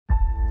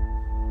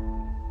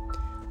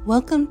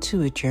Welcome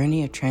to a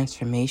journey of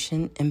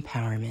transformation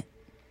empowerment.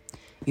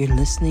 You're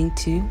listening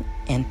to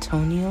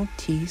Antonio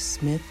T.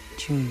 Smith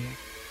Jr.,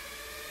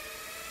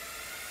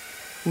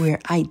 where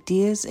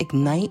ideas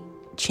ignite,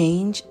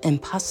 change,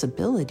 and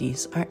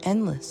possibilities are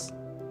endless.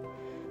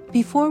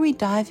 Before we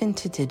dive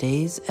into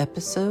today's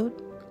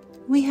episode,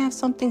 we have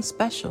something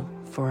special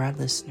for our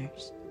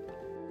listeners.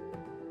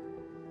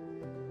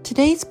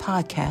 Today's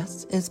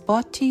podcast is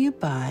brought to you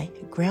by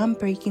a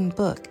groundbreaking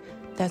book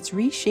that's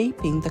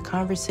reshaping the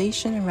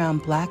conversation around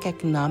Black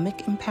economic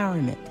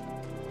empowerment.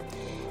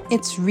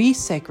 It's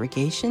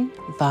Resegregation,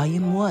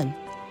 Volume 1,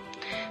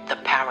 The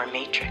Power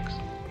Matrix,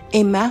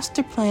 a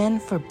master plan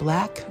for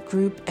Black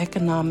group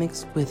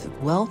economics with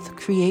wealth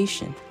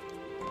creation,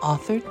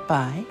 authored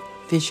by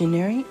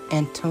visionary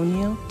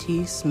Antonio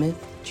T.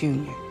 Smith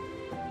Jr.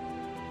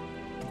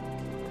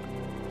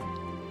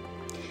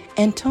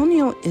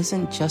 Antonio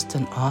isn't just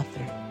an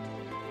author.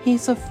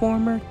 He's a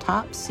former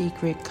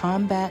top-secret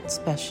combat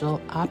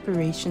special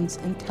operations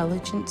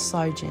intelligence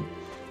sergeant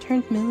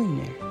turned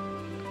millionaire.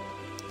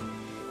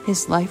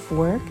 His life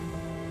work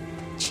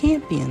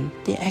championed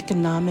the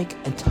economic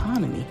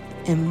autonomy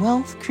and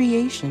wealth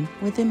creation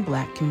within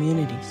Black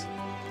communities.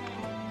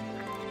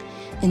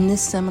 In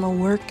this seminal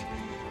work,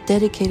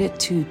 dedicated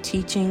to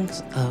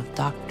teachings of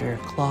Dr.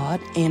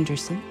 Claude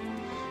Anderson,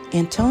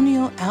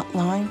 Antonio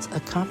outlines a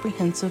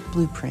comprehensive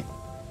blueprint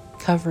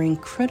covering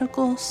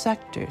critical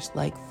sectors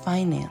like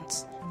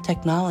finance,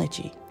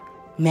 technology,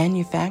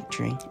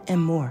 manufacturing,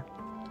 and more.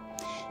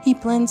 He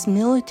blends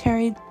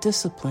military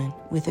discipline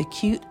with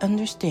acute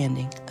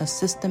understanding of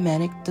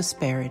systematic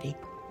disparity.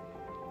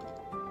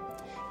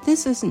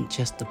 This isn't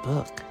just a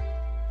book.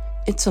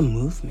 It's a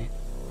movement,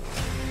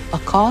 a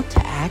call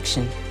to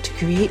action to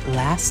create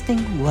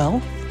lasting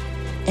wealth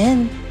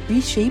and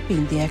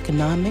reshaping the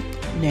economic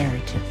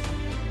narrative.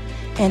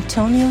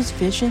 Antonio's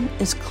vision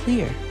is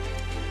clear.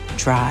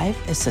 Drive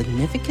a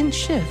significant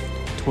shift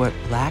toward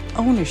Black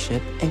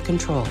ownership and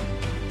control.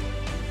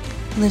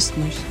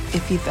 Listeners,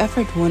 if you've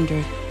ever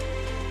wondered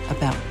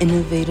about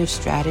innovative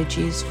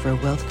strategies for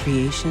wealth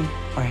creation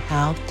or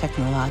how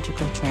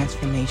technological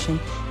transformation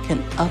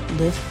can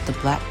uplift the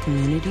Black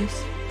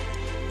communities,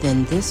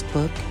 then this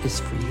book is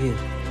for you.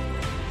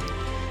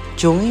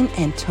 Join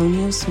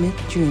Antonio Smith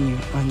Jr.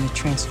 on the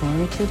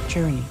transformative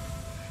journey.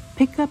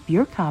 Pick up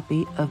your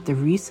copy of the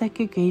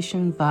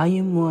Resegregation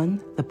Volume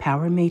 1, The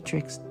Power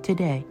Matrix,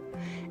 today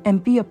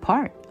and be a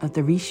part of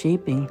the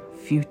reshaping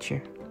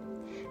future.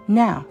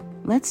 Now,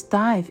 let's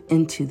dive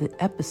into the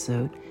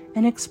episode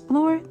and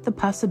explore the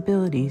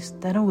possibilities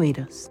that await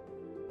us.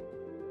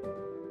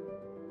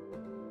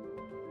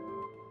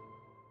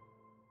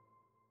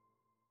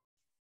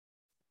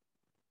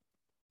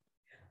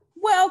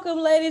 Welcome,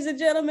 ladies and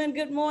gentlemen.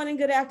 Good morning,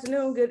 good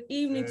afternoon, good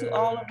evening to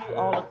all of you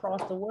all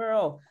across the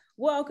world.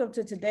 Welcome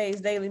to today's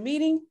daily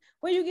meeting,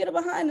 where you get a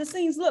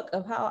behind-the-scenes look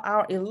of how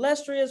our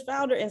illustrious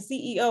founder and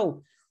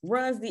CEO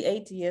runs the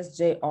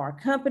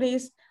ATSJR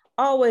companies.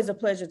 Always a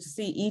pleasure to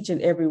see each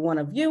and every one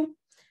of you.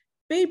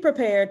 Be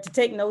prepared to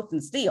take notes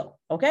and steal,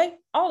 okay?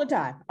 All the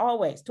time,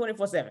 always,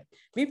 24/7.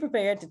 Be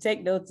prepared to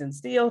take notes and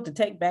steal to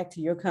take back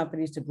to your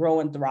companies to grow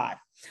and thrive.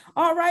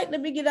 All right,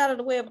 let me get out of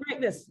the way of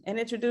greatness and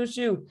introduce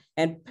you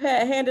and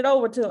hand it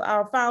over to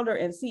our founder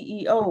and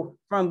CEO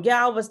from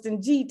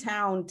Galveston,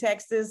 G-Town,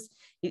 Texas.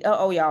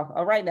 Y'all,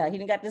 all right now, he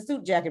done got the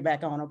suit jacket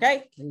back on,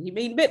 okay? He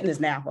mean business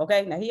now,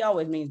 okay? Now, he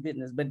always means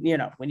business, but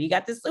when he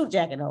got this suit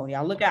jacket on,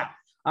 y'all look out.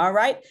 All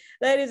right,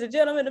 ladies and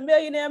gentlemen, the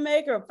millionaire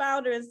maker,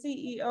 founder and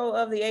CEO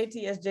of the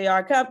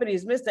ATSJR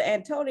companies, Mr.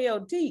 Antonio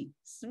T.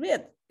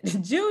 Smith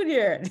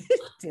Jr.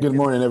 Good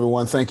morning,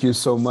 everyone. Thank you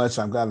so much.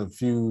 I've got a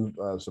few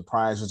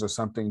surprises or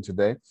something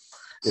today.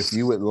 If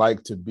you would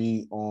like to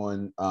be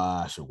on,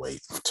 I should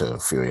wait to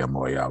feel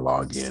more y'all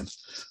log in.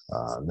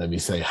 Let me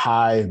say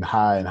hi and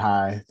hi and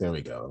hi. There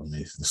we go. Let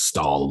me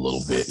stall a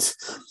little bit.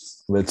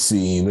 Let's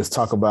see. Let's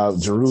talk about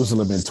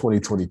Jerusalem in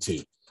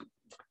 2022.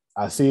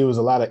 I see it was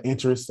a lot of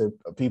interest of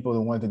people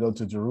that wanted to go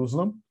to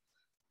Jerusalem.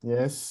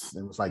 Yes,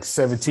 it was like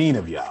 17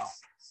 of y'all.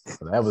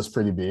 So that was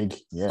pretty big.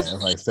 Yeah, it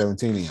was like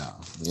 17 of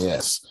y'all.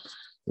 Yes.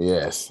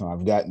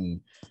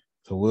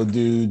 So we'll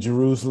do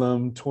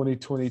Jerusalem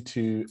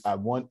 2022.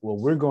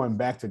 We're going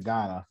back to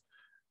Ghana.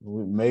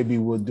 Maybe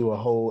we'll do a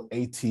whole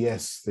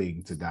ATS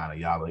thing to Ghana.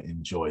 Y'all will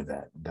enjoy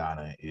that.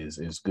 Ghana is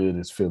as good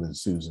as Phil and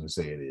Susan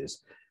say it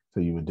is.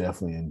 So you would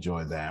definitely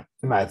enjoy that.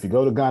 Now, if you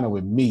go to Ghana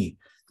with me,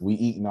 we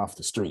eating off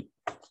the street.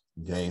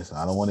 Okay, so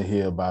I don't want to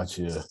hear about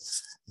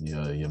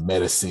your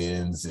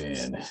medicines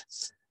and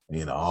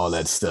all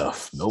that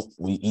stuff. Nope,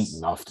 we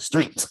eating off the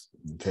street.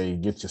 Okay,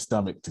 get your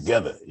stomach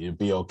together. You'll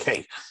be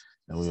okay,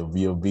 and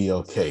you'll be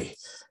okay.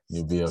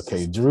 You'll be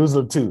okay.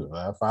 Jerusalem too.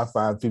 If I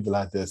find people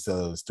out there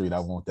selling on the street, I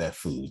want that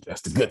food.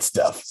 That's the good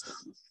stuff.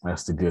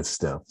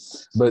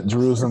 But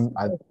Jerusalem,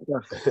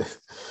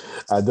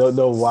 I don't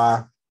know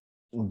why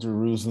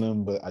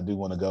Jerusalem, but I do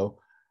want to go,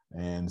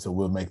 and so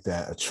we'll make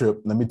that a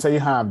trip. Let me tell you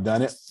how I've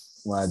done it.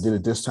 When I did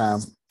it this time,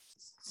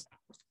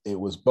 it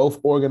was both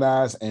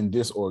organized and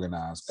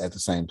disorganized at the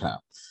same time.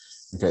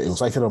 Okay, it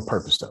was like that on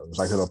purpose, though. It was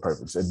like that on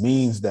purpose. It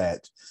means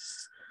that,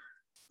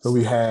 so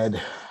we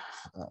had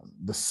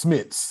the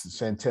Smiths,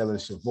 Chantel and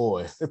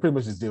Chavoy, they pretty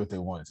much just did what they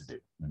wanted to do,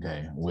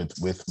 okay,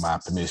 with my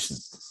permission.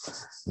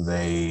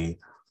 They,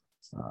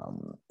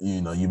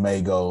 you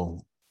may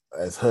go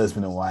as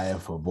husband and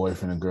wife or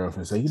boyfriend and girlfriend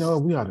and say, you know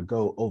what, we ought to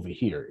go over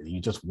here. And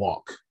you just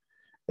walk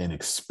and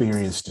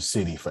experience the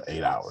city for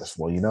 8 hours.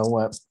 Well, you know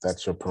what?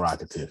 That's your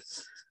prerogative.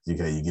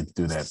 Okay, you get to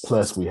do that.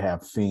 Plus, we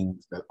have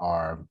things that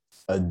are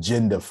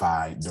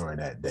agendified during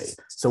that day.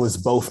 So it's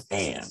both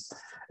and.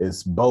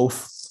 It's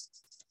both,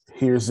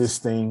 here's this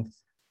thing,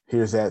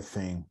 here's that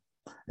thing.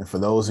 And for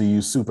those of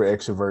you super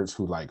extroverts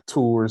who like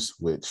tours,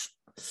 which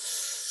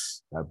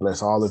God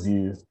bless all of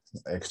you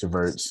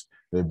extroverts,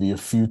 there'll be a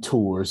few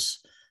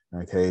tours.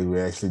 Okay, we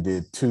actually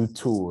did 2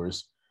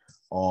 tours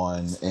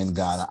in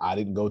Ghana. I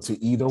didn't go to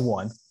either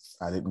one.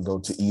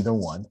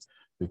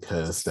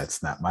 Because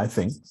that's not my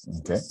thing.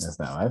 Okay, that's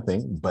not my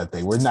thing. But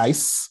they were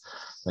nice.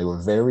 They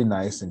were very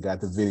nice and got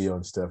the video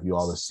and stuff. You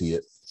all will see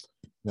it.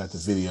 Got the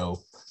video.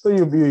 So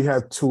you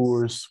have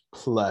tours,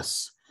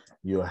 plus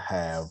you'll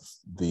have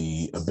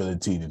the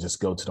ability to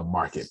just go to the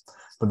market.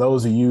 For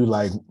those of you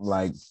like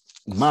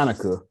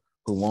Monica,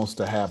 who wants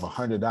to have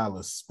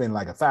 $100 spend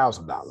like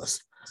 $1,000,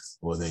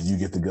 well, then you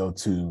get to go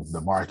to the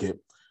market,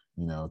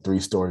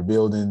 3-story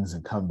buildings,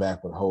 and come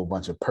back with a whole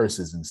bunch of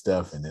purses and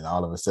stuff. And then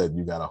all of a sudden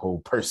you got a whole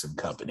person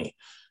company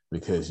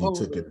because you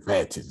took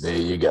advantage. There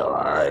you go.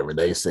 All right. When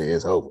they say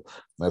it's over,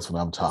 that's what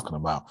I'm talking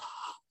about.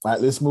 All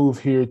right, let's move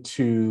here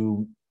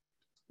to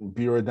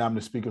Bureau of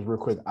Dominant Speakers real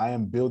quick. I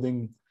am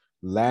building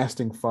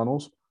lasting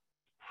funnels,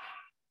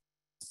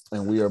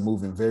 and we are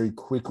moving very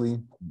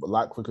quickly, a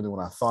lot quicker than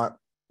what I thought.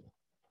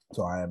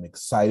 So I am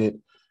excited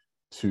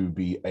to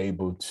be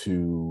able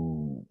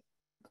to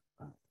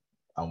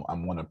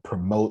I'm going to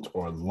promote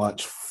or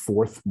launch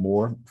 4th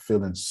more,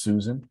 Phil and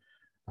Susan.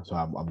 So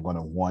I'm going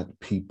to want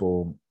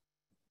people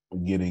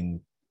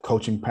getting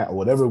coaching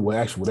whatever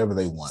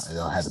they want. It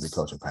don't have to be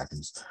coaching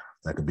packages.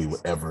 That could be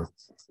whatever.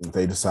 If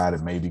they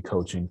decided maybe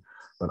coaching,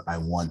 but I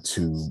want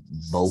to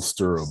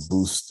bolster or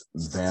boost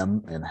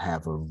them and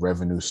have a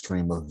revenue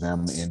stream of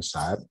them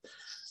inside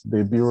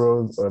the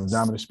Bureau of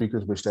Dominant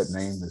Speakers, which that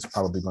name is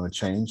probably going to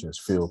change, as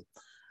Phil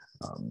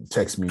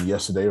texted me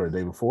yesterday or the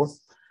day before.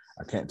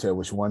 I can't tell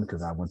which one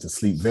because I went to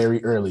sleep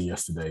very early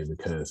yesterday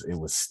because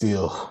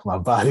my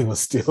body was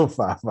still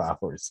 5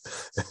 hours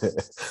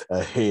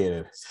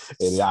ahead.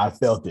 And I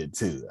felt it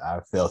too.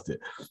 And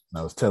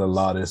I was telling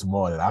Law this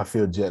morning, I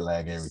feel jet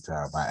lag every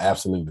time.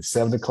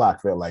 7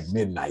 o'clock felt like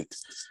midnight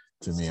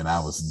to me, and I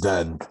was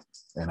done.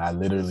 And I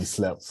literally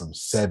slept from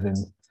 7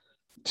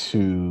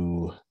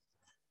 to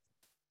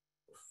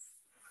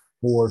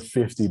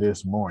 4:50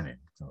 this morning.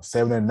 So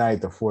 7 at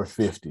night to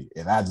 4:50,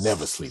 and I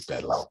never sleep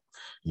that long.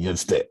 You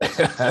understand?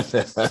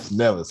 I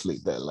never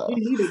sleep that long.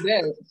 You needed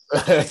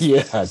that.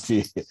 Yeah, I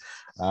did.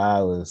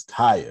 I was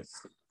tired.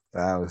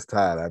 I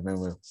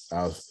remember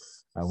I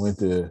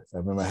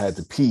had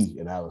to pee,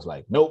 and I was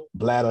like, nope,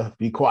 bladder,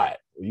 be quiet.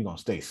 You're going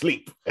to stay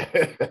asleep.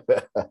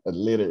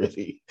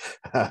 Literally,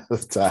 I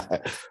was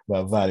tired.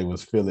 My body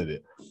was feeling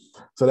it.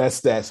 So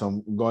that's that. So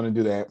I'm going to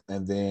do that.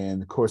 And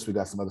then, of course, we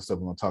got some other stuff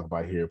we're going to talk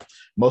about here.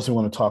 Mostly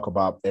want to talk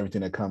about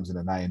everything that comes in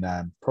the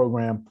 99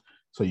 program,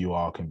 so you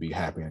all can be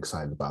happy and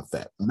excited about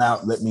that. Now,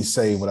 let me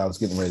say what I was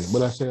getting ready. What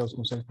did I say I was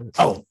going to say?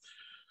 Oh,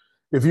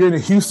 if you're in the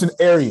Houston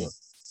area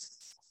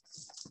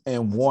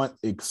and want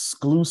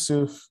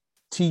exclusive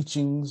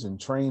teachings and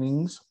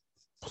trainings,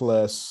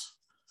 plus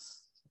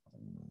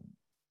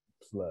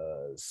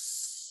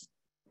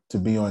to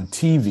be on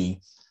TV,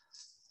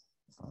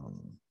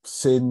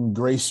 send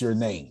Grace your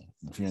name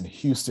if you're in the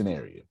Houston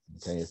area.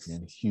 Okay, if you're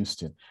in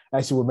Houston,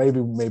 actually, well,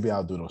 maybe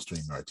I'll do it on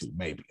StreamYard too.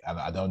 Maybe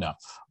I don't know,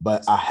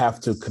 but I have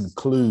to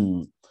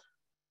conclude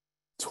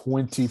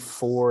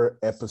 24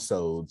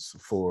 episodes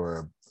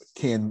for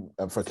Kevin.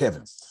 I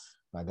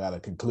got to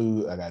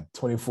conclude. I got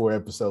 24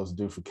 episodes to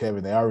do for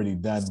Kevin. They're already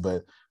done,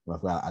 but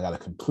I got to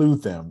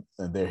conclude them,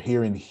 and they're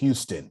here in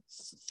Houston.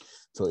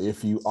 So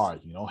if you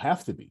don't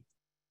have to be.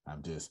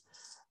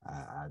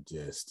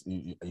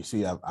 You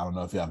see, I don't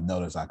know if you have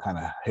noticed, I kind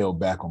of held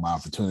back on my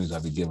opportunities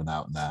I've been giving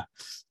out now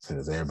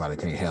because everybody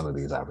can't handle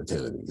these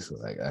opportunities. So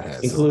like I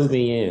had include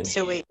me in.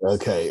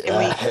 Okay.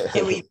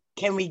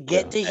 Can we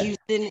get to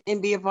Houston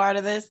and be a part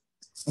of this?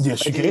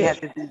 Yes, you can. You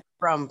have to be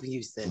from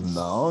Houston.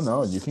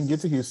 No, you can get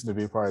to Houston to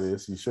be a part of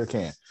this. You sure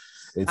can.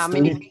 How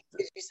many weeks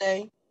did you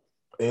say?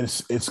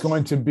 It's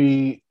going to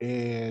be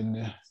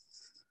in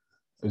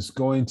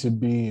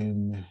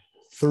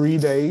 3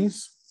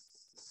 days.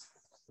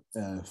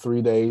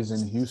 3 days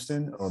in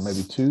Houston, or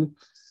maybe 2,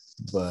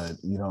 but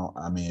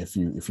if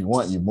you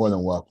want, you're more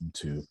than welcome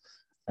to,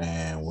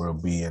 and we'll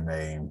be in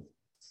a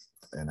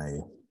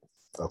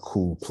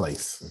cool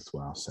place. That's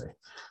what I'll say.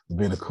 We'll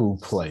be in a cool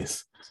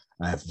place.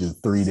 I have to do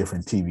 3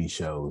 different TV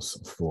shows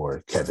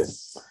for Kevin,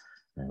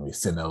 and we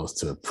send those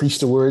to Preach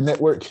the Word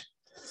Network.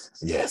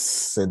 Yes,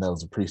 send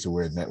those to Preach the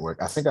Word Network.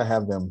 I think I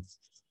have them.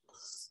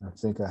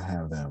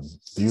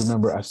 Do you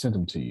remember? I sent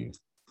them to you.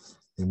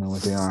 You remember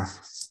what they are?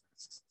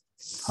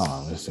 Hold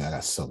on, let's see. I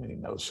got so many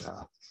notes,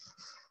 y'all.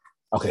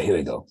 Okay, here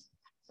they go.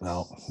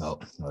 No,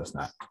 it's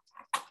not.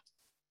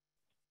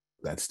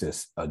 That's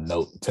just a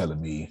note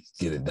telling me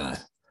get it done.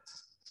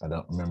 I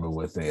don't remember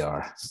what they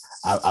are.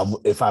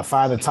 If I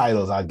find the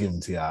titles, I'll give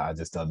them to y'all. I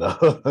just don't know.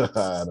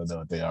 I don't know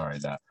what they are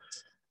right now.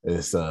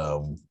 It's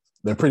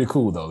they're pretty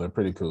cool though. They're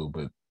pretty cool,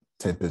 but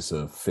Tempest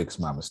will fix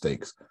my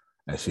mistakes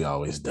as she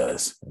always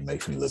does. It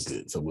makes me look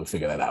good. So we'll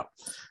figure that out.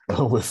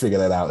 We'll figure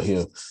that out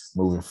here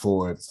moving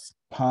forward.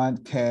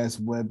 Podcast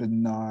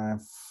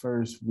webinar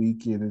first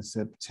weekend in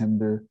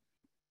September.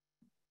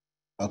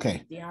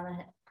 Okay.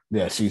 Deanna.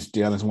 Yeah,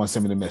 Deanna's one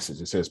sent me the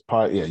message. It says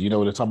yeah, you know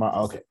what they're talking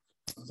about? Okay.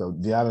 So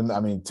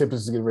Deanna,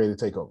 Tempest is getting ready to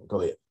take over. Go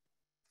ahead.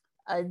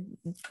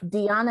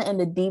 Deanna and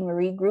the D.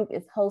 Marie Group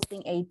is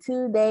hosting a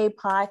 2-day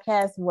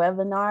podcast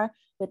webinar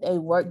with a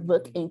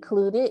workbook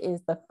included.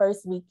 It's the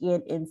first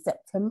weekend in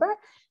September.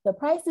 The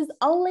price is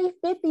only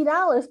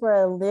 $50 for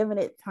a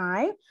limited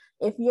time.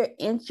 If you're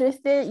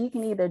interested, you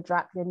can either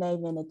drop your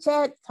name in the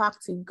chat,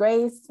 talk to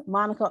Grace,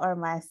 Monica, or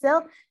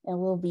myself, and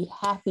we'll be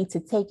happy to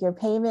take your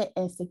payment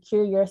and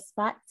secure your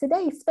spot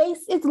today.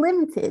 Space is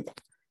limited.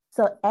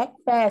 So act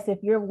fast if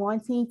you're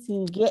wanting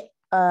to get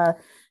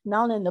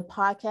known in the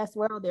podcast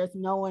world. There's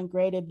no one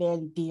greater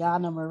than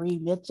Deanna Marie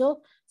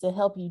Mitchell to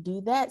help you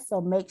do that.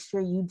 So make sure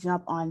you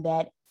jump on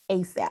that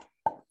ASAP.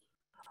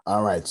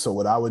 All right. So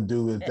what I would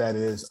do with that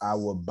is I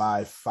will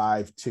buy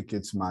 5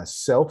 tickets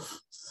myself.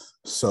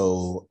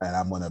 So, and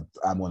I'm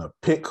gonna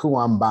pick who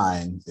I'm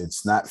buying.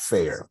 It's not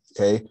fair.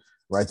 Okay.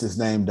 Write this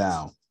name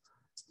down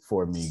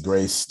for me.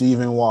 Grace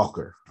Stephen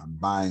Walker. I'm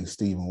buying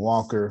Stephen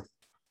Walker.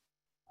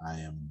 I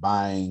am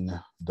buying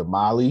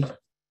Damali.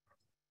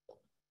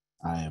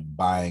 I am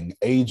buying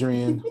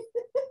Adrian.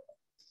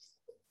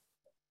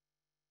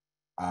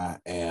 I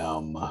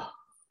am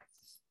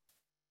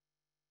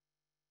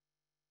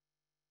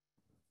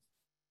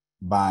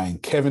buying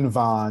Kevin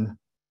Vaughn.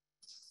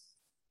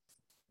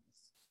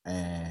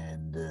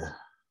 And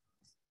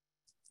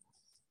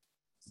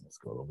let's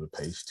go over to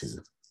page 2.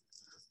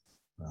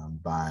 I'm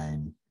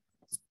buying,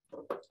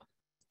 let's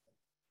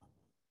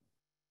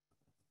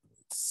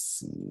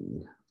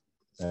see,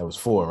 that was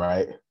 4,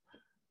 right?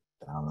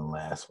 Down the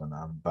last one,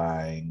 I'm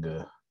buying,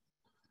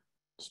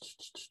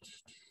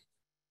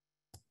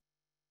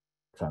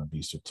 trying to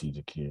be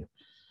strategic here.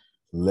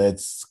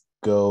 Let's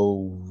go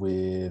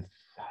with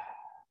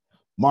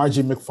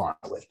Margie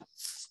McFarlane.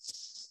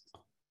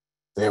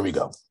 There we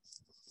go.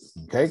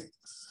 Okay,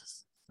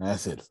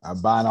 that's it.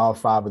 I'm buying all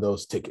 5 of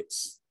those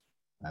tickets.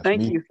 That's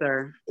Thank me. you,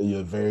 sir.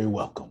 You're very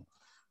welcome.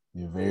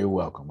 You're very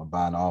welcome. I'm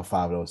buying all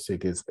 5 of those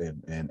tickets,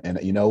 and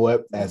you know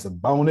what? As a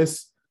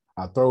bonus,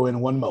 I'll throw in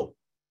one more.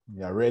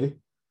 Y'all ready?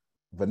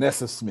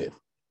 Vanessa Smith.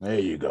 There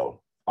you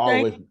go. All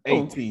the way from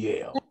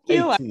ATL. Thank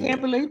you. I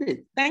can't believe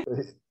it. Thank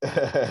you.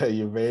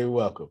 You're very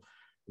welcome.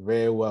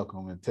 Very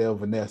welcome. And tell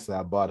Vanessa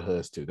I bought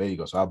hers too. There you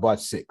go. So I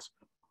bought 6.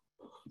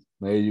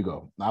 There you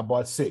go. I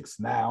bought 6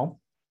 now.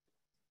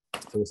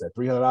 So it's at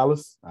 $300. All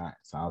right.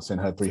 So I'll send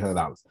her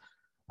 $300.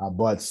 I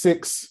bought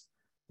 6,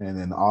 and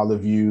then all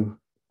of you,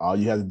 all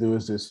you have to do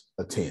is just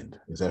attend.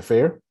 Is that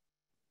fair?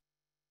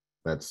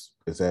 Is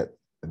that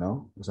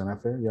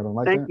not fair? Y'all don't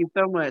like that? Thank you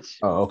so much.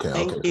 Oh, okay.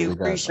 Thank okay. you. So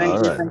Appreciate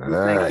all right. you. All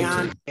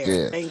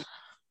right.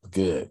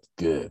 Good.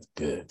 Good.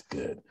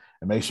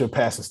 And make sure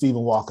Pastor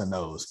Stephen Walker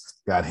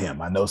knows. Got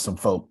him. I know some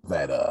folk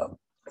that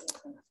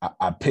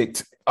I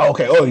picked. Oh,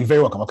 okay. Oh, you're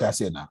very welcome. Okay, I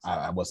see it now.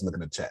 I wasn't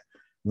looking at the chat.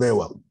 Very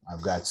welcome.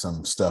 I've got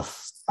some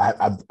stuff.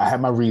 I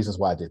have my reasons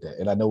why I did that,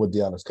 and I know what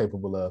Deanna's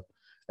capable of.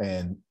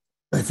 And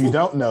if you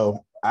don't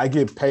know, I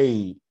get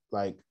paid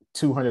like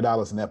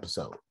 $200 an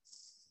episode.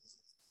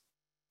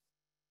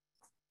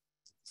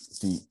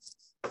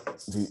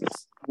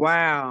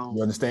 Wow.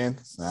 You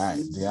understand? All right.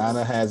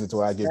 Deanna has it to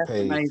where I get That's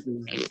paid.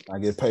 amazing. I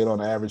get paid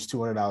on average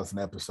 $200 an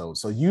episode.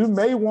 So you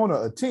may want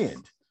to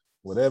attend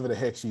whatever the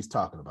heck she's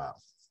talking about.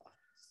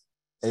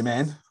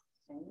 Amen.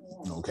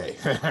 Okay.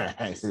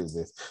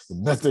 There's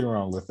nothing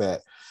wrong with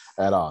that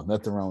at all.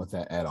 Nothing wrong with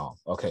that at all.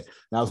 Okay.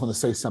 Now I was going to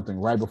say something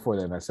right before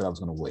that, and I said I was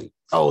going to wait.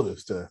 Oh,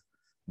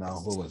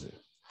 what was it?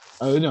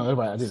 Oh, no,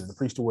 everybody, I did it. The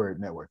Preach the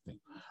Word Network thing.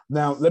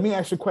 Now, let me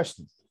ask you a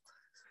question.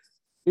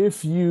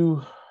 If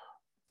you,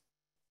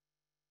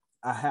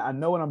 I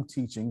know what I'm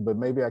teaching, but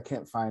maybe I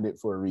can't find it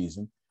for a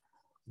reason.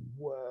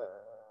 What?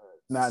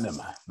 Nah, never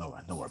mind. Don't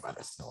worry about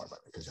it. Don't worry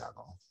about it, because y'all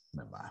going,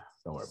 never mind.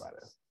 Don't worry about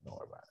it.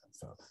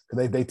 So,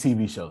 because they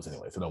TV shows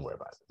anyway, so don't worry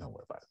about it.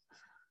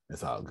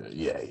 It's all good.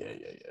 Yeah.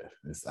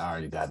 I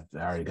already got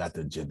the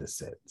agenda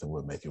set, so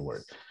we'll make it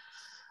work.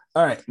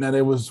 All right.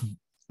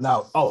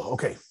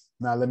 Okay.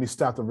 Now let me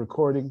stop the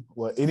recording.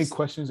 Well, any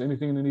questions,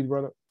 anything that need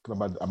brought up? Because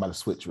I'm about to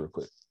switch real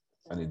quick.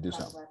 I need to do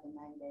something.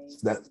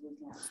 That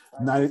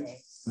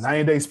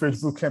 90-day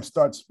spiritual boot camp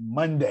starts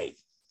Monday.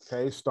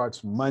 Okay,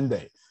 starts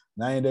Monday.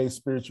 90-day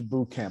spiritual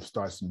boot camp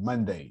starts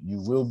Monday.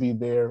 You will be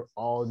there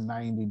all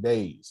 90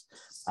 days.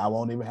 I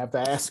won't even have to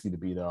ask you to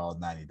be there all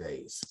 90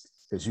 days,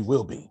 because you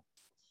will be.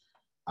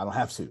 I don't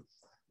have to,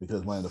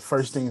 because one of the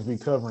first things we're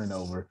covering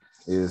over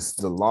is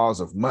the laws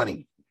of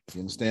money.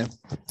 You understand?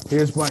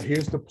 Here's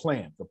the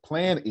plan. The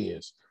plan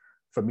is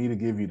for me to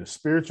give you the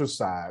spiritual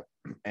side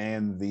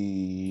and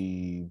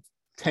the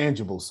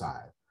tangible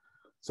side.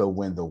 So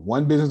when the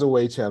One Business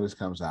Away challenge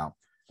comes out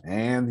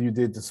and you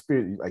did the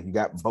spirit, like you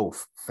got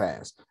both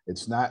fast.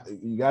 It's not,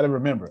 you got to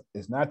remember,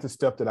 it's not the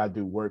stuff that I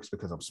do works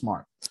because I'm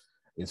smart.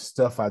 It's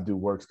stuff I do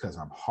works because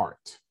I'm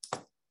heart.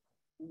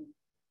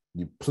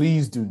 You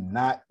please do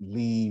not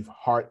leave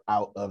heart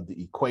out of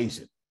the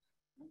equation.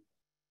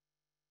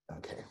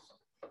 Okay.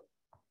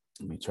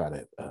 Let me try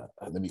that.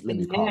 Let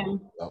me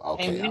call.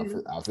 Okay, I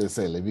was gonna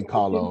say, let me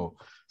call on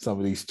some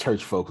of these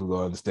church folks who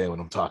gonna understand what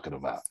I'm talking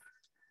about.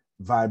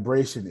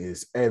 Vibration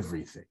is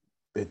everything.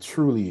 It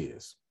truly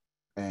is,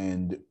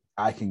 and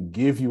I can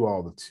give you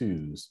all the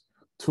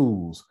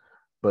tools,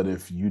 but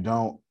if your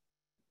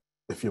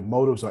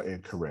motives are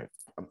incorrect,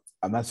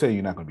 I'm not saying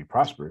you're not going to be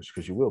prosperous,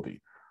 because you will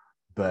be,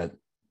 but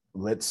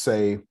let's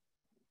say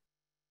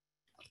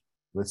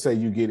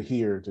you get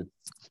here to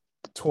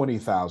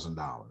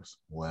 $20,000.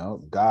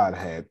 Well, God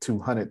had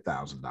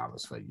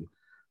 $200,000 for you,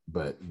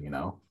 but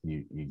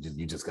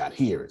you just got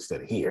here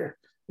instead of here.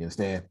 You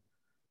understand?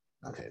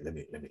 Okay, let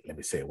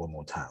me say it one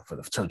more time for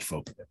the church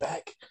folk in the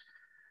back.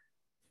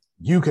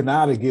 You can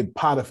either get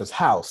Potiphar's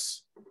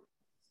house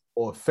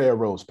or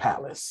Pharaoh's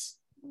palace.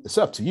 It's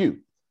up to you.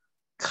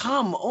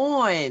 Come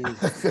on.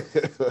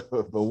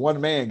 But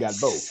one man got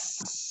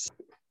both.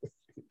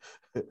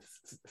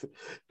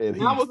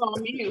 And I was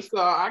on mute, so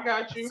I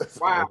got you.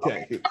 Wow.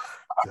 Okay.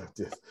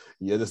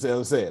 You understand what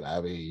I'm saying? I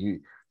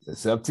mean,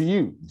 it's up to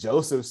you.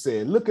 Joseph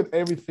said, look at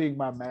everything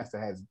my master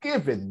has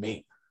given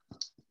me.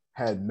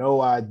 Had no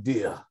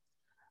idea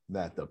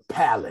that the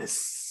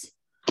palace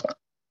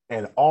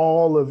and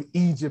all of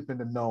Egypt and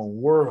the known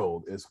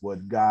world is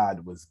what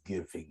God was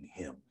giving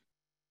him.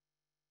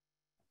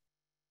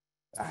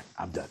 All right,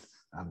 I'm done.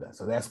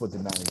 So that's what the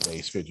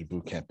 90-day spiritual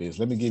boot camp is.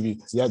 Let me give you,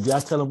 did I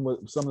tell them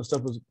what some of the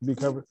stuff was to be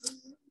covered?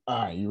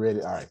 All right, you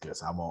ready? All right,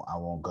 guess I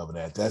won't cover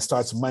that. That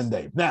starts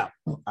Monday. Now,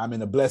 I'm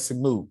in a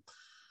blessing mood.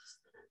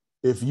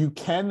 If you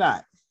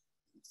cannot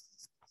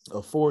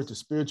afford the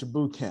spiritual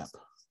boot camp,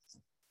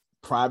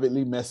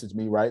 privately message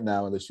me right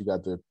now, unless you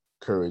got the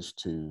courage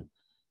to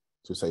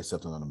say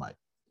something on the mic.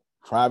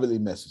 Privately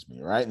message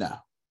me right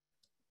now.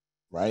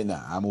 Right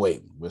now, I'm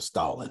waiting. We're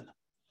stalling.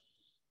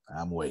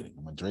 I'm waiting.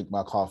 I'm gonna drink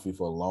my coffee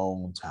for a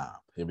long time.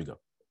 Here we go.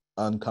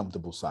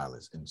 Uncomfortable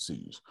silence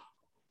ensues.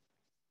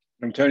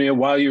 Antonio,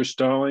 while you're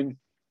stalling,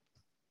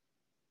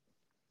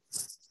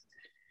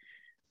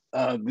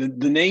 the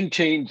name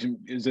change,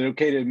 is it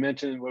okay to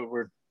mention what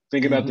we're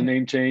thinking about the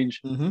name change?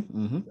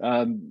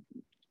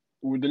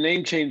 With the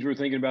name change, we're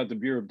thinking about the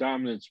Bureau of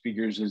Dominant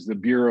Speakers as the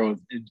Bureau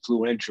of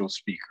Influential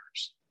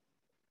Speakers.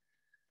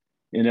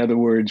 In other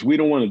words, we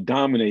don't want to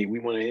dominate, we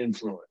want to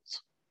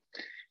influence.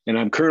 And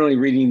I'm currently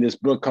reading this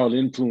book called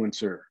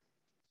Influencer,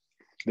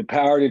 The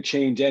Power to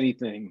Change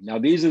Anything. Now,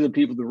 these are the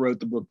people that wrote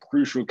the book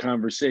Crucial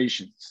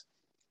Conversations.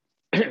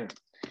 And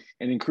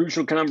in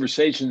Crucial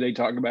Conversations, they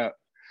talk about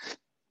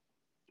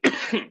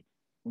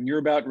when you're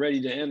about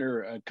ready to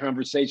enter a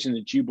conversation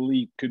that you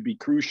believe could be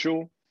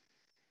crucial,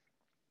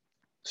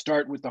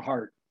 start with the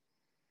heart.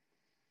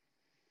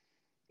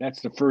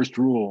 That's the first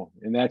rule.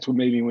 And that's what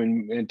maybe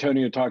when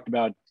Antonio talked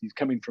about, he's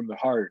coming from the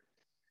heart.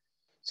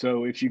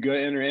 So if you go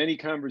enter any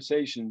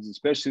conversations,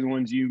 especially the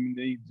ones you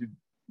need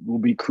will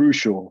be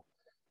crucial,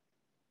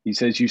 he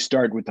says you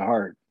start with the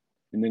heart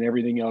and then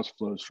everything else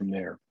flows from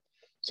there.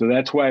 So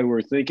that's why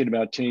we're thinking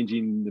about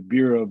changing the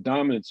Bureau of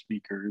Dominant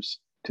Speakers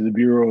to the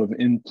Bureau of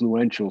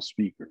Influential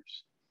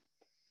Speakers.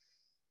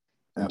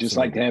 I'd just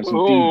like to have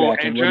some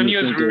feedback.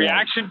 Antonio's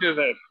reaction to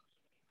this.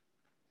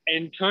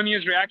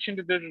 Antonio's reaction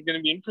to this is going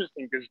to be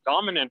interesting because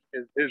dominant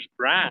is his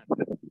brand.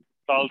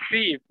 So I'll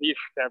see if he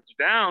steps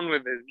down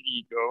with his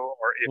ego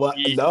or if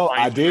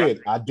I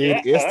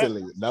did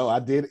instantly. No, I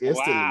did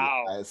instantly.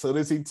 Wow. As soon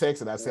as he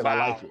texted, I said,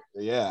 I like it.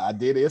 Yeah, I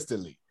did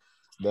instantly.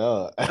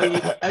 No. Are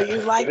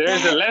you like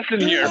There's that? a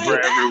lesson here for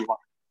everyone.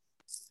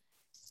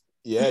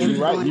 Yeah, you're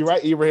right. You're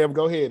right, Ibrahim.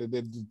 Go ahead and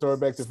then throw it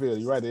back to Phil.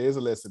 You're right. There is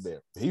a lesson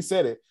there. He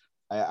said it.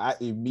 I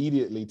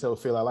immediately told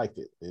Phil I liked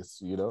it.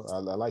 It's, I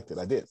liked it.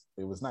 I did.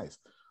 It was nice.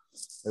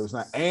 It was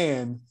not.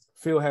 And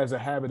Phil has a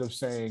habit of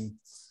saying,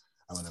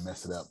 I'm gonna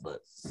mess it up, but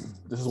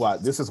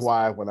this is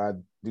why when I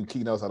do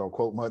keynotes, I don't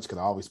quote much because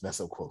I always mess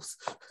up quotes.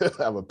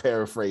 I'm a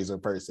paraphraser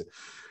person.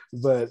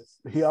 But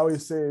he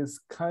always says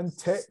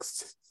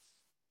context.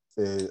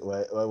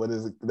 What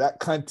is it? Not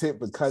content,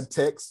 but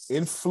context.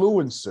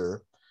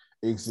 Influencer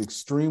is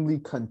extremely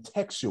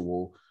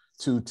contextual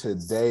to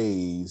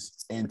today's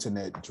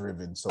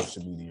internet-driven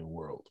social media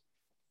world.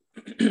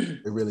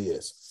 It really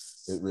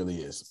is. It really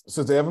is.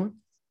 Sister Evelyn?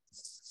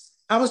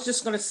 I was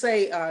just going to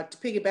say, to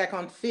piggyback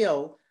on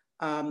Phil,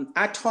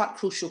 I taught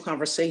Crucial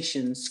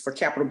Conversations for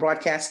Capital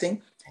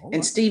Broadcasting,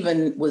 and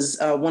Stephen was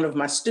one of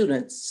my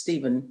students,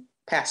 Stephen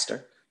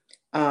Pastor.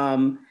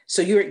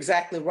 So you're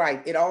exactly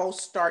right. It all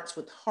starts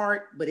with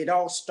heart, but it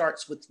all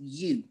starts with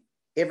you.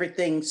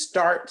 Everything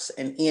starts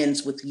and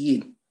ends with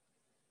you.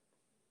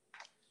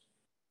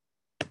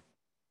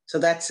 So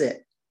that's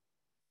it.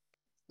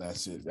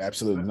 That's it.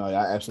 Absolutely. No,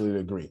 I absolutely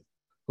agree.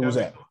 Who's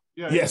that?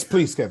 Yeah. Yes,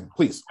 please, Kevin,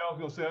 please. I was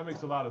going to say that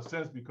makes a lot of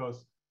sense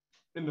because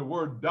in the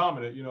word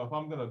dominant, if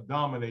I'm going to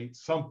dominate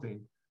something,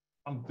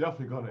 I'm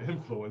definitely going to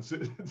influence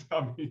it.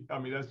 I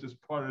mean, that's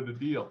just part of the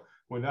deal.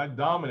 When I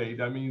dominate,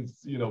 that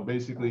means,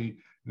 basically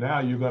now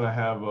you're going to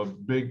have a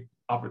big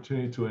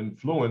opportunity to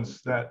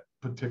influence that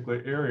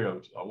particular area,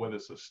 whether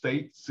it's a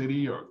state,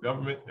 city, or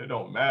government, it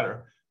don't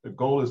matter. The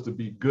goal is to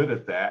be good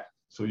at that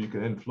so you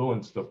can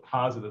influence the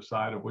positive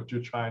side of what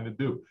you're trying to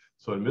do.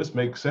 So this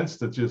makes sense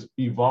to just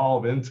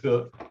evolve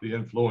into the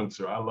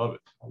influencer. I love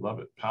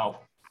it.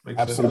 Powerful.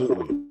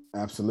 Absolutely.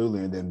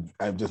 Absolutely. And then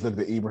I just looked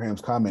at Ibrahim's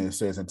comment. It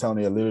says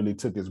Antonio literally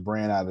took his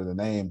brand out of the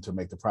name to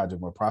make the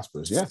project more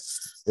prosperous.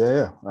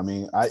 Yeah. I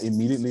mean, I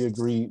immediately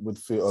agree with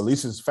Phil, at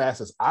least as fast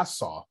as I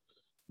saw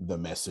the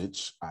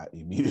message. I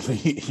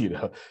immediately,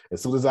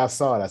 as soon as I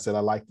saw it, I said I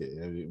liked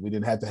it. We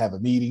didn't have to have a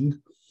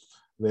meeting.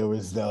 There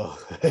was no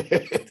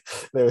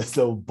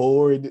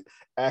board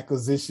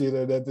acquisition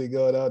or nothing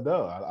going on.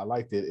 No, I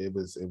liked it. It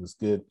was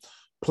good.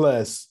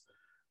 Plus,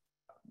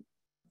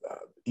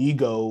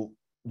 ego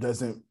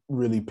doesn't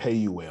really pay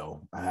you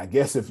well. I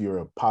guess if you're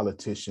a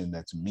politician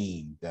that's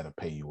mean, that'll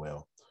pay you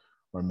well,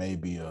 or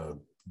maybe a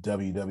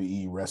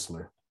WWE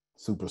wrestler,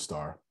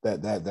 superstar,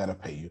 that'll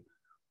pay you.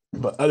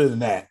 But other than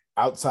that,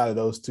 outside of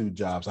those two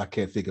jobs, I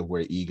can't think of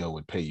where ego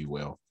would pay you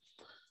well.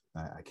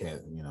 I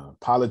can't,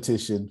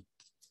 politician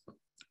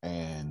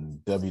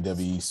and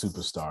WWE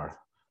superstar,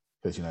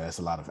 because that's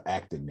a lot of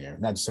acting there.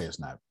 Not to say it's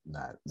not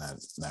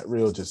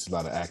real, just a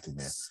lot of acting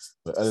there.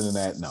 But other than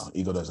that, no,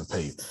 ego doesn't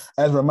pay you.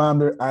 As a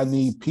reminder, I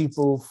need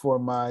people for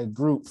my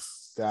group.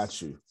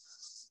 Got you.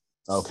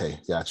 Okay,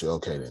 got you.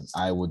 Okay, then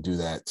I will do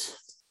that.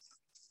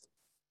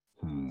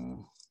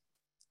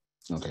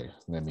 Okay,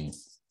 let me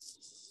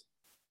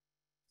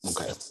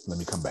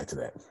come back to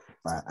that.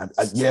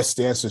 Yes,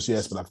 the answer is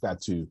yes, but I've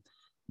got to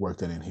work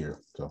that in here.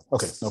 So,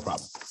 okay, no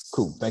problem.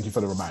 Cool. Thank you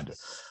for the reminder.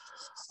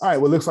 All right.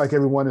 Well, looks like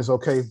everyone is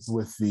okay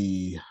with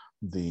the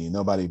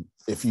nobody.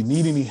 If you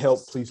need any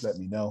help, please let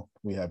me know.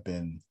 We have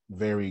been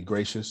very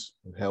gracious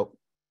with help.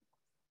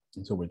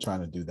 And so we're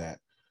trying to do that.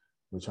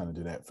 We're trying to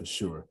do that for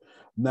sure.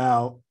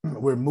 Now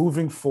we're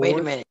moving forward. Wait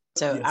a minute.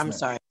 So yes, I'm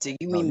sorry. So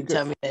you mean to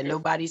tell me that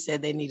nobody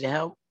said they needed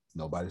help?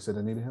 Nobody said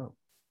they needed help.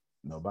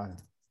 Nobody.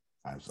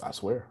 I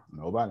swear.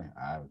 Nobody.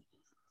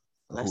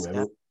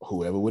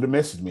 Whoever would have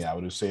messaged me, I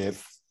would have said,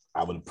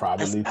 I would have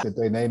probably said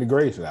their name to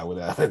grace, and I would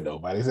have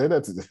nobody said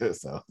that to them.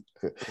 So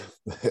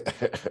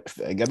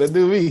they ain't got to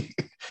do me.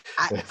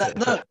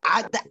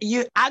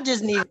 I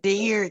just need to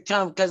hear it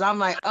come because I'm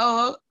like,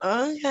 oh,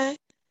 okay.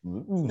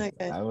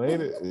 Okay. I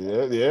made it.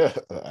 Yeah,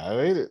 I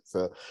made it.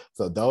 So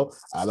I don't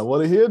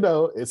want to hear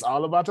though. It's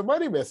all about the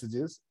money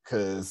messages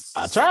because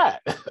I tried.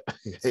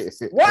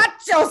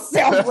 Watch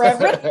yourself,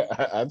 Reverend.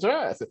 I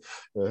tried.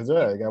 That's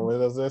right. I got one of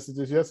those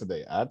messages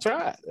yesterday. I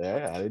tried.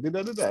 I didn't do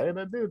nothing. I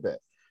didn't do that.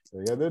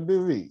 They got nothing to do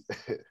with me.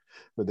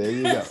 But there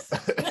you go.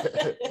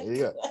 There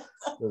you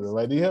go.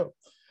 I need help.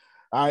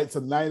 All right. So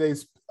 90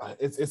 days.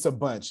 It's a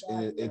bunch.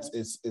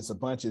 It's a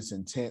bunch. It's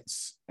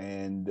intense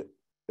and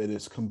it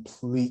is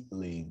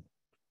completely.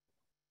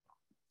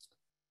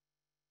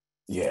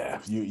 Yeah.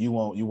 You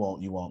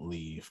won't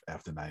leave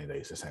after 90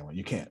 days the same way.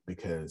 You can't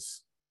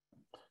because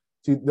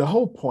see the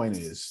whole point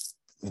is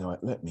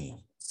let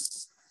me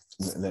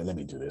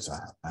do this.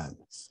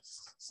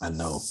 I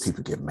know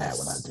people get mad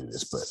when I do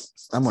this, but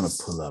I'm going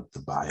to pull up the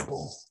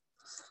Bible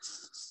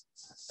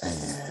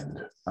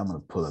and I'm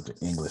going to pull up the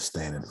English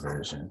Standard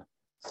Version.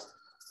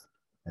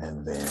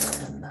 And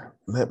then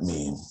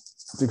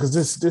because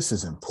this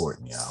is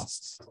important, y'all.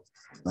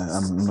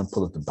 I'm going to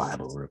pull up the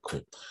Bible real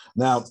quick.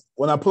 Now,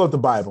 when I pull up the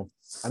Bible,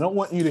 I don't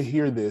want you to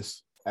hear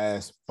this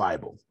as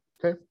Bible.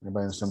 Okay?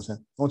 Everybody understand what I'm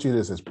saying? I want you to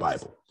hear this as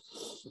Bible.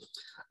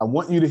 I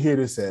want you to hear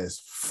this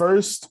as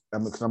first,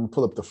 because I'm going to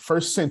pull up the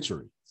first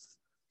century.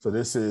 So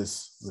this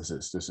is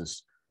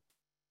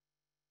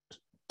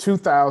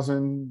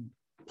 2,000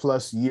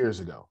 plus years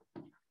ago.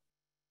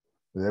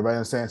 Does everybody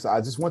understand? So I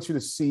just want you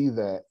to see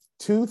that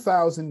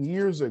 2,000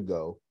 years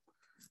ago,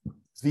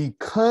 the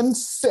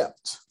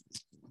concept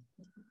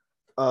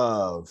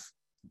of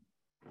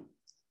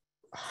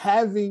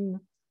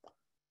having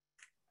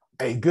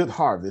a good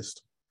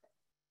harvest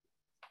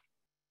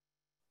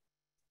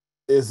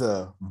is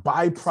a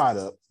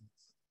byproduct,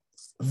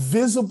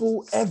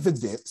 visible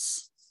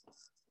evidence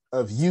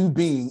of you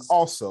being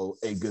also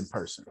a good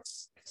person.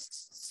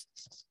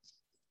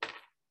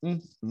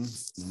 Say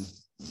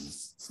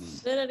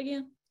that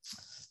again.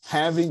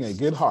 Having a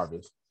good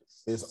harvest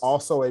is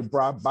also a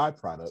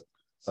byproduct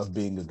of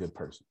being a good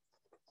person.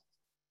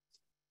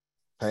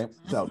 Okay,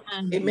 so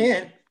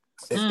amen.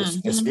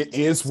 It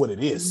is what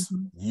it is.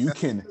 You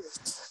can.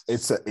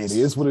 It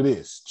is what it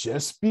is.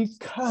 Just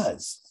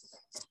because,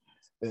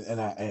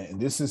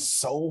 and this is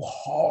so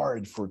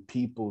hard for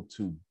people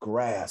to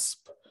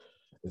grasp.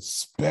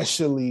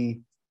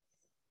 Especially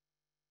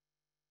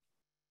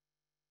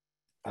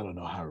I don't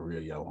know how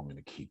real y'all want me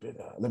to keep it.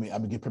 I'm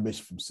gonna get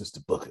permission from Sister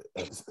Booker.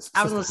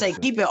 I was gonna say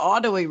keep it all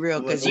the way real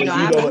because I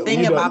have a what,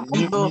 thing about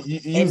people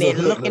and they're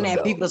looking at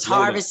though. people's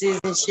harvests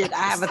and shit.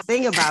 I have a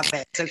thing about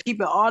that. So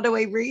keep it all the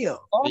way real.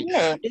 Oh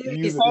yeah.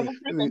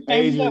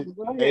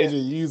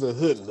 Asian, use a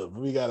hoodlum.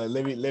 We gotta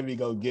let me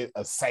go get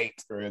a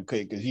saint real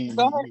quick because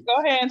go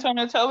ahead,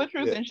 Antonio. Tell the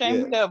truth and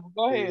shame the devil.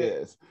 Go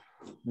ahead.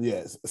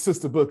 Yes,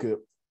 Sister Booker.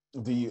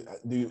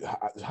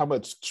 How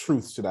much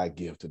truth should I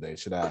give today?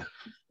 Should I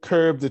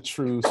curb the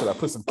truth? Should I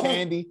put some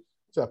candy?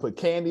 Should I put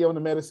candy on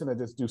the medicine or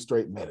just do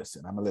straight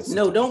medicine? I'm gonna listen.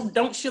 No, don't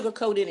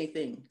sugarcoat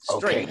anything.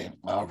 Straight. Okay,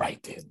 all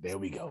right then. There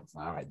we go.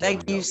 All right.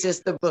 Thank you,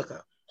 Sister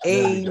Booker.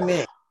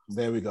 Amen.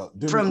 There we go.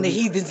 From the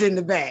heathens in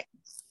the back.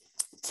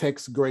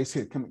 Text Grace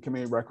here. Come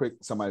here right quick.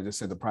 Somebody just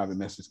sent a private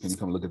message. Can you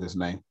come look at this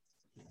name?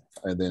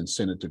 And then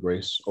send it to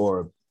Grace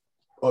or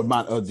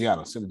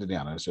Deanna. Send it to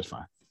Deanna. It's just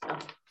fine.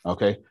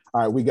 Okay.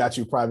 All right. We got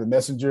you, private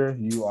messenger.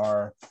 You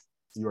are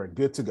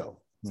good to go.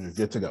 You're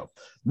good to go.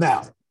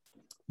 Now,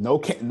 no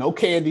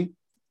candy.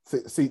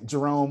 See,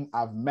 Jerome,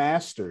 I've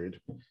mastered.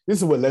 This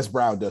is what Les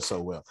Brown does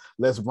so well.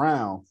 Les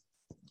Brown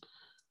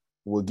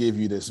will give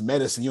you this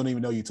medicine. You don't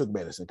even know you took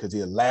medicine because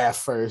he'll laugh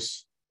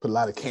first, put a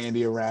lot of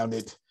candy around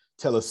it,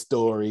 tell a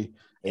story.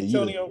 And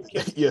Antonio,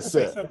 yes,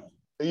 sir.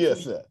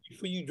 Yes, sir.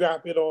 Before you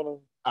drop it on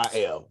him. I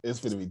am. It's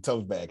going to be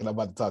tough back, and I'm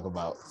about to talk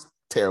about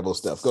terrible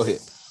stuff. Go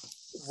ahead.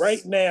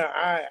 Right now,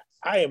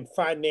 I am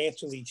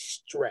financially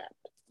strapped.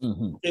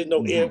 Mm-hmm. There's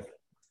no if,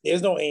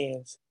 there's no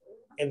ands,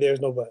 and there's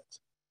no buts.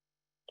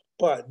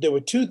 But there were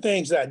two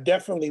things that I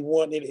definitely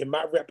wanted in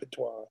my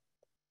repertoire.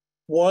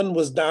 One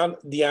was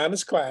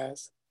Deanna's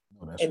class,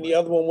 and the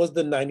other one was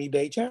the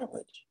 90-day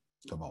challenge.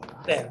 Come on.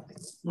 Now,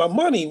 my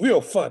money,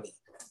 real funny.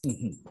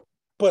 Mm-hmm.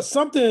 But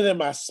something in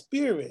my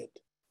spirit,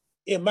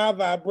 in my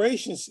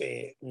vibration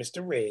said,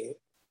 Mr. Red,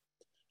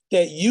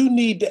 that you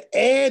need to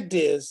add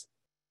this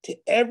to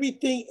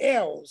everything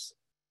else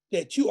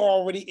that you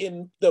already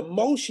in the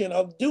motion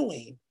of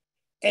doing,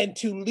 and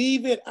to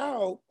leave it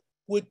out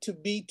would to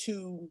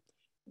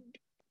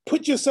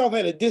put yourself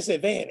at a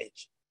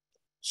disadvantage.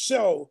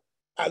 So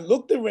I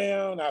looked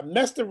around, I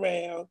messed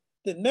around.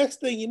 The next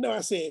thing you know,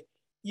 I said,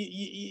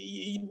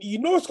 you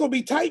know it's gonna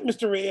be tight,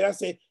 Mr. Red. I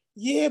said,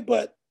 yeah,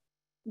 but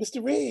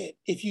Mr. Red,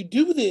 if you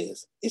do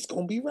this, it's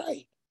gonna be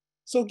right.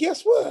 So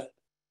guess what?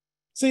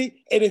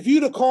 See, and if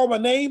you'd have called my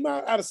name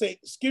out, I'd have said,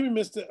 excuse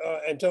me, Mr.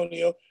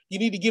 Antonio, you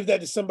need to give that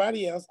to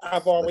somebody else.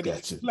 I've already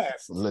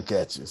left. Look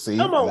at you. See,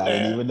 come on, I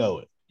didn't even know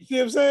it. You see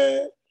what I'm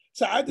saying?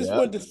 So I just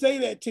wanted to say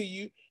that to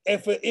you.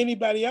 And for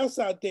anybody else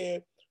out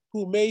there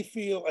who may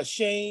feel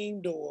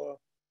ashamed or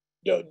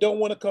don't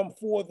want to come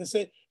forth and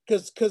say,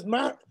 because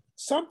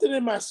something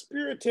in my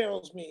spirit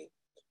tells me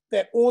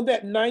that on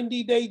that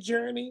 90-day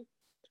journey,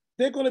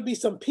 there are going to be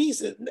some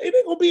pieces. It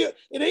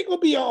ain't gonna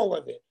be all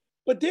of it,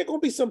 but there are going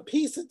to be some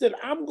pieces that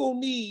I'm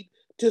going to need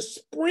to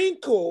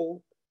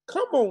sprinkle,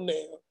 come on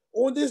now,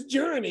 on this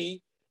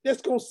journey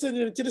that's going to send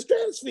it into the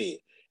stratosphere.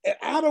 And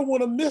I don't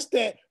want to miss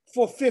that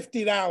for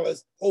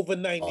 $50 over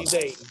 90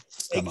 days.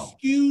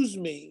 Excuse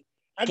me.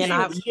 I just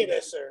want to hear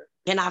that, sir.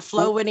 Can I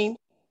flow with him?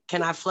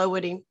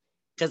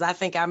 Because I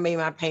think I made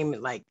my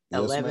payment like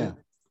 11. Ma'am.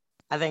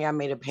 I think I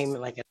made a payment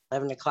like at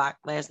 11 o'clock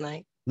last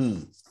night.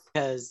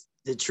 Because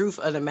the truth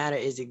of the matter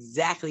is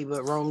exactly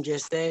what Rome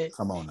just said.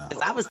 Come on now.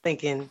 Because I was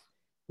thinking,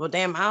 well,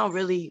 damn, I don't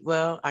really,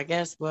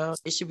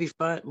 it should be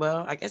fun.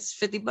 Well, I guess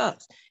it's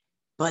 $50.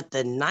 But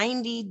the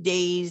 90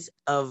 days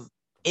of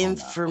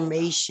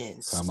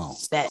information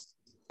that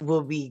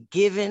will be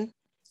given,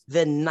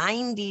 the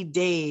 90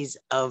 days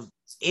of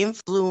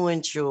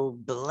influential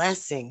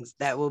blessings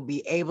that will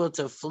be able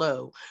to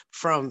flow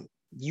from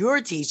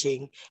your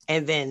teaching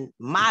and then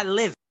my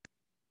living.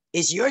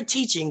 It's your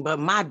teaching, but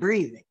my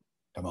breathing.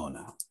 Come on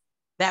now.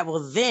 That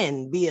will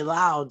then be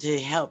allowed to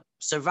help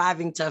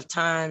surviving tough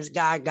times,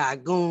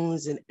 God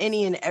goons, and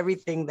any and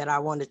everything that I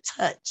want to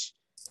touch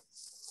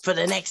for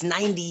the next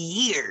 90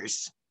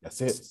 years.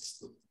 That's it.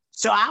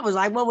 So I was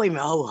like, well, wait a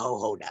minute,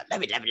 hold up. Let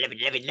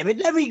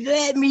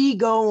me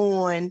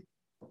go on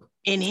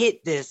and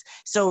hit this.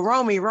 So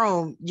Rome,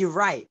 you're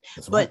right.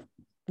 But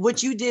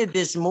what you did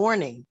this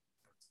morning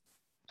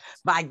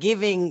by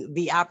giving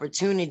the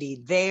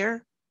opportunity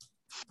there,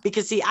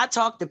 because see, I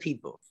talk to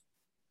people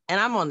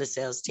and I'm on the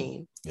sales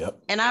team.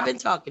 Yep. And I've been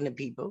talking to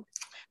people,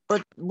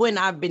 but when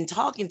I've been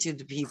talking to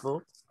the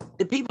people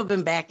have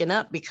been backing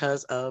up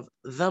because of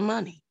the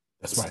money.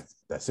 That's right.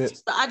 That's it.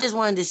 So I just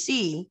wanted to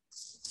see,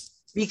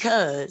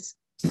 because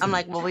I'm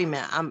like, well, wait a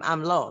minute,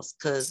 I'm lost.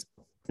 Because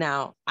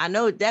now I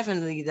know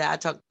definitely that I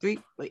talked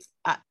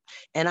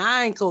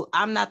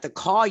I'm not to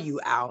call you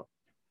out,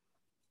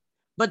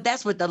 but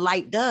that's what the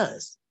light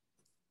does.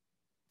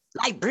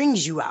 Light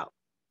brings you out.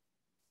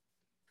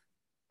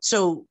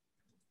 So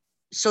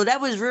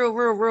that was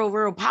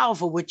real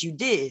powerful what you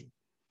did.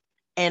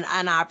 And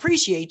I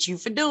appreciate you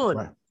for doing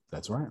it.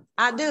 That's right.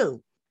 I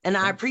do. And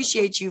I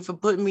appreciate you for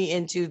putting me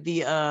into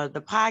the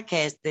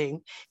podcast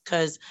thing,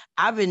 because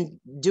I've been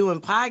doing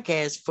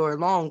podcasts for a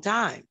long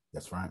time.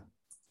 That's right.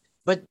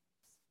 But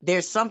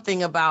there's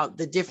something about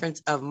the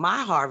difference of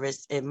my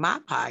harvest in my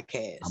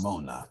podcast. Come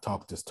on now,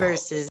 talk this talk.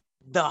 Versus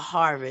the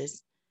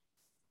harvest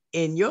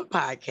in your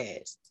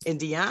podcast. And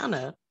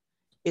Deanna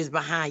is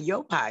behind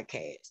your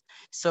podcast.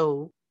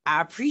 So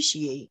I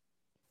appreciate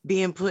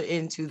being put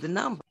into the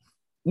number.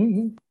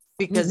 Mm-hmm.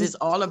 Because it's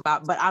all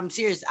about, but I'm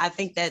serious. I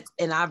think that,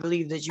 and I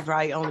believe that you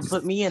probably only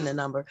put me in the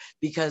number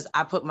because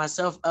I put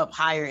myself up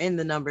higher in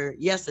the number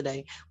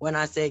yesterday when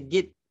I said,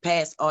 get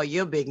past all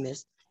your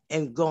bigness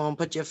and go and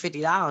put your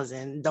 $50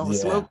 in. Don't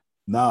smoke.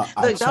 No,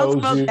 I chose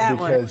you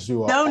because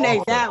you are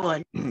donate that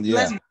one.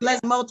 Yeah.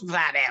 Let's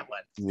multiply that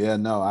one. Yeah,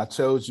 no, I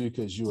chose you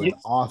because you're an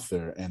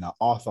author, and an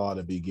author ought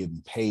to be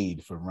getting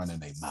paid for running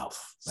their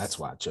mouth. That's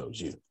why I chose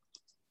you.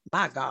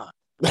 My God.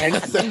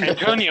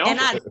 Antonio. And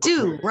I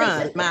do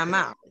run my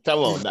mouth. Come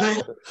on now.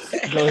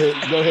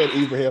 Go ahead,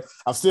 Ibrahim.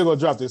 I'm still gonna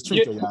drop this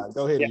truth on y'all.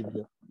 Go ahead,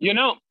 Ibrahim.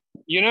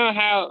 You know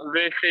how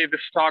they say the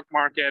stock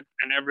market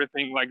and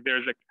everything, like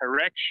there's a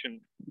correction.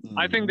 Mm-hmm.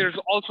 I think there's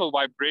also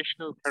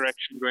vibrational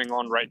correction going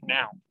on right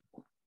now.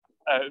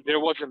 There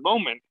was a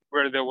moment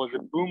where there was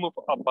a boom of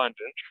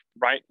abundance,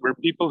 right? Where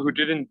people who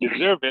didn't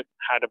deserve it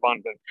had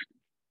abundance.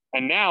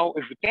 And now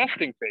is the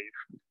testing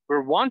phase,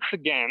 where once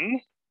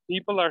again,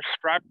 people are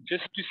strapped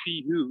just to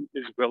see who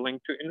is willing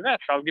to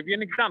invest. I'll give you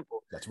an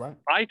example. That's right.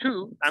 I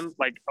too, I'm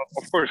like,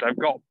 of course, I've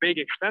got big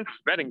expensive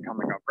wedding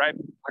coming up, right?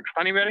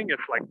 Pakistani wedding,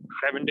 it's like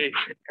 7 days.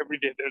 Every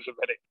day there's a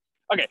wedding.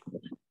 Okay.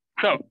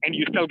 So, and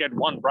you still get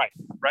one bride,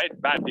 right?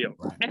 Bad deal.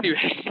 Right.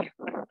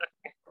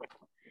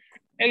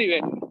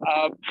 Anyway,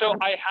 so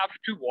I have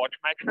to watch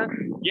my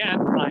expenses. Yes,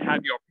 I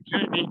had the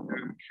opportunity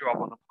to show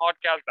up on a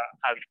podcast that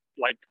has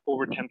like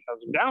over 10,000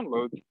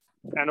 downloads.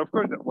 And of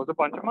course, that was a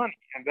bunch of money.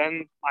 And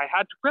then I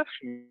had to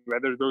question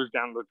whether those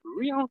downloads were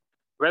real,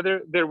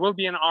 whether there will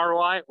be an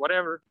ROI,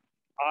 whatever.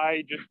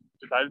 I just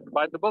decided to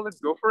bite the bullet,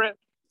 go for it.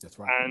 That's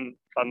right. And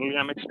suddenly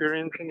I'm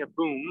experiencing a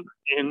boom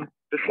in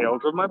the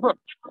sales of my books.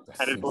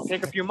 And it will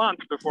take a few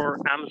months before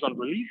Amazon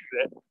releases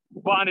it,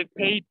 but it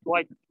paid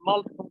like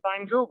multiple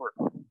times over.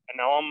 And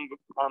now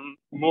I'm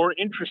more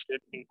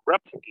interested in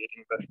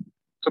replicating this.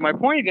 So my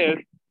point is,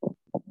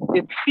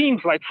 it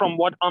seems like from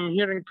what I'm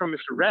hearing from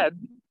Mr. Red,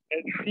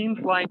 it seems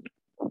like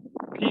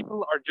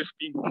people are just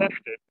being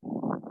tested,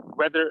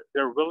 whether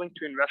they're willing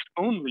to invest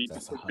only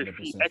because they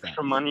see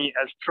extra money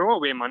as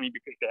throwaway money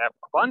because they have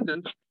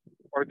abundance,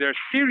 or they're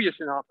serious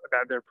enough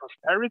about their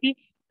prosperity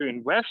to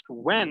invest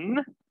when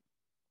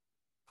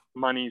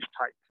money is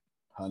tight.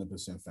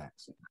 100%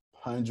 facts.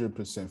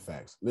 100%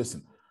 facts.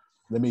 Listen,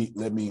 let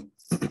me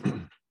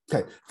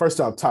okay, first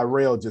off,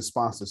 Tyrell just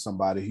sponsored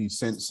somebody. He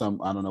sent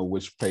some, I don't know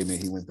which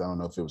payment he went to. I don't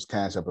know if it was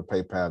Cash App or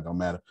PayPal, don't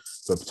matter.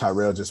 So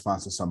Tyrell just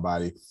sponsored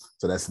somebody.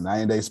 So that's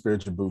 90-day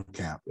spiritual boot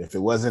camp. If it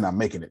wasn't, I'm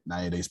making it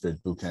 90-day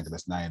spiritual boot camp because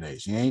that's 90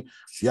 days. You ain't,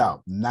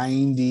 y'all,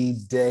 90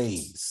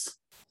 days.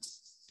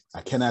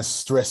 I cannot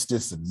stress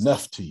this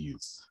enough to you,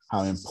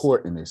 how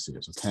important this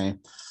is, okay?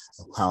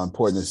 How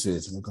important this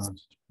is.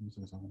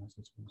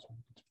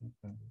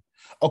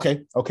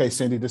 Okay,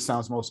 Cindy, this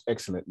sounds most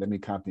excellent. Let me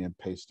copy and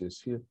paste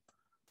this here.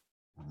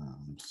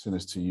 Send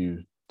this to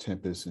you,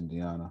 Tempest and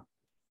Deanna.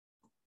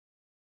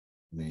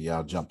 And then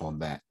y'all jump on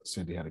that.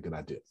 Cindy had a good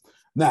idea.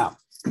 Now,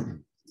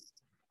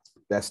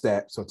 that's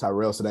that. So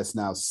Tyrell, so that's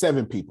now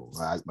 7 people.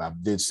 I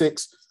did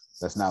 6.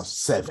 That's now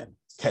 7.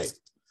 Okay.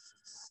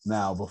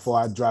 Now, before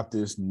I drop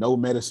this no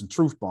medicine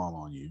truth bomb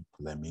on you,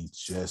 let me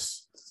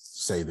just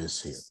say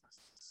this here.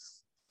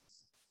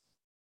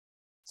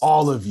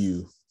 All of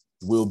you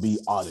will be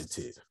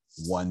audited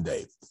one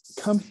day.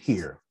 Come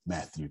here,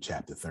 Matthew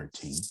chapter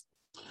 13.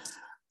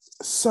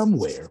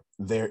 Somewhere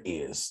there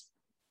is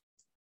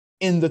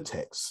in the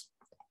text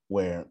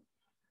where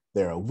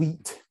there are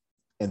wheat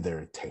and there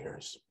are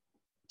tares.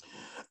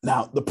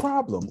 Now, the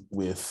problem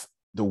with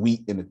the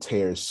wheat and the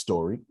tares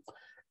story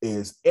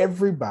is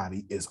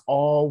everybody is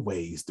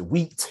always the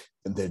wheat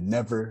and they're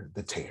never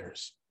the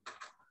tares.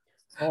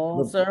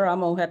 Oh, sir,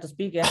 I'm gonna have to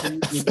speak after you.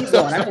 Keep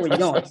going. I know where you're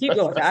going. Keep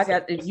going. I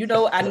got,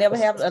 I never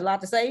have a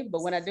lot to say,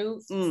 but when I do,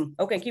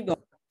 okay, keep going.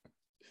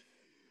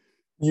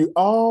 You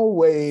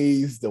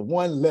always the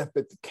one left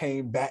that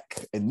came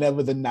back and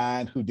never the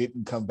 9 who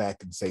didn't come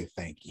back and say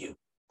thank you.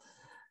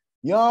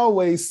 You're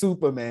always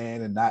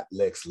Superman and not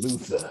Lex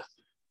Luthor.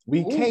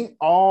 We can't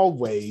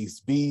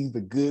always be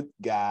the good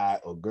guy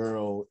or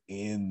girl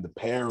in the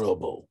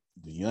parable.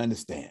 Do you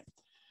understand?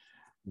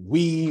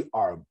 We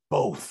are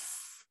both.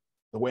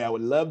 The way I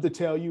would love to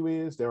tell you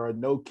is there are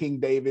no King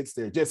Davids.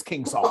 They're just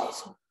King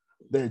Sauls.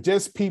 They're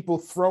just people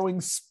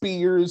throwing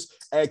spears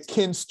at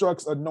King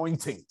Struck's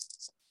anointing.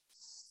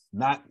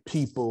 Not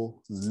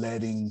people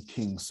letting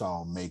King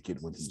Saul make it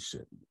when he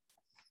shouldn't.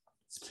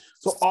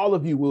 So all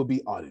of you will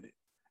be audited.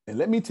 And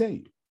let me tell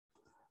you,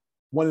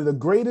 one of the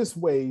greatest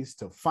ways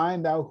to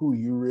find out who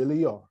you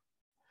really are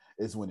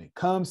is when it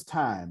comes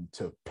time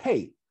to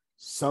pay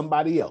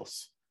somebody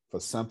else for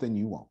something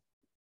you want.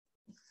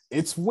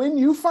 It's when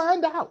you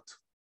find out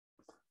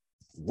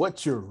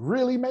what you're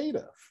really made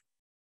of.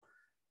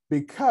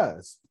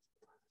 Because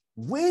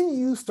when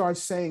you start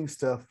saying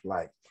stuff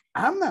like,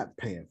 I'm not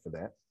paying for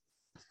that,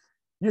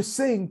 you're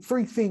saying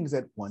three things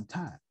at one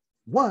time.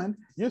 One,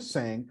 you're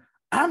saying,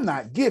 I'm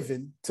not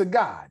giving to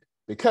God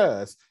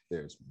because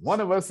there's one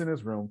of us in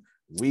this room.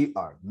 We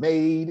are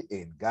made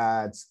in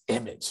God's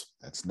image.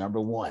 That's number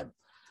one.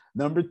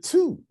 Number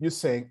two, you're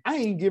saying, I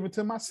ain't giving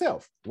to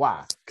myself.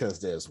 Why?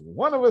 Because there's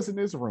one of us in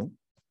this room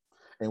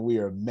and we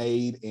are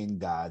made in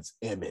God's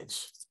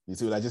image. You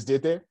see what I just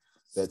did there?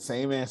 That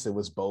same answer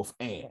was both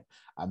and.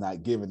 I'm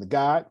not giving to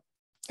God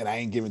and I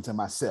ain't giving to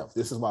myself.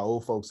 This is why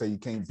old folks say you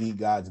can't beat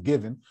God's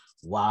giving.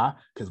 Why?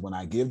 Because when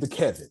I give to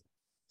Kevin,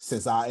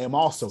 since I am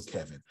also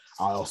Kevin,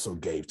 I also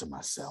gave to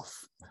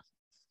myself.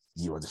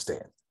 You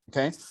understand?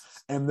 Okay.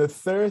 And the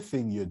third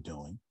thing you're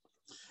doing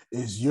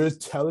is you're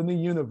telling the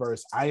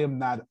universe, I am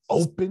not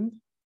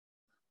open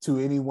to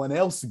anyone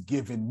else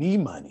giving me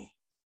money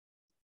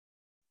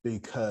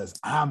because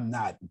I'm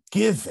not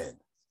giving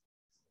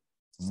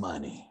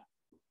money.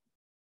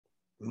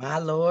 My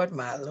Lord,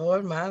 my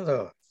Lord, my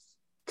Lord.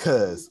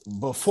 Because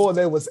before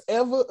there was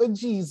ever a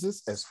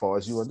Jesus, as far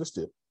as you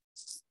understood,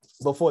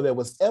 before there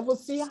was ever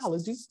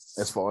theology,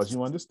 as far as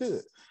you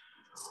understood,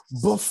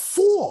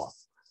 before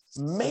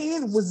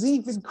man was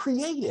even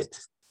created,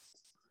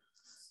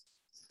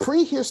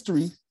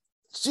 prehistory,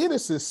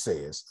 Genesis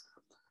says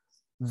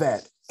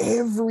that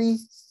every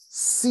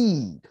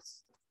seed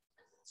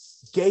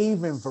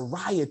gave in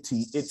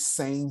variety its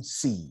same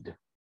seed.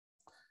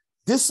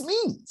 This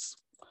means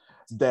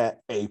that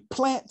a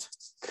plant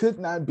could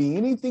not be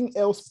anything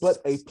else but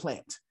a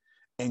plant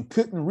and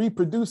couldn't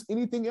reproduce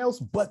anything else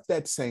but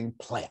that same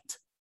plant.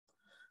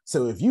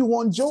 So if you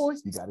want joy,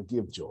 you got to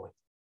give joy.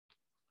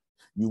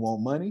 You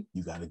want money,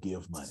 you got to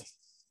give money.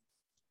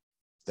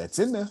 That's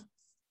in there,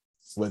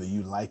 whether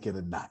you like it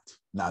or not.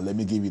 Now, let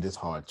me give you this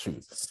hard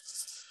truth.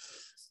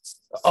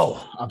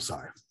 Oh, I'm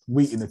sorry.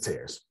 Wheat and the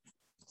tares.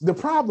 The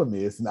problem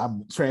is, and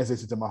I'm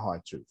transitioning to my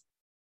hard truth.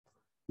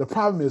 The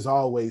problem is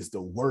always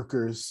the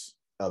workers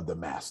of the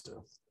master.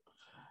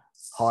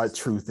 Hard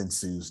truth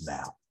ensues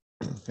now.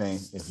 Okay.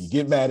 If you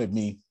get mad at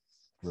me,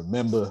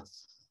 remember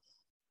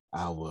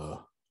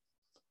our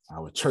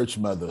church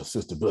mother,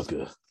 Sister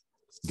Booker,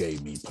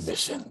 gave me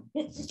permission.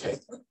 Okay.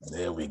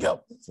 There we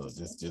go. So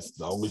just as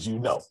long as you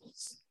know.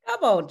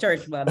 Come on,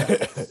 church mother.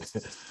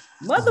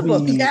 Mother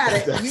Booker. You got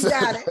it. You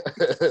got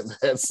it.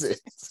 That's it.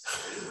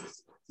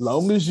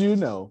 Long as you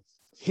know,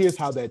 here's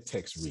how that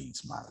text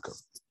reads, Monica.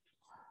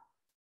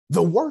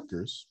 The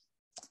workers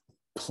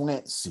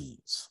plant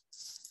seeds,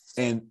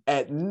 and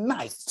at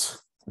night,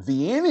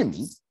 the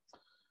enemy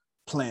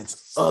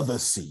plants other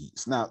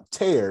seeds. Now,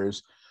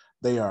 tares,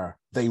 they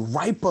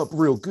ripe up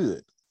real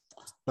good,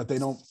 but they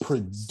don't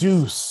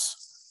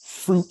produce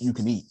fruit you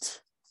can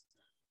eat.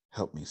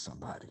 Help me,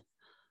 somebody.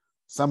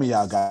 Some of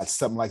y'all got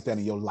something like that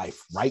in your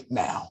life right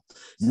now.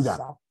 You got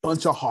a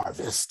bunch of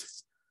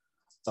harvest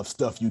of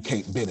stuff you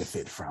can't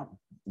benefit from.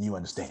 You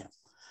understand?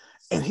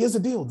 And here's the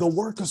deal. The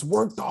workers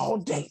worked all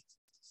day.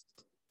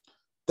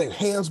 Their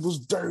hands was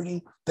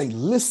dirty. They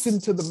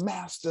listened to the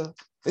master.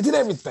 They did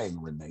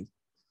everything, Renee.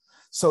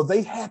 So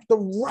they had the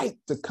right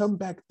to come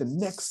back the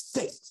next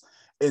day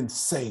and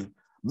say,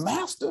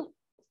 Master,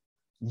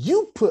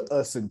 you put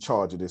us in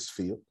charge of this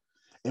field,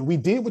 and we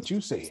did what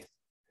you said.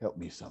 Help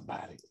me,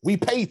 somebody. We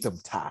paid them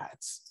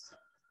tithes.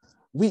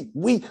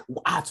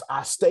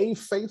 I stayed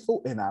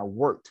faithful and I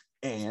worked.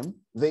 And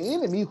the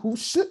enemy, who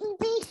shouldn't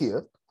be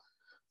here,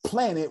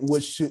 planted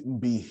what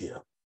shouldn't be here.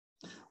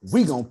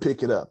 We gonna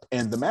pick it up.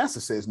 And the master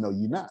says, no,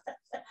 you're not.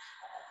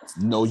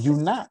 No, you're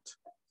not.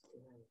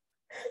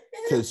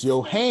 Because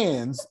your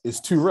hands is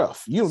too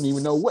rough. You don't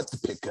even know what to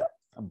pick up.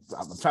 I'm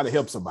trying to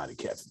help somebody,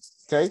 Kevin.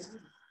 Okay.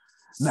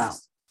 Now,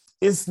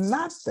 it's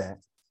not that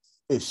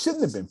it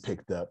shouldn't have been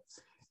picked up.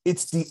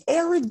 It's the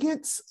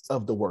arrogance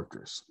of the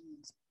workers.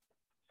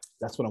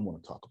 That's what I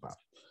want to talk about.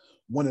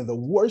 One of the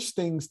worst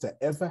things to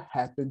ever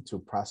happen to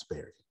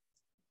prosperity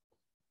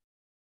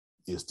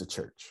is the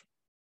church.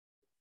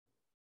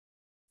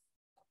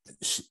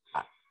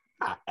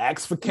 I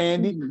asked for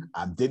candy.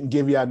 I didn't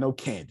give y'all no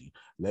candy.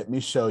 Let me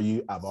show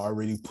you. I've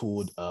already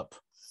pulled up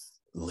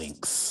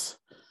links.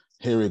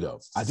 Here we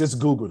go. I just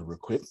Googled it real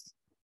quick.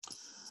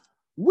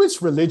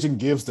 Which religion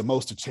gives the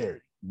most to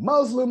charity?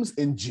 Muslims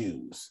and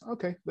Jews.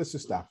 Okay, let's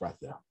just stop right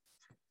there.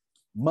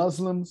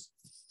 Muslims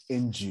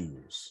and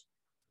Jews.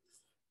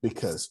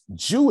 Because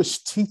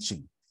Jewish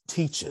teaching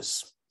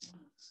teaches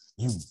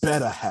you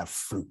better have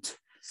fruit.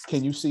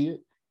 Can you see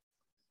it?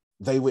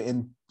 They were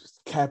in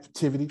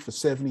captivity for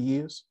 70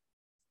 years.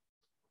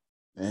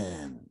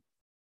 And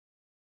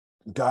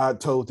God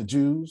told the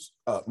Jews,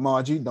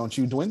 Margie, don't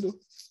you dwindle.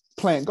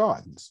 Plant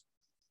gardens.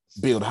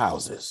 Build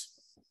houses.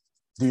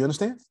 Do you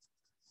understand?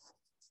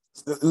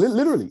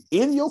 Literally,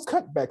 in your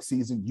cutback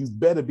season, you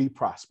better be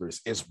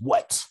prosperous. Is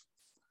what?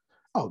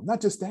 Oh,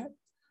 not just that.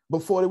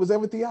 Before there was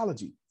ever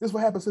theology. This is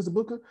what happens, Sister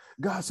Booker.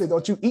 God said,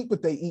 don't you eat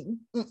what they eating.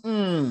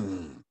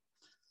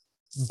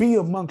 Be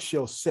amongst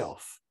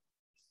yourself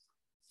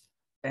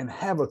and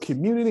have a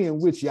community in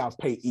which y'all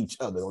pay each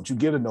other. Don't you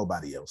give to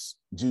nobody else.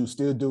 Jews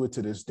still do it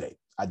to this day.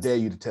 I dare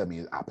you to tell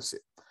me the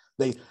opposite.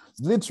 They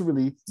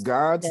literally,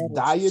 God's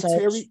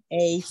dietary.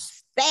 A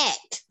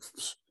fact.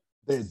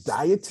 Their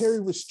dietary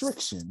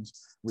restrictions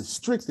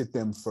restricted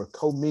them for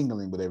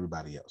commingling with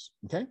everybody else.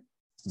 Okay?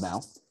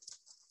 Now,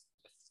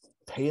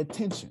 pay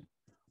attention.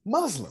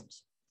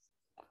 Muslims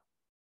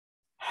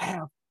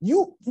have,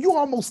 you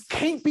almost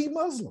can't be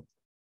Muslim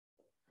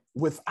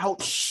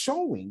without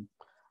showing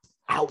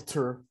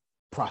outer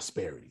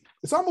prosperity.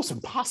 It's almost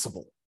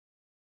impossible.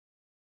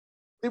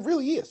 It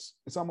really is.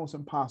 It's almost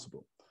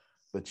impossible.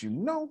 But you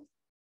know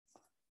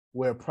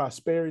where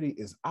prosperity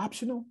is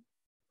optional?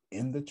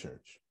 In the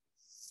church.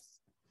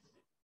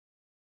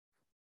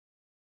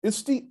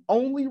 It's the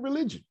only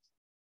religion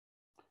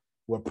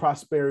where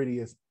prosperity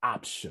is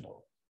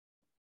optional.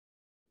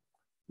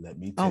 Let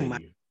me tell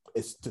you,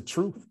 it's the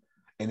truth.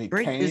 And it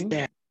came,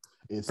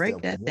 it's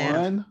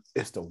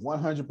the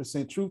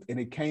 100% truth. And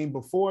it came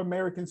before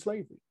American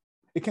slavery.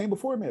 It came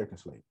before American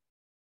slavery.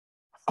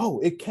 Oh,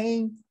 it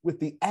came with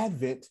the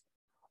advent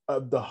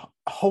of the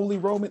Holy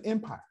Roman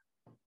Empire.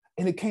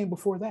 And it came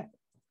before that.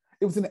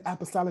 It was in the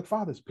Apostolic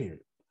Fathers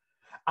period.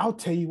 I'll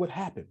tell you what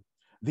happened.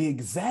 The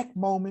exact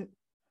moment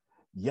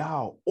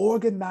y'all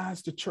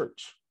organized the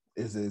church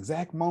is the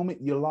exact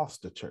moment you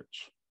lost the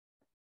church.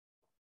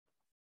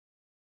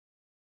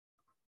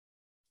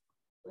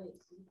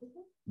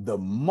 The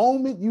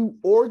moment you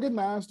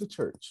organized the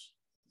church,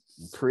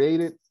 you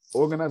created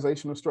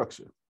organizational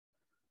structure,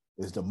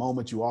 is the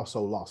moment you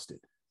also lost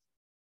it.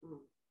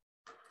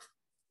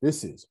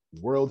 This is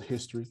world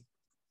history.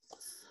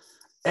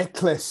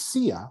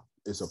 Ecclesia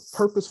is a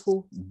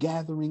purposeful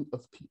gathering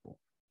of people.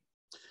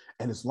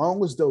 And as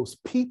long as those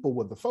people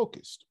were the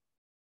focus,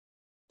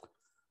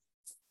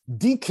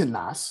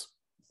 diakonos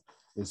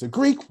is a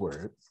Greek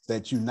word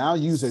that you now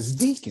use as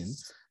deacon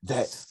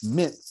that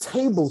meant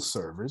table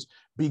servers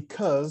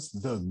because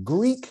the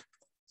Greek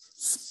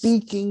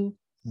speaking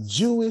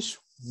Jewish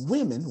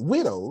women,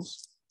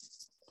 widows,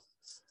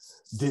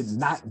 did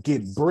not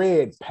get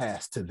bread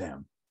passed to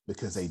them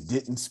because they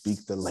didn't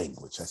speak the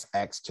language. That's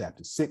Acts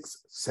chapter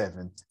 6,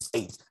 7,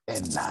 8,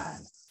 and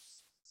 9.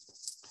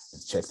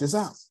 And check this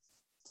out.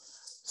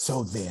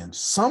 So then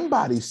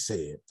somebody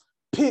said,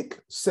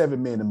 pick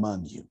 7 men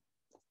among you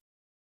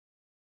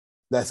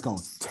that's going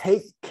to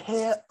take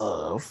care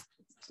of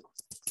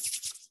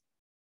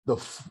the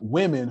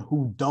women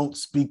who don't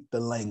speak the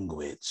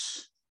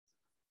language.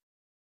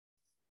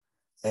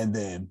 And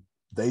then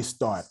they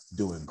start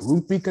doing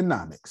group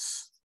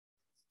economics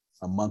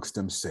amongst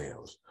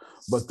themselves.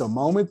 But the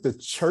moment the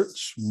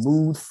church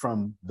moved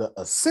from the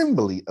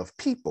assembly of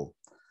people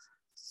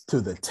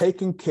to the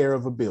taking care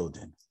of a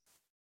building,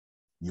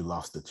 you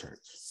lost the church.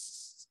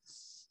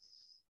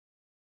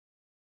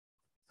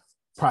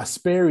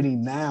 Prosperity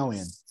now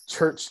in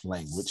church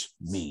language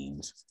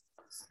means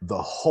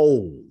the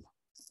whole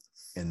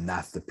and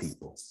not the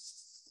people.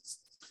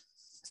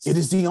 It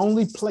is the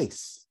only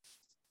place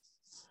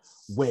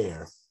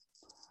where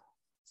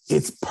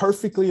it's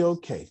perfectly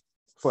okay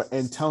for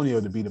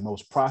Antonio to be the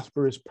most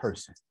prosperous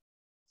person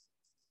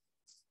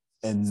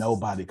and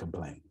nobody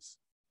complains.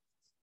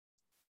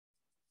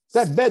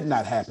 That better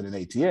not happen in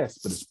ATS,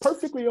 but it's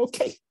perfectly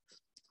okay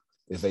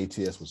if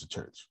ATS was a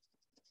church.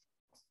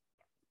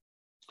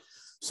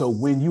 So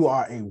when you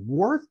are a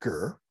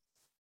worker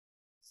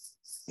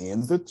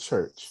in the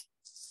church,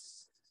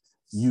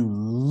 you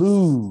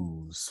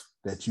lose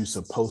that you're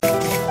supposed to.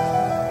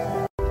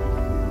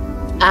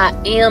 I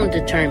am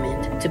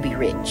determined to be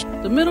rich.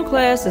 The middle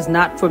class is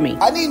not for me.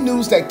 I need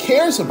news that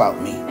cares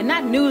about me. And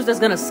not news that's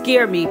going to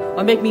scare me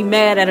or make me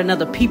mad at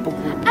another people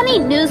group. I need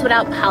news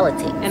without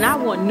politics. And I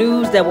want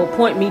news that will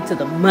point me to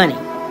the money.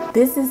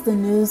 This is the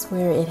news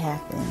where it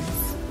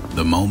happens.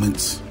 The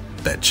moments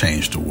that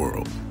change the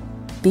world.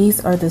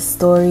 These are the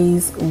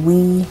stories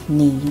we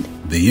need.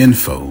 The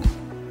info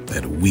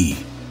that we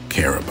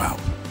care about.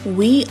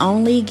 We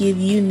only give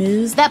you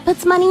news that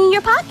puts money in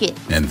your pocket.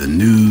 And the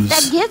news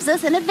that gives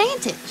us an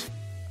advantage.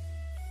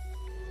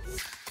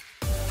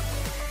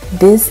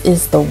 This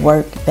is the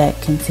work that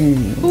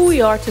continues. Who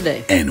we are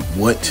today. And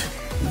what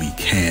we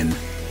can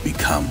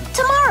become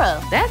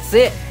tomorrow. That's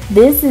it.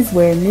 This is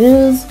where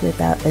news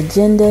without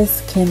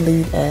agendas can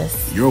lead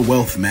us. Your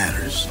wealth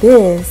matters.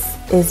 This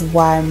is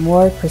why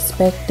more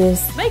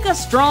perspectives make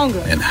us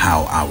stronger. And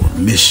how our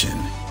mission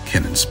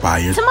can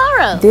inspire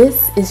tomorrow.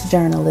 This is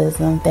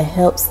journalism that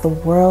helps the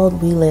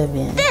world we live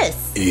in.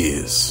 This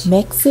is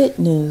Mexit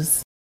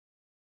News.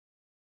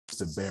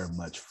 To bear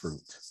much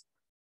fruit.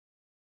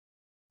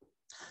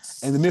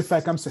 And the mere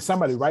fact I'm saying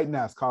somebody right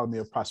now is calling me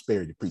a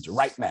prosperity preacher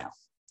right now,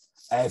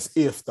 as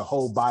if the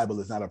whole Bible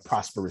is not a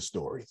prosperous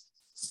story.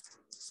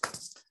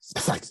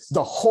 It's like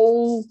the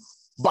whole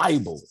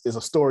Bible is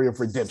a story of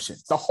redemption.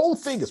 The whole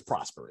thing is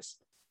prosperous.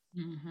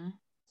 Mm-hmm.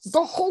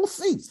 The whole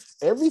thing,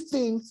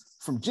 everything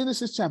from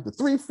Genesis chapter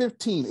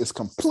 3:15 is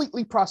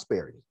completely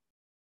prosperity.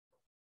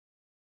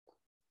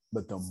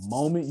 But the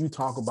moment you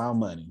talk about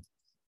money,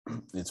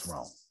 it's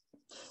wrong.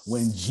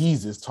 When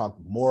Jesus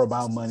talked more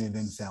about money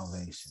than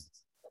salvation.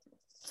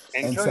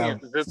 Antonio,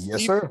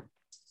 yes, sir.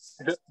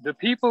 The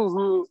people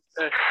who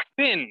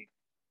spin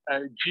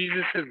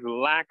Jesus'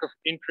 lack of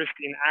interest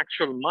in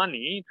actual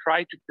money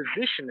try to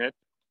position it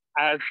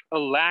as a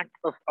lack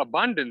of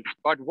abundance.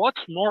 But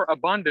what's more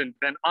abundant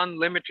than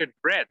unlimited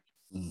bread?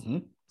 Mm-hmm.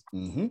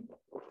 Mm-hmm.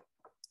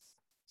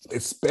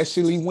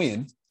 Especially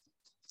when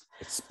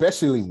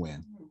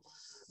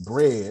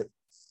bread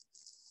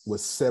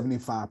was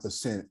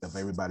 75% of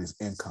everybody's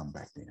income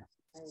back then.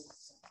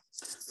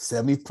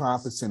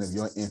 75% of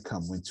your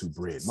income went to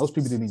bread. Most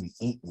people didn't even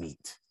eat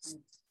meat.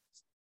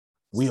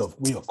 We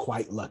are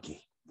quite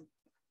lucky.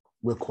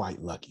 We're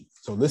quite lucky.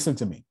 So listen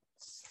to me.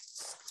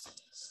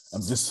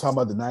 I'm just talking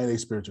about the 90-day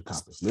spiritual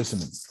compass. Listen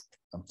to me.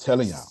 I'm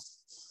telling y'all,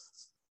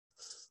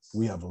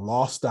 we have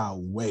lost our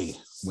way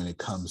when it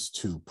comes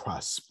to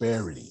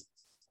prosperity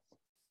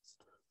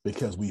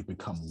because we've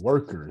become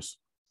workers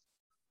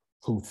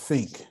who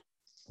think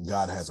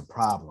God has a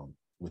problem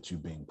with you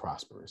being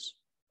prosperous.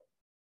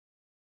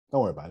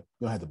 Don't worry about it.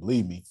 You don't have to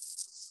believe me,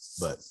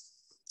 but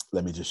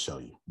let me just show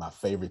you my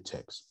favorite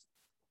text.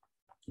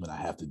 But I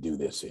have to do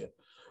this here.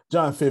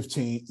 John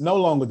 15, no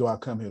longer do I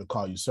come here to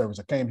call you servants.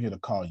 I came here to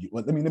call you.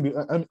 Well, I'm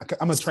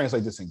going to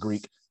translate this in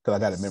Greek because I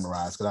got it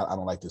memorized because I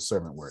don't like this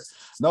servant word.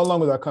 No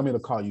longer do I come here to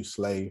call you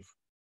slave.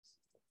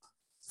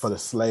 For the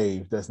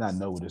slave does not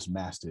know what his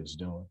master is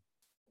doing.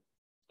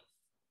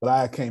 But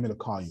I came here to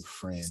call you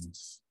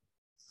friends.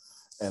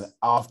 And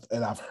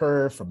I've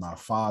heard from my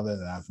Father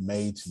that I've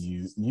made to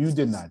you. You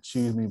did not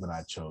choose me, but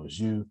I chose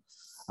you.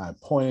 I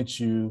appointed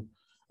you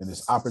in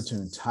this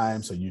opportune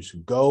time, so you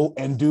should go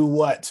and do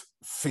what?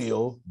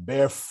 Phil,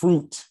 bear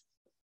fruit.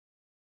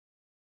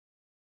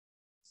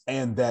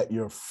 And that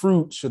your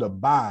fruit should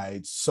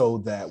abide so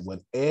that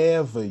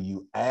whatever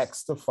you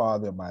ask the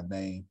Father in my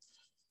name,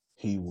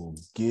 he will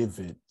give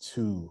it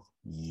to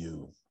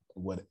you.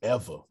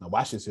 Whatever. Now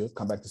watch this here.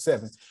 Come back to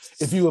 7.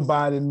 If you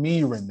abide in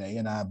me, Renee,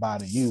 and I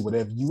abide in you,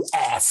 whatever you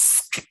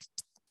ask,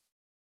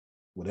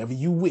 whatever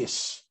you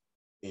wish,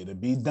 it'll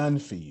be done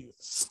for you.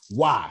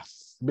 Why?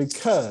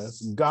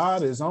 Because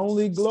God is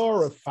only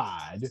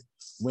glorified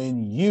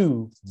when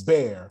you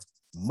bear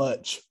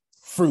much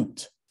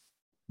fruit.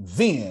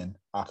 Then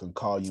I can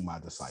call you my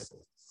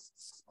disciple.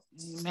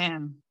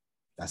 Amen.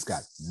 That's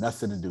got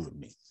nothing to do with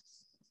me.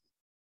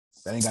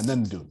 That ain't got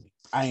nothing to do with me.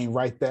 I ain't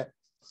write that.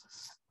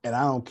 And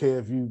I don't care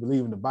if you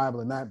believe in the Bible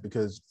or not,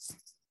 because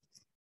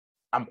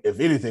if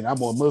anything, I'm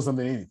more Muslim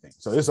than anything.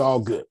 So it's all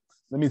good.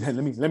 Let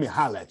me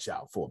holler at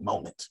y'all for a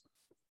moment.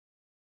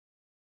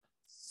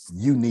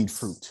 You need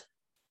fruit.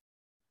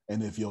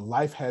 And if your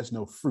life has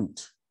no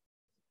fruit,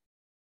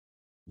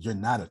 you're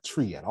not a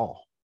tree at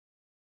all.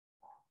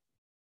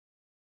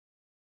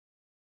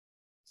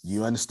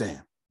 You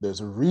understand?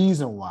 There's a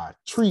reason why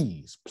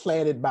trees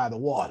planted by the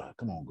water.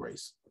 Come on,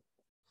 Grace.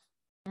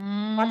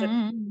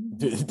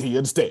 Do you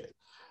understand?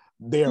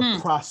 They're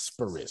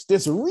prosperous.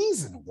 There's a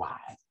reason why.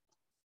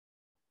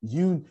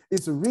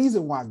 It's a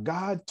reason why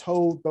God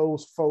told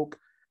those folk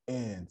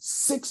in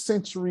 6th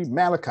century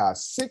Malachi,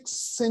 6th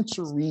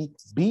century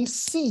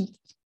BC,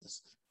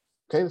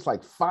 okay, it's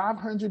like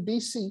 500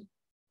 BC,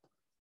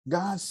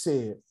 God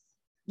said,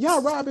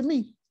 y'all robbing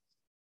me.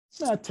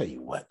 Now, I tell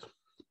you what,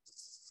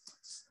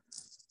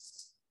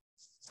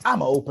 I'm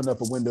going to open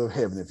up a window of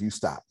heaven if you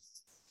stop.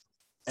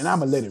 And I'm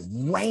going to let it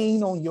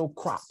rain on your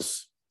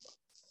crops.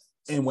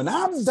 And when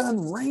I'm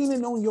done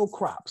raining on your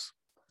crops,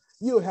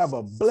 you'll have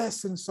a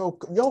blessing. So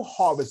your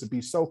harvest will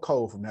be so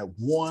cold from that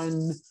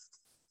one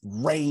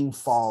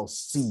rainfall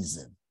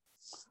season,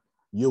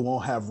 you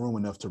won't have room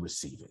enough to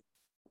receive it.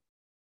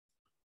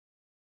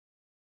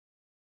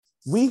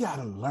 We got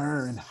to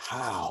learn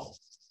how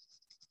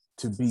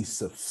to be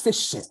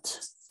sufficient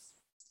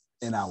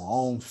in our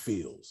own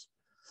fields,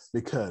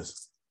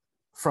 because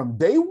from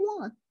day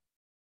one,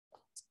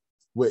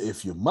 where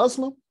if you're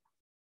Muslim,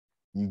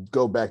 you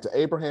go back to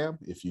Abraham.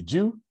 If you're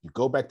Jew, you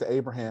go back to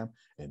Abraham.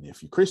 And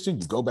if you're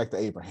Christian, you go back to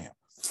Abraham.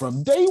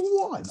 From day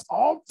one,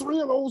 all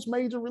 3 of those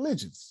major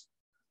religions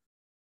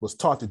was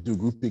taught to do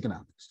group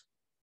economics.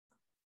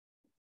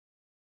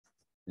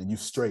 And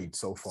you've strayed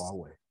so far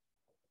away.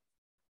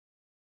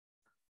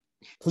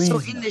 Please. So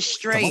in the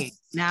stray,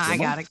 now I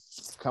gotta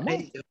come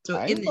on. So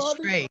in the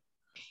stray,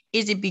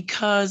 is it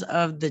because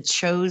of the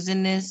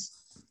chosenness?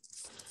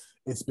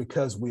 It's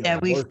because we that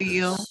are we workers.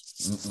 feel.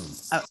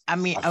 I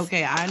mean,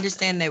 okay, I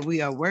understand that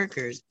we are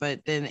workers,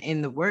 but then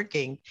in the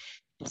working,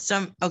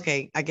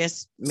 I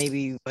guess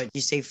maybe what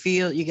you say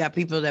field, you got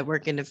people that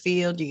work in the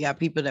field, you got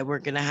people that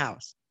work in the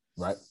house.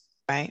 Right.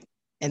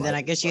 And then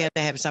I guess you have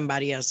to have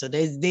somebody else. So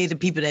they're the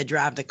people that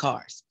drive the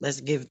cars. Let's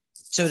give,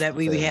 so that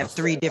we have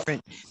three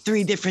different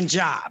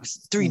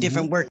jobs, 3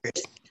 different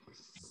workers.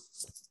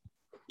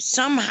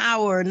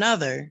 Somehow or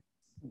another,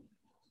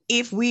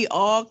 if we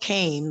all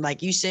came,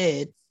 like you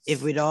said,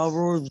 if it all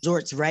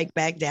resorts right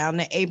back down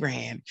to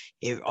Abraham,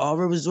 it all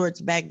resorts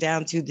back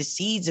down to the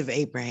seeds of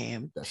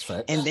Abraham. That's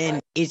right. And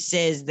then it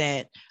says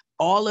that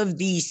all of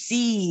these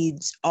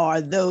seeds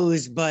are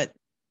those, but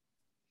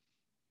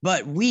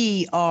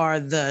we are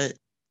the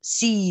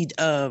seed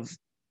of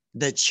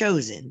the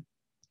chosen.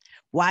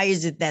 Why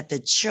is it that the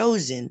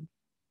chosen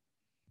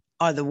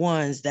are the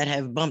ones that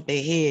have bumped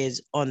their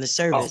heads on the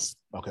service?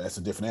 Oh, okay, that's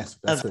a different answer.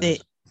 That's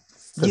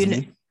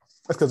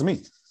because of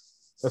me.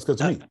 That's good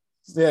to me.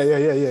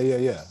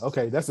 Yeah.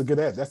 Okay, that's a good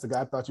ad. That's the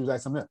guy I thought you was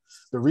asking something else.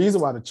 The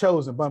reason why the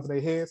chosen bumping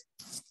their heads,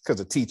 because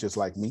of teachers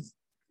like me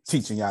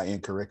teaching y'all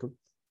incorrectly.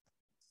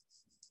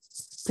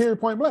 Period,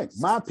 point blank.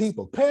 My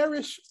people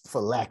perish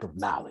for lack of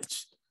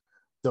knowledge.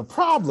 The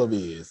problem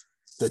is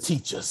the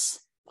teachers,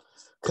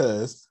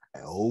 because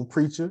an old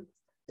preacher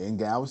in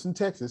Galveston,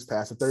 Texas,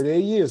 pastor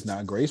 38 years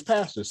now, Grace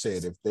Pastor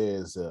said, if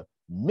there's a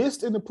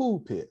mist in the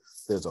pulpit,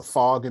 there's a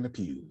fog in the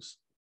pews.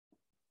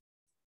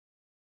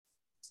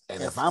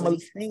 And if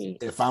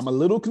I'm a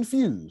little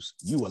confused,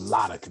 you a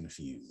lot of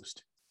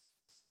confused.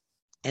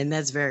 And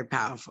that's very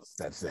powerful.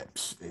 That's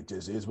it. It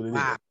just is what it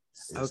wow. is.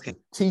 Okay.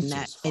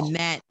 And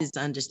that is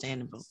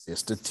understandable.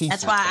 It's the teacher.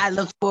 That's why I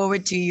look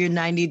forward to your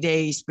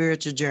 90-day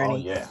spiritual journey. Oh,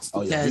 yeah.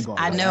 Because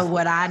I know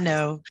what I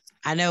know.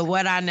 I know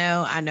what I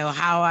know. I know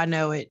how I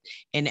know it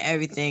and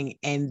everything.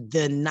 And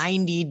the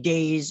 90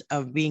 days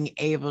of being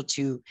able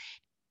to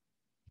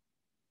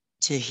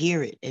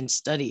hear it and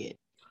study it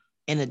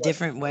in a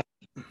different way.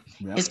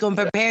 Yeah. It's going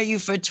to prepare you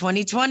for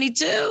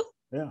 2022.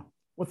 Yeah.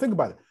 Well, think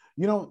about it.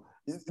 You know,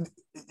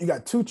 you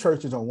got two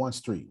churches on one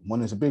street.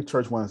 One is a big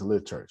church, one is a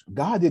little church.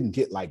 God didn't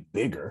get like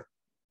bigger.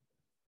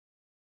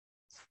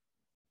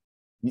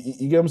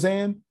 You get what I'm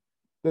saying?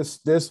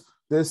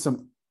 There's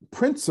some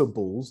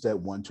principles that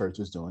one church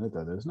is doing that the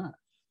other is not.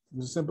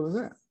 It's as simple as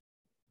that.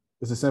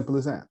 It's as simple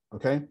as that.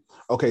 Okay.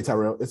 Okay,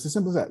 Tyrell. It's as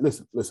simple as that.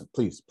 Listen,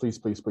 please.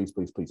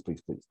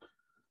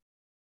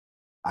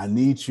 I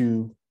need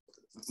you.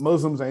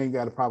 Muslims ain't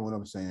got a problem with what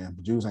I'm saying.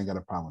 Jews ain't got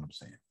a problem with what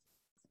I'm saying.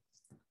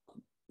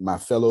 My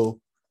fellow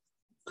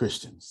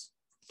Christians,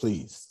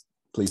 please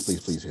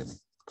hear me.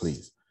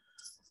 Please.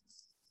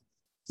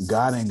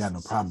 God ain't got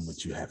no problem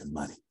with you having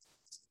money.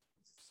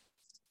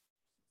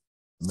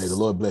 May the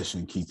Lord bless you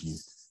and keep you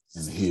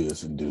in the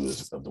hearers and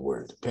doers of the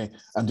word. Okay.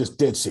 I'm just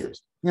dead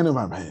serious. You know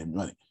about having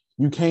money.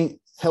 You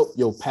can't help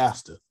your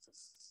pastor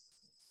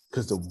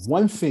because the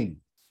one thing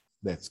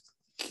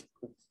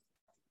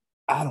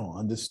I don't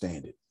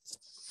understand it,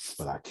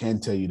 but I can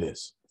tell you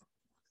this.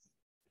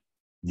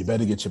 You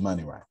better get your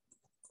money right.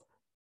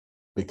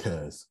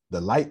 Because the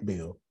light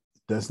bill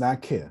does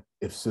not care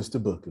if Sister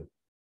Booker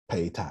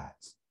paid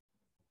tithes.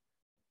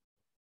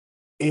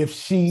 If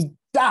she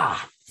die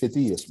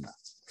 50 years from now,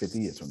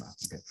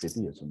 okay, 50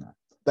 years from now,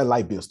 that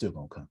light bill still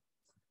gonna come.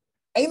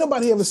 Ain't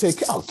nobody ever said,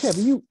 oh,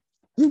 Kevin,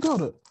 you go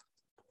to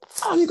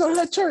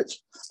that church.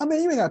 I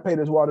mean, you ain't gotta pay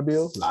this water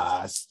bill.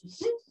 Lies.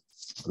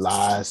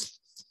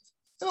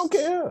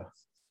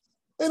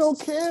 They don't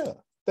care.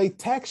 They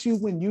tax you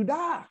when you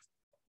die.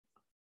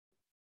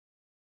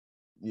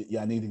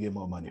 Y'all need to get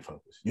more money,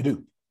 folks. You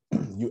do.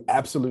 You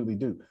absolutely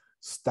do.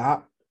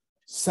 Stop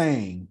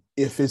saying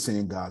if it's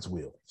in God's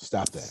will.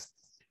 Stop that.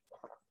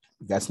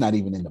 That's not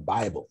even in the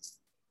Bible.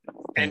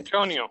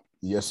 Antonio.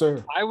 Yes,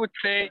 sir. I would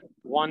say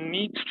one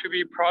needs to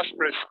be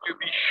prosperous to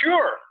be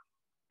sure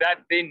that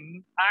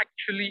they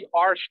actually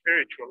are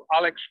spiritual.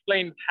 I'll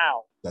explain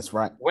how. That's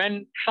right.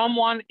 When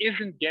someone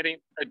isn't getting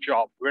a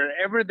job,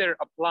 wherever they're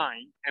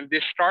applying, and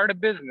they start a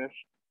business,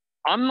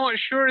 I'm not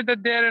sure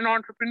that they're an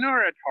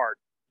entrepreneur at heart.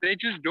 They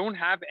just don't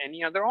have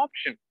any other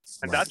option.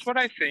 And that's what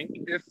I think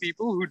if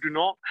people who do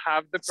not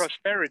have the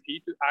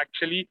prosperity to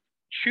actually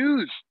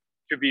choose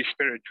to be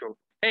spiritual.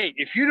 Hey,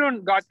 if you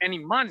don't got any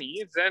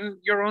money, then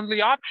your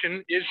only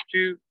option is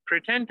to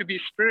pretend to be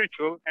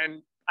spiritual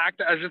and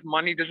act as if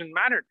money doesn't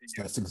matter to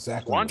you. That's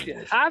exactly Once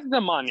you have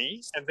the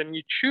money and then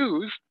you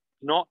choose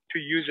not to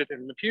use it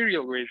in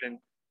material ways and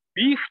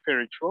be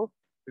spiritual,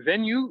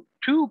 then you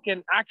too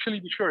can actually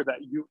be sure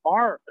that you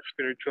are a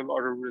spiritual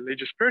or a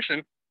religious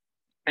person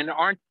and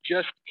aren't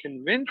just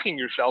convincing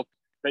yourself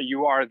that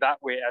you are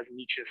that way, as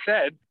Nietzsche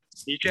said.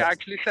 Nietzsche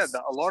actually said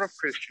that a lot of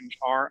Christians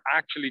are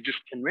actually just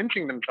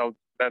convincing themselves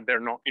that they're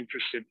not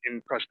interested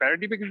in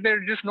prosperity because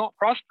they're just not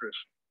prosperous.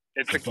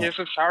 It's a case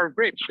of sour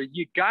grapes. So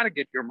you got to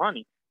get your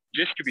money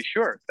just to be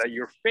sure that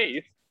your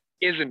faith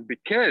isn't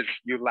because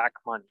you lack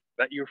money,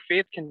 that your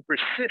faith can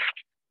persist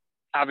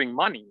having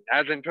money.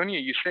 As Antonio,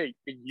 you say,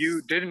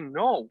 you didn't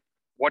know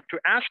what to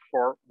ask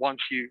for once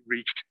you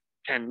reached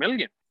 10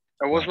 million.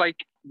 It was like,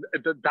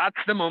 that's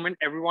the moment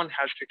everyone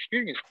has to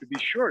experience to be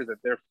sure that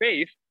their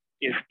faith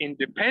is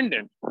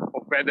independent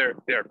of whether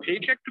they're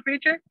paycheck to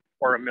paycheck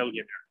or a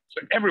millionaire.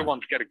 So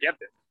everyone's got to get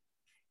there.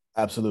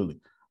 Absolutely.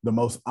 The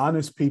most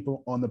honest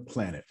people on the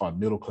planet are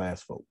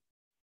middle-class folk,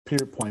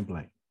 period, point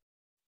blank.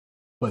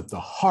 But the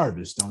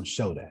harvest don't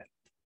show that.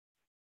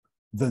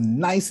 The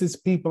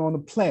nicest people on the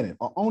planet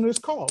are on this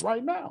call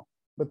right now,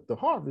 but the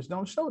harvest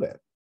don't show that.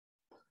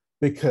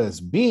 Because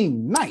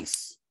being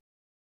nice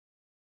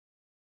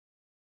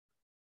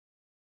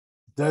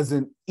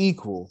doesn't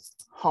equal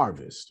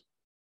harvest.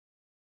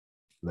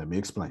 Let me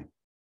explain.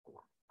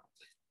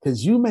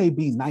 Because you may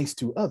be nice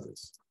to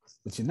others,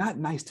 but you're not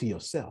nice to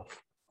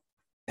yourself.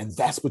 And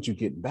that's what you're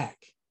getting back.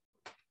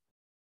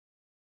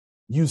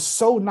 You're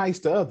so nice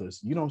to others,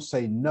 you don't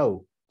say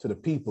no to the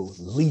people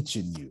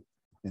leeching you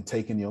and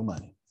taking your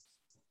money.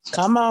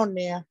 Come on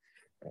now.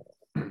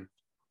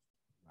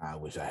 I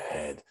wish I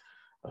had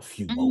a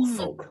few more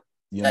folk.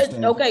 You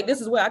understand? Okay, this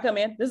is where I come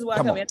in. This is where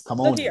I come in. Come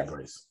Look on, here.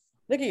 Grace.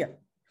 Look here.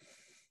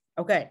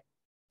 Okay.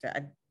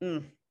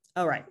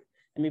 All right.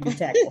 Let me be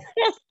tactful.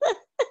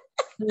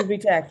 Let me be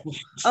tactful.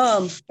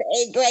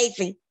 Hey,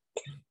 Gracie.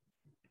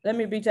 Let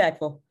me be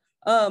tactful.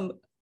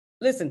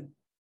 Listen,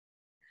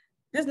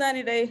 this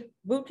 90-day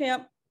boot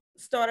camp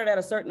started at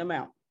a certain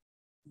amount.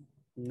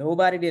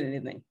 Nobody did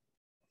anything.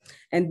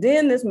 And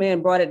then this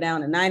man brought it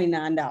down to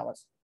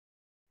 $99.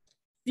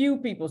 Few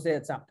people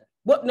said something.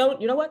 What? No,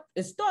 you know what?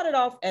 It started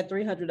off at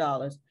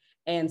 $300.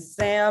 And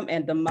Sam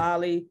and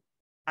Damali,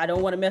 I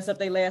don't want to mess up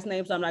their last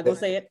name, so I'm not going to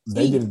say it.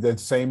 They did it that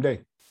same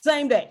day.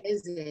 Same day.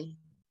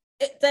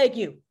 Thank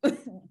you.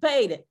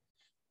 Paid it.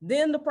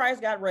 Then the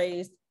price got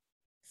raised,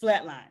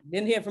 flatline.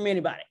 Didn't hear from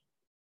anybody.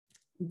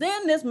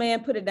 Then this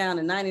man put it down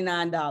to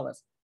 $99.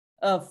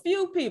 A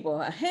few people,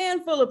 a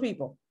handful of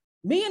people,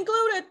 me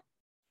included,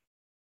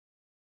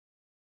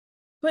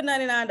 put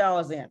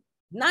 $99 in.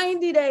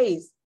 90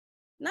 days.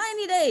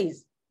 90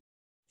 days.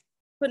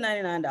 Put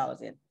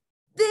 $99 in.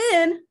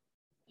 Then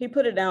he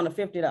put it down to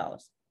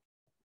 $50.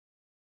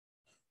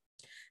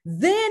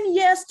 Then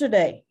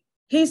yesterday,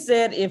 he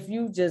said, if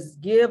you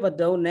just give a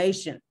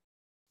donation.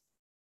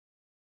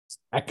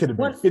 That could have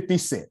been 50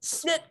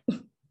 cents.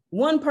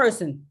 One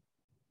person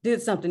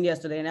did something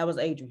yesterday, and that was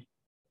Adrian.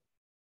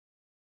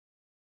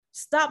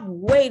 Stop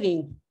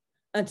waiting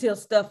until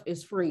stuff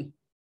is free.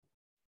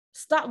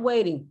 Stop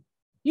waiting.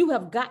 You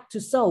have got to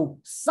sow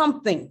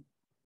something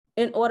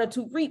in order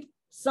to reap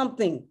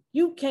something.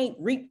 You can't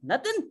reap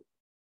nothing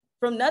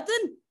from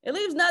nothing. It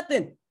leaves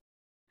nothing.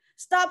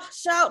 Stop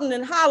shouting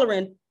and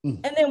hollering.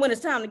 And then when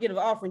it's time to give an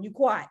offering, you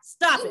quiet.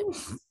 Stop it.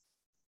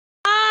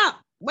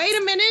 Wait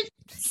a minute.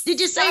 Did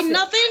you say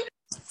nothing?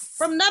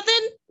 From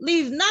nothing?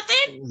 Leave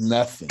nothing?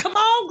 Nothing. Come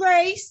on,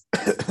 Grace.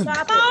 Come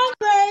on,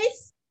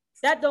 Grace.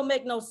 That don't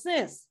make no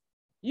sense.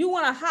 You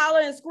want to holler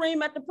and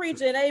scream at the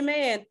preacher and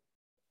amen,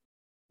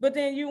 but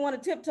then you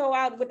want to tiptoe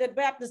out with that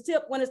Baptist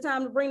tip when it's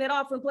time to bring that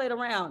offering plate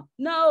around.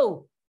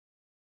 No.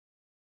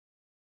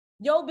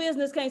 Your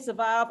business can't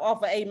survive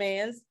off of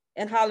amens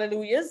and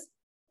hallelujahs.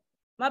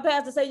 My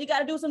pastor said you got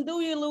to do some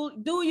do your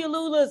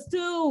lulas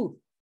too.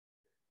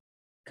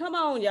 Come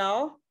on,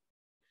 y'all.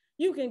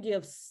 You can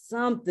give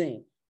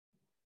something.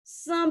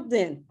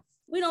 Something.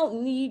 We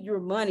don't need your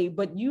money,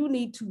 but you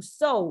need to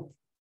sow.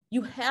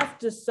 You have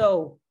to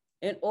sow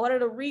in order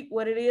to reap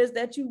what it is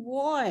that you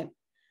want.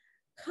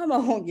 Come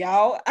on,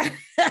 y'all. I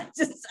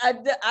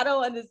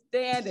don't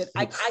understand it.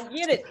 I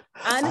get it.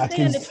 I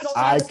understand that you don't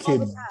I have it all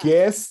the can time.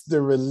 guess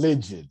the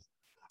religion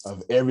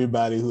of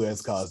everybody who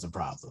has caused a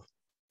problem.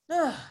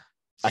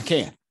 I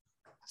can.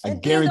 I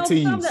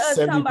guarantee you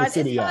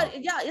 70% of y'all.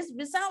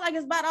 It sounds like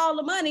it's about all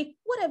the money.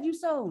 What have you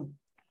sown?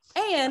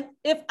 And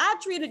if I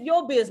treated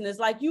your business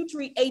like you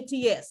treat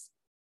ATS,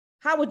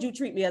 how would you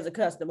treat me as a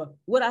customer?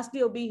 Would I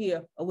still be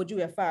here, or would you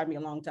have fired me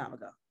a long time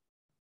ago?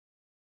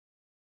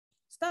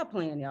 Stop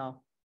playing,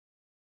 y'all.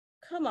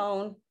 Come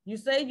on. You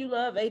say you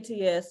love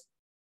ATS.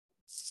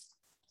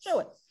 Show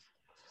it.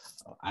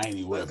 I ain't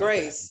even worried about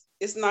Grace,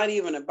 it's not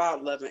even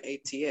about loving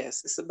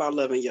ATS. It's about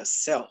loving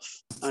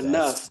yourself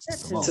enough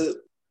to.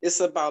 It's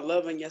about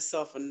loving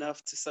yourself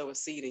enough to sow a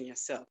seed in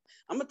yourself.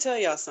 I'm gonna tell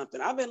y'all something.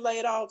 I've been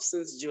laid off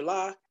since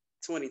July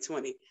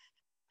 2020.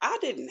 I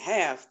didn't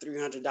have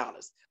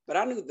 $300, but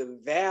I knew the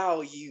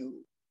value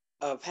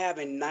of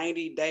having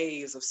 90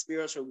 days of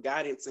spiritual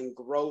guidance and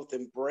growth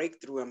and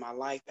breakthrough in my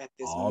life at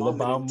this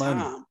moment in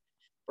time,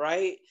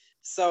 right?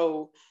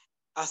 So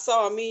I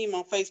saw a meme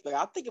on Facebook.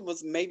 I think it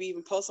was maybe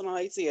even posted on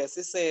ATS.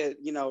 It said,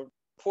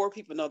 poor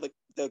people know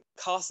the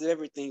cost of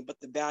everything, but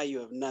the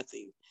value of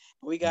nothing.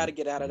 We got to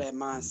get out of that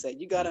mindset.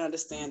 You got to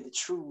understand the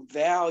true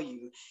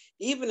value.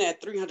 Even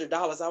at $300,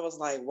 I was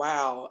like,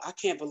 wow, I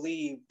can't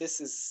believe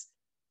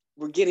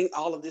we're getting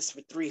all of this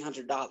for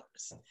 $300.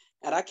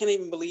 And I can't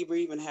even believe we're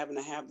even having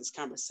to have this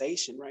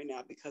conversation right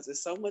now because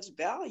there's so much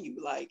value.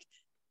 Like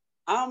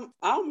I'm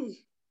a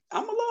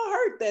little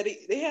hurt that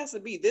it has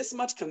to be this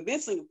much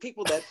convincing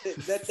people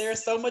that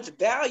there's so much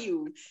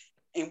value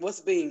in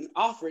what's being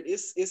offered.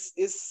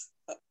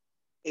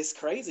 It's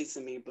crazy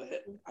to me, but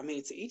I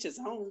mean, to each his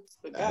own.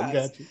 But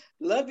guys,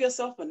 love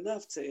yourself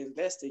enough to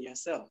invest in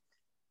yourself.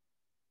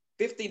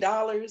 $50,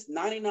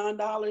 $99,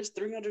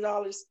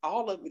 $300,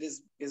 all of it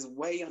is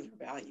way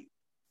undervalued.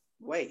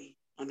 Way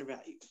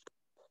undervalued.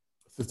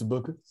 Sister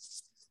Booker?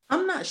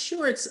 I'm not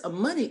sure it's a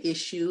money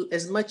issue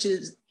as much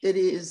as it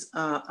is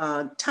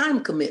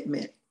time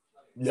commitment.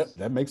 Yep,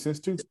 that makes sense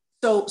too.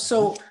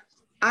 So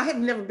I have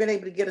never been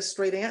able to get a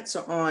straight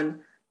answer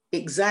on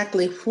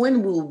exactly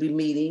when we will be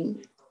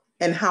meeting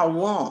and how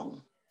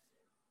long.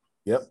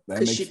 Yep, that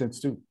makes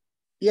sense too.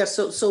 Yeah,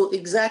 so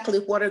exactly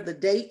what are the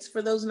dates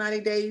for those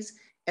 90 days?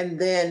 And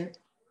then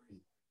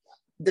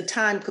the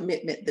time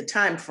commitment, the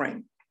time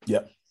frame.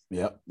 Yep,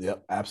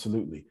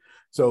 absolutely.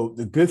 So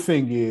the good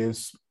thing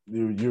is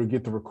you'll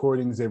get the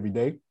recordings every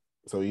day.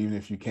 So even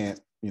if you can't,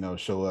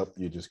 show up,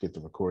 you just get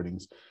the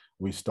recordings.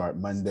 We start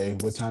Monday.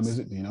 What time is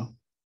it? Do you know?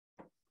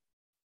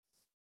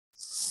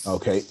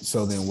 Okay,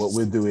 so then what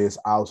we'll do is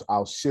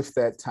I'll shift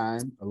that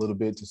time a little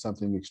bit to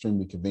something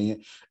extremely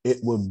convenient. It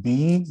would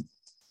be,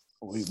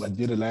 I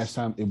did it last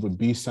time, it would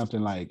be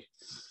something like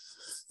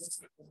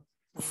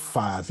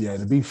 5. Yeah,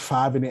 it'd be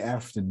 5 in the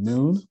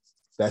afternoon.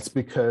 That's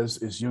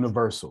because it's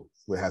universal.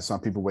 We have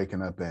some people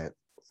waking up at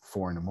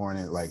 4 in the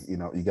morning. Like, you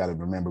know, you got to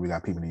remember, we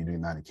got people in the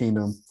United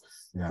Kingdom,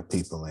 you got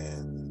people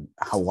in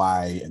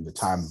Hawaii, and the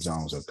time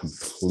zones are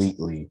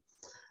completely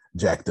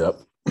jacked up.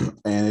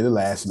 And it'll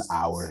last an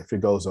hour. If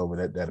it goes over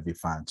that, that'll be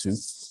fine too.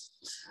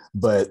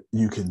 But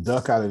you can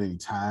duck out at any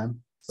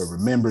time. But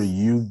remember,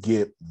 you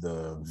get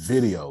the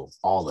video,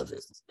 all of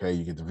it. Okay,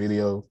 you get the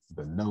video,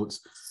 the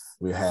notes.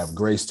 We have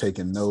Grace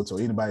taking notes, or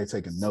anybody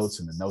taking notes,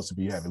 and the notes will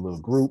be, you have a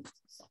little group,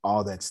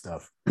 all that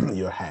stuff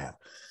you'll have.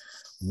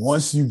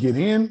 Once you get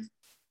in,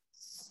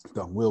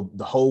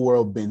 the whole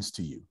world bends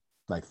to you.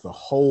 Like the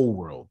whole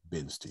world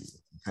bends to you.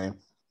 Okay,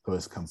 so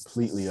it's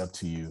completely up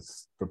to you.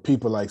 For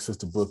people like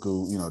Sister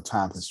Buku, you know,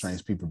 time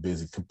constraints, people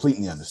busy,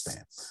 completely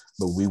understand.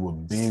 But we will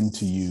bend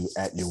to you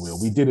at your will.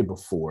 We did it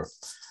before,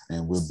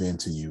 and we'll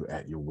bend to you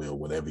at your will,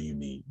 whatever you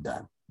need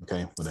done.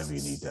 Okay, whatever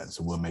you need done.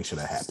 So we'll make sure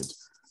that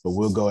happens. But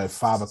we'll go at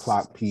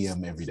 5:00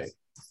 p.m. every day.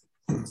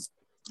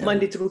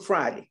 Monday through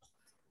Friday.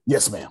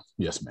 Yes, ma'am.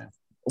 Yes, ma'am.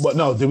 But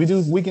no, did we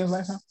do weekends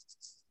last time?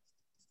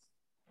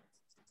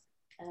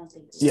 I don't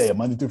think so. Yeah,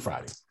 Monday through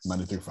Friday.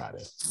 Monday through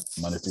Friday.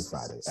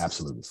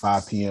 Absolutely.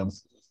 5 p.m.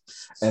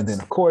 And then,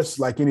 of course,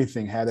 like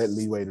anything, have that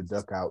leeway to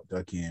duck out,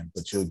 duck in,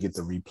 but you'll get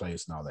the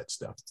replays and all that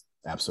stuff.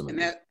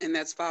 Absolutely. And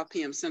that's 5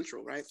 p.m.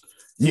 Central, right?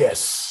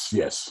 Yes.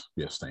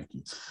 Thank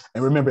you.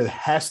 And remember, it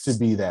has to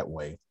be that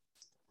way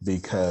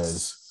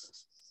because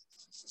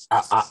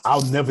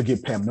I'll never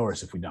get Pam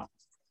Norris if we don't.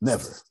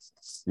 Never.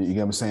 You get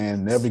what I'm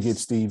saying? Never get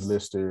Steve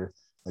Lister.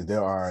 Like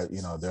there are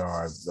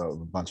a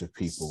bunch of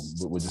people,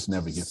 but we'll just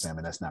never get them,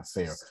 and that's not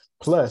fair.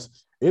 Plus,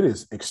 it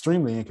is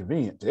extremely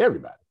inconvenient to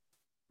everybody.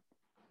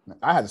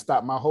 I had to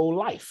stop my whole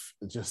life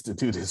just to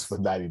do this for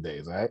 90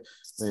 days, right?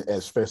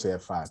 Especially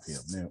at 5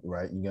 p.m.,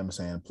 right? You get what I'm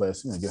saying?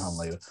 Plus, get home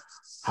later.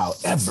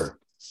 However,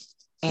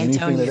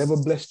 anything that ever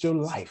blessed your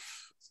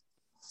life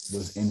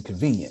was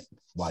inconvenient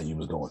while you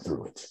was going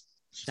through it.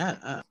 Shut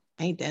up.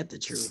 Ain't that the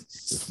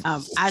truth?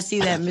 I see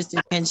that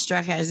Mr. Ken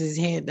Struck has his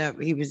hand up.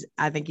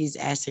 I think he's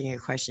asking a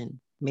question,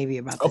 maybe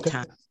about the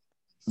time.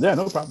 Yeah,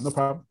 no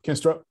problem. Ken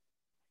Struck.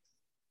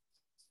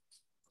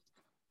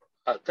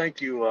 Thank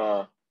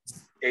you,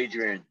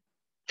 Adrian.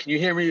 Can you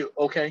hear me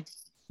okay?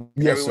 Can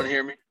yes, everyone sir.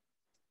 hear me?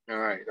 All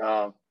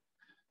right.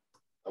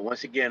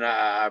 Once again,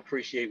 I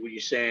appreciate what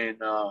you're saying.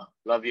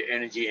 Love your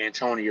energy,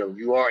 Antonio.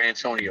 You are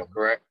Antonio,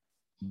 correct?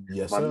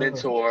 Yes, my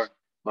sir.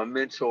 My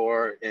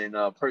mentor and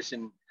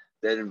person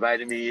that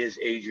invited me is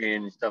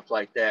Adrian and stuff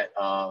like that.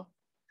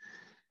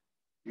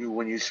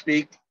 When you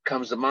speak,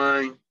 comes to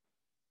mind,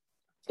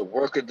 the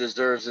worker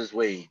deserves his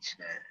wage,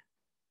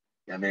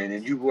 man. I mean,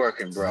 and you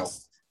working, bro.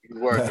 You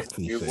working.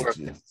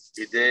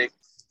 You dig?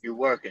 You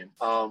working.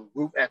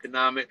 Group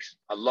economics,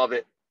 I love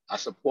it. I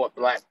support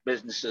Black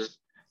businesses.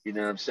 You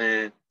know what I'm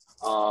saying?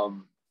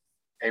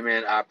 Hey,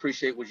 man, I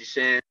appreciate what you're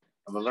saying.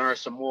 I'm gonna learn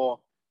some more.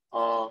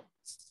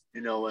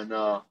 And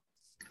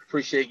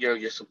appreciate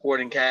your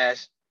supporting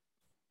cast.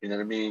 You know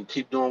what I mean?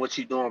 Keep doing what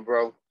you're doing,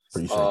 bro.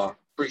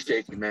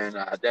 Appreciate you, man.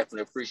 I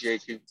definitely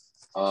appreciate you.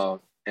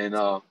 And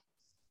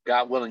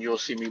God willing, you'll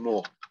see me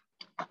more.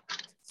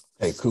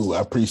 Hey, cool.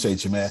 I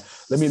appreciate you, man.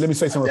 Let me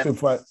say something quick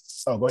before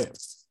go ahead.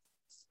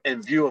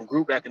 In view of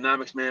group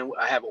economics, man,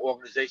 I have an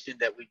organization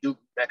that we do group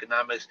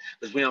economics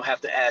because we don't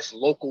have to ask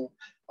local,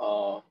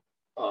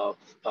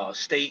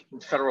 state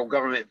and federal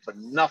government for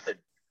nothing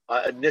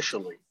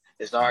initially.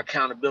 It's our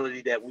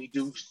accountability that we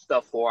do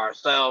stuff for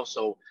ourselves.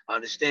 So I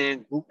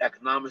understand group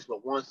economics,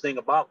 but one thing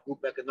about group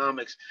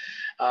economics,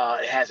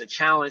 it has a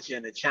challenge,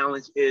 and the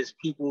challenge is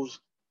people's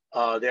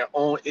their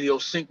own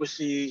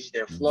idiosyncrasies,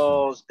 their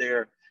flaws,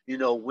 their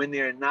when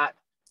they're not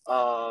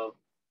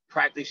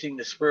practicing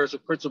the spiritual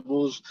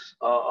principles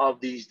of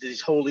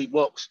these holy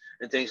books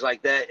and things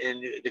like that,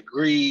 and the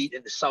greed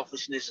and the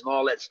selfishness and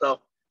all that stuff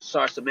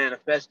starts to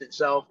manifest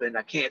itself. And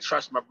I can't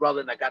trust my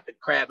brother, and I got the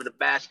crab in the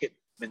basket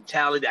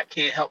mentality. I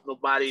can't help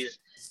nobody.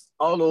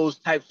 All those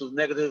types of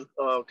negative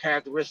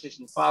characteristics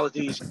and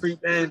qualities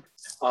creep in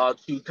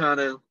to kind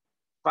of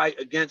fight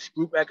against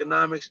group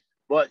economics.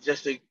 But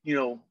just to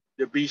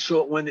to be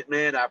short-winded,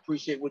 man, I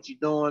appreciate what you're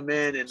doing,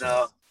 man, and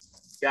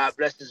God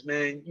bless this,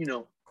 man.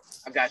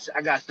 I got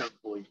something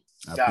for you.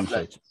 I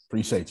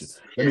appreciate you.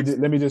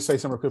 Let me just say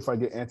something quick before I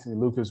get Anthony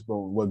Lucas. But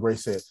what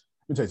Grace said,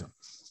 let me tell you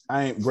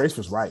something. Grace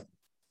was right,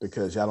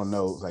 because y'all don't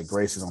know, like,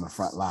 Grace is on the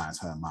front lines,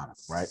 her and Monica,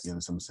 right? You know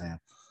what I'm saying?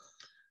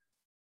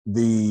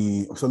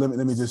 So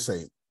let me just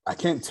say, I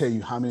can't tell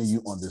you how many of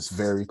you on this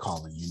very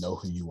calling, you know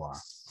who you are.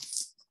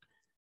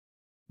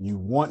 You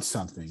want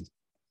something,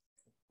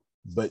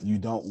 but you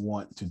don't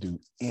want to do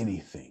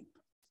anything.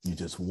 You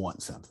just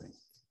want something.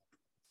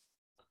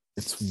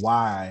 It's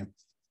why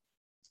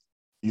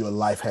your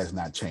life has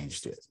not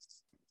changed yet.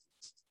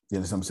 You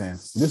understand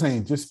what I'm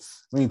saying?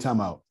 We ain't talking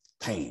about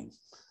pain.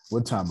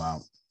 We're talking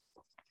about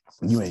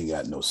You ain't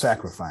got no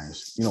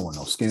sacrifice. You don't want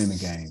no skin in the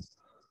game.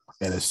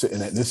 And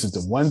this is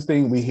the one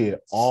thing we hear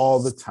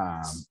all the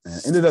time.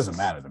 And it doesn't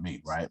matter to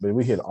me, right? But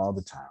we hear it all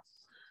the time.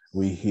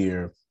 We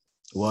hear,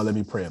 well, let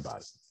me pray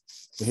about it.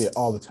 We hear it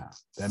all the time.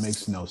 That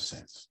makes no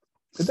sense.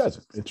 It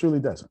doesn't. It truly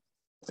doesn't.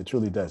 It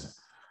truly doesn't.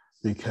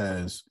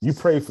 Because you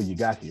prayed before you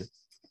got here.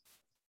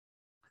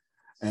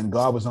 And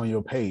God was on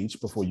your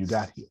page before you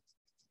got here.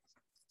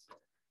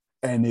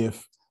 And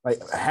if like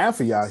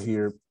half of y'all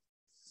here,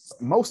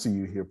 most of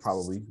you here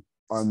probably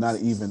are not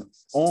even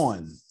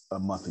on a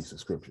monthly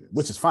subscription,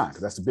 which is fine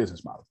because that's the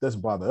business model. It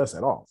doesn't bother us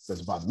at all. It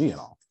doesn't bother me at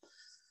all.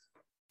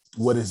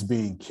 What is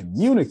being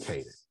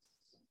communicated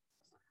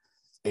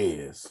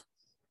is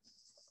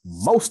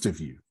most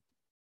of you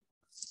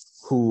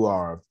who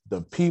are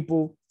the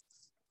people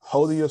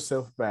holding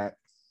yourself back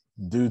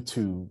due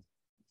to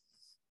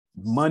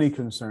money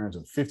concerns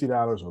of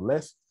 $50 or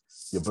less,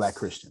 you're Black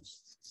Christians.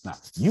 Now,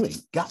 you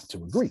ain't got to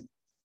agree,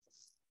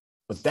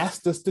 but that's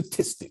the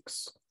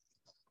statistics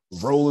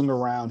rolling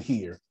around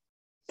here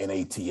in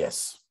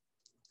ATS.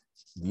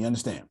 Do you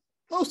understand?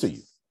 Most of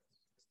you.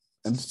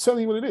 And just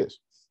telling you what it is.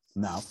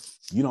 Now,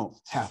 you don't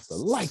have to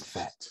like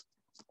that.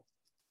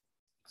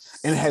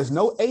 And it has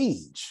no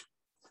age.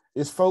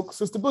 It's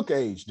folks, it's the book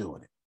age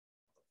doing it.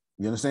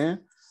 You understand?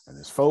 And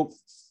it's folk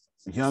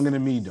younger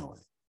than me doing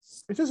it.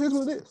 It just is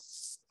what it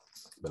is.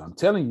 But I'm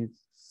telling you,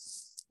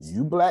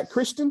 you Black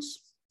Christians,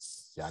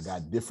 y'all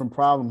got different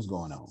problems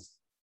going on.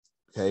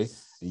 Okay?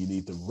 And you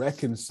need to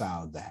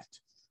reconcile that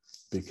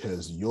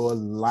because your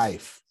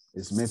life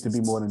is meant to be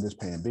more than just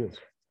paying bills.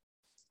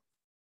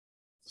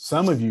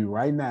 Some of you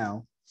right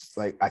now,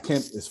 like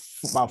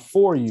it's about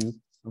 4 of you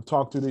I've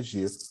talked to this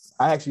year.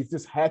 I actually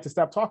just had to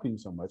stop talking to you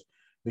so much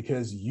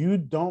because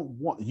you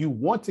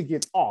want to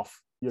get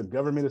off your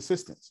government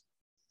assistance,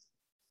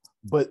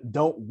 but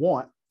don't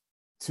want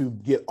to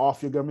get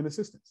off your government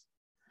assistance.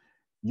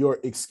 Your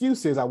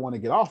excuse is, I want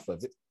to get off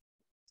of it.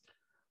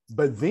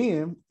 But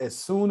then as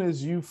soon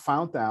as you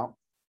found out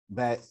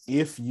that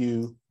if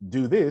you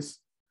do this,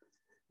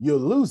 you'll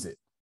lose it.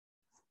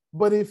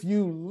 But if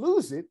you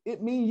lose it,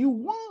 it means you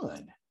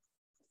won.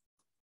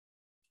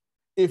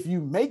 If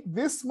you make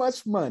this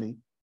much money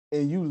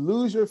and you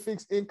lose your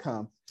fixed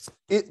income,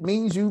 it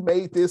means you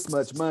made this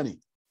much money.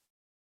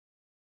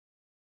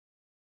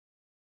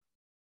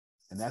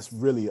 And that's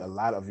really a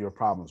lot of your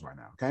problems right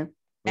now, okay?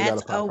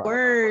 That's a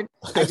word.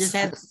 I just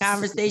had a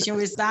conversation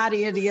with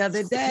Sadia the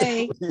other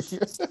day.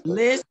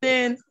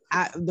 Listen,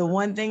 the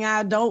one thing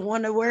I don't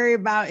want to worry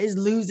about is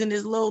losing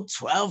this little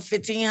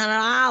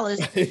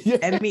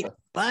 $1,200-$1,500.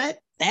 But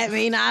that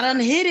means I done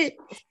hit it.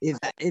 If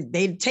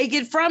they take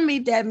it from me,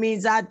 that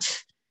means I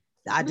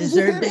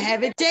deserve to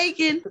have it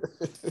taken.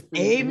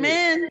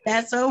 Amen.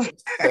 That's over.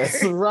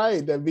 That's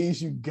right. That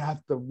means you got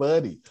the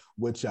money.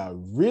 What y'all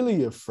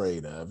really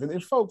afraid of,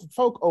 and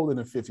folk older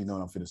than 50 know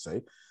what I'm finna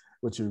say.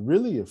 What you're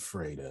really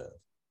afraid of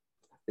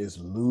is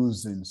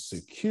losing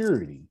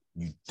security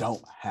you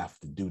don't have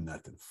to do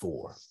nothing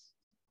for.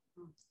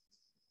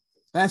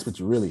 That's what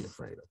you're really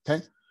afraid of,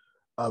 okay?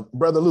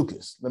 Brother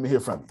Lucas, let me hear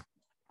from you.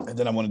 And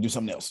then I want to do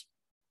something else.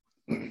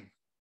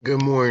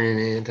 Good morning,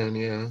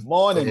 Antonio.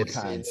 Morning,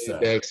 kind sir.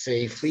 Back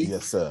safely.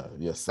 Yes, sir.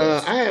 Yes,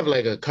 sir. I have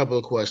like a couple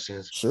of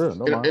questions. Sure.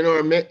 No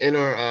in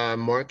our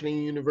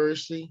marketing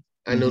university,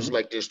 I know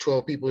like there's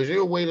 12 people. Is there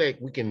a way like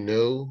we can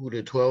know who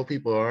the 12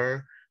 people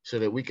are so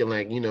that we can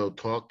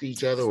talk to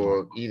each other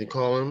or either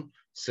call them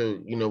so,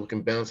 we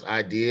can bounce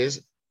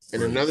ideas?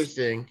 And another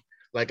thing,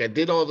 like I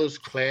did all those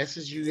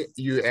classes you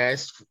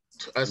asked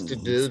us to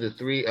do, the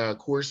 3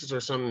 courses or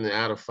something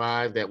out of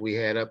 5 that we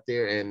had up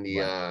there, and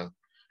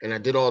and I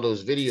did all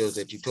those videos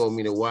that you told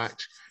me to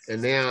watch.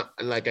 And now,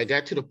 like I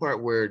got to the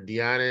part where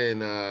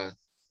Deanna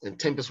and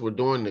Tempest were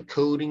doing the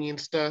coding and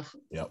stuff.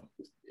 Yep.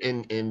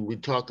 And we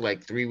talked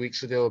like 3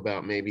 weeks ago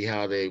about maybe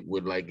how they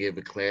would like give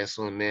a class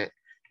on that.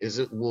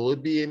 Will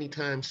it be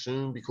anytime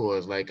soon?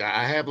 Because like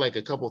I have like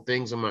a couple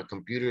things on my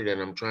computer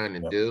that I'm trying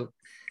to do,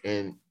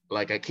 and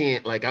like I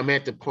can't, like I'm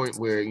at the point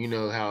where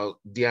how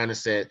Deanna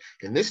said,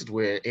 and this is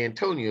where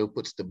Antonio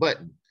puts the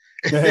button.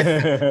 I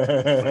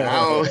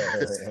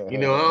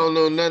don't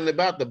know nothing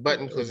about the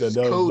button because it's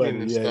coding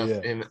and stuff,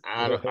 and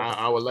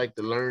I would like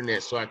to learn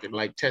that so I could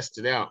like test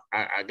it out.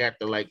 I got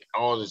the like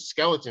all the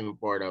skeleton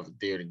part of it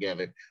there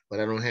together, but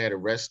I don't have the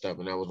rest stuff,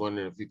 and I was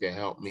wondering if you could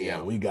help me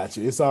out. We got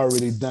you. It's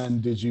already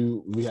done.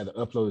 We had to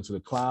upload it to the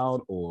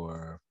cloud,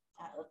 or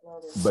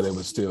but it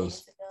was still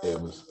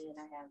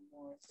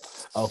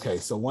okay.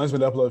 So one's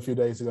been uploaded a few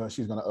days ago.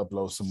 She's gonna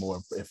upload some more.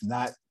 If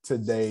not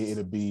today,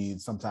 it'll be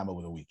sometime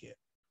over the weekend.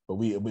 But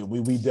we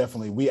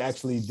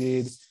actually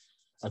did.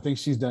 I think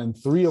she's done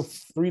 3 to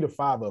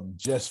 5 of them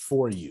just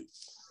for you.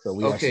 So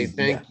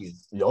thank you.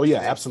 Oh yeah,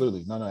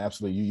 absolutely. No,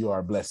 absolutely. You are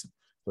a blessing.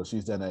 So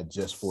she's done that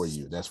just for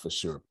you. That's for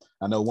sure.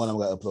 I know one of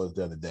them got uploaded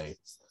the other day.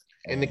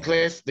 And the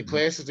class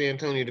is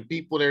Antonio. The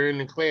people that are in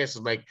the class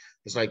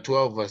it's like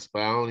 12 of us,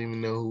 but I don't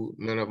even know who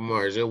none of them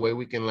are. Is there a way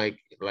we can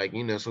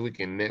so we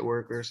can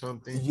network or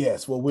something?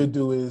 Yes. What we'll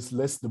do is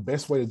the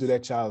best way to do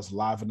that, child, is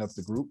liven up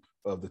the group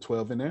of the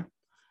 12 in there.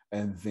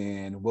 And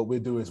then what we'll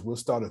do is we'll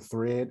start a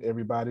thread,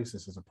 everybody,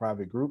 since it's a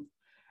private group,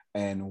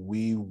 and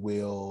y'all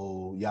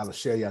will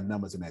share your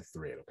numbers in that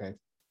thread, okay?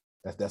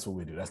 That's what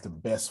we do. That's the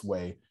best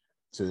way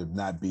to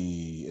not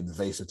be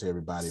invasive to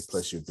everybody,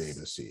 plus you'll be able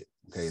to see it,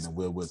 okay? And then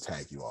we'll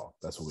tag you all.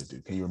 That's what we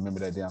do. Can you remember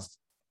that down?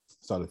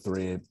 Start a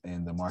thread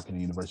in the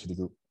Marketing University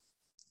group.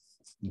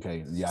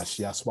 Okay,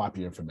 y'all swap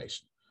your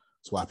information.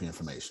 Swap your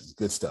information.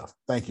 Good stuff.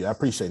 Thank you. I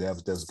appreciate that.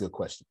 That was a good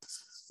question.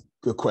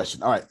 Good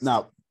question. All right,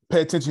 now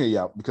pay attention here,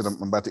 y'all, because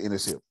I'm about to end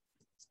this here.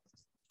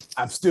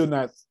 I'm still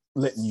not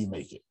letting you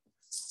make it.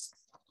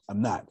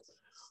 I'm not.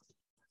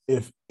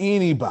 If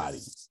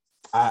anybody,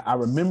 I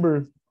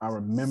remember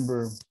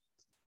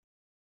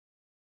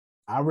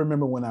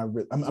when I'm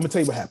gonna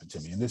tell you what happened to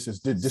me, and this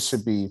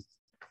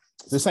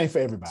ain't for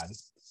everybody.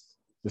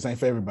 This ain't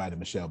for everybody,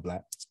 Michelle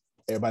Black.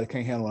 Everybody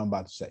can't handle what I'm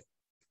about to say.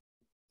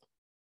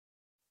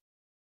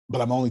 But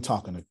I'm only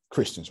talking to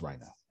Christians right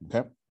now,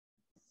 okay?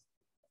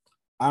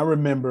 I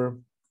remember,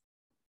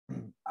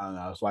 I don't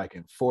know, I was like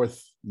in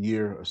 4th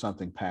year or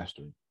something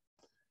pastoring,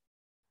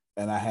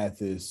 and I had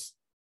this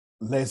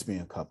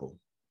lesbian couple,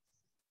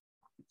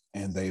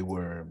 and we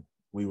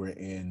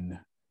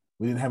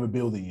didn't have a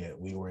building yet.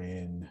 We were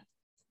in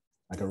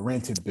like a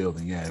rented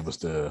building. Yeah, it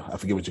was I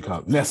forget what you call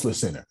it, Nestler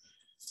Center.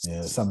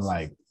 Yeah, something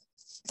like,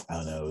 I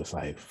don't know, it's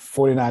like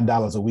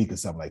 $49 a week or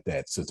something like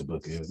that, Sister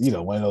Booker. It was,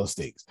 one of those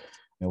things.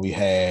 And we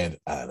had,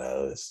 I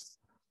don't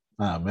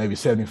know, maybe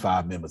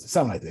 75 members or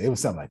something like that. It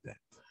was something like that.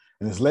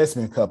 And this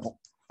lesbian couple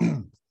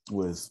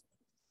was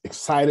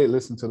excited,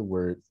 listening to the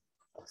word.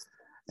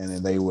 And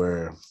then they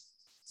were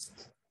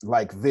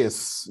like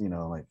this,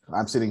 like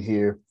I'm sitting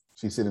here,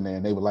 she's sitting there,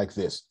 and they were like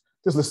this.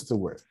 Just listen to the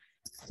word.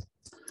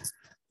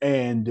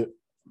 And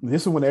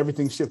this is when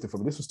everything shifted for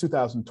me. This was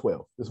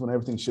 2012. This is when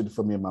everything shifted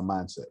for me in my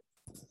mindset.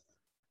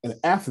 And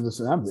after this,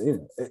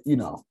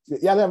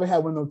 y'all ever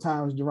had one of those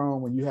times,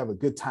 Jerome, when you have a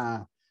good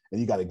time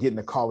and you got to get in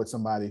the car with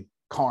somebody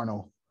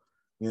carnal,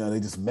 they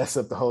just mess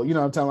up the whole, you know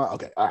what I'm talking about?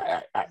 Okay, all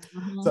right.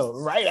 Mm-hmm. So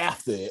right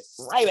after it,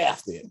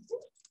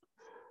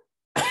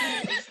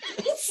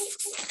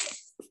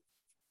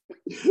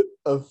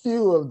 a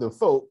few of the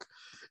folk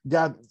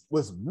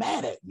was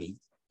mad at me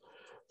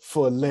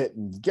for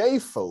letting gay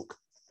folk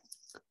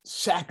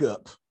shack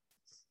up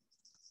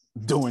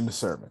during the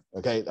sermon.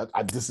 Okay,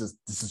 this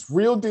is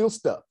real deal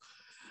stuff.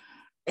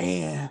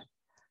 And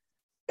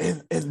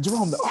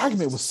Jerome, the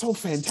argument was so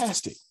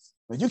fantastic.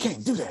 Like, you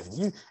can't do that.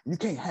 You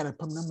can't have it.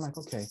 And I'm like,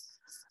 okay.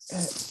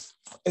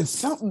 And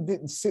something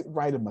didn't sit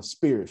right in my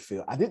spirit,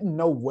 Phil. I didn't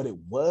know what it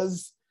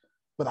was,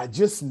 but I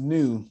just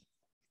knew.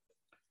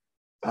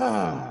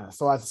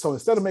 So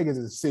instead of making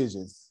a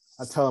decision,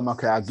 I tell them,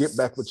 okay, I'll get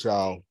back with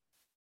y'all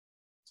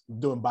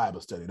doing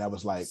Bible study. That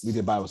was like, we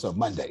did Bible study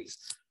Mondays.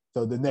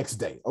 So the next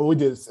day,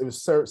 it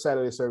was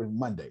Saturday service,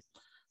 Monday,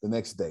 the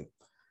next day.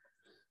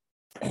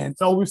 And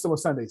so we still were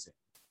Sundays.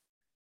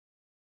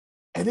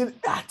 And then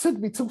it took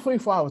me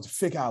 24 hours to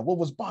figure out what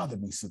was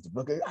bothering me, Sister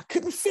Booker. I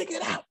couldn't figure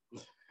it out.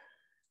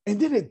 And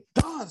then it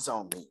dawns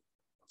on me.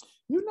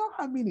 You know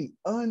how many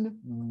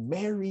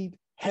unmarried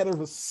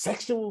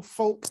heterosexual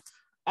folk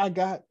I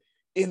got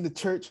in the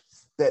church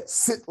that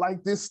sit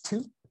like this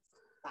too?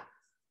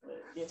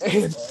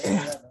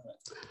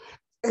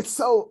 And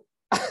so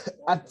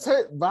I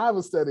turned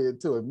Bible study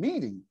into a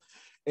meeting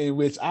in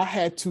which I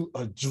had to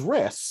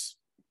address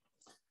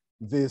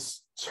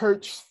this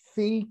church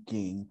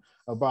thinking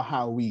about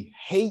how we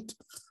hate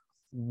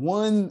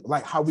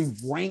like how we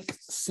rank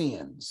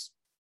sins.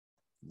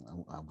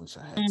 I wish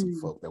I had some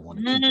folk that want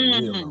to keep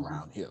it real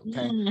around here.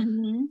 Okay,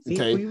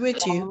 okay, we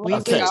with you. We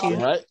okay, with you.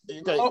 Right?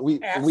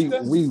 Okay,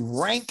 we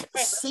rank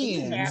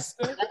sins.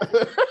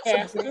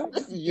 Pastor,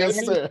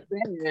 yes, sir.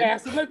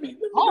 Pastor, let me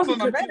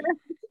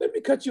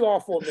cut you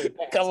off for a minute.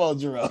 Pastor. Come on,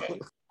 Jerome. Okay.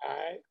 All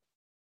right,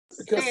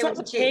 because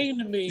something came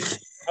to me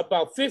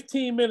about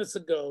 15 minutes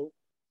ago,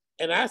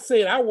 and I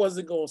said I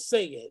wasn't gonna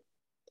say it,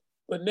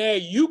 but now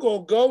you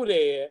gonna go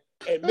there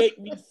and make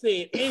me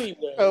say it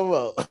anyway. Oh,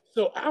 well.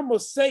 So I'm gonna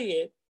say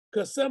it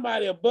because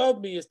somebody above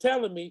me is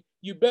telling me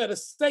you better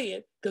say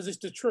it because it's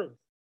the truth.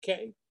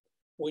 Okay.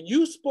 When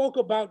you spoke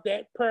about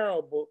that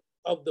parable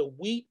of the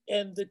wheat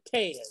and the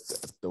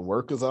tares, the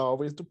workers are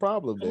always the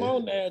problem. Come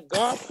on now.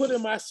 God put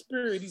in my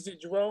spirit, he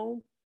said,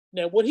 Jerome,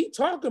 now what he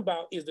talking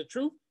about is the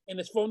truth and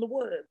it's from the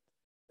word.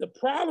 The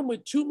problem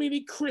with too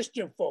many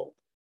Christian folk,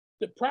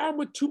 the problem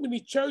with too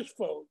many church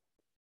folk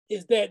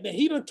is that now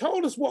he done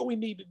told us what we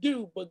need to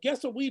do, but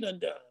guess what we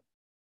done?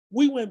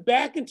 We went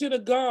back into the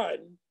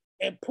garden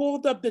and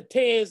pulled up the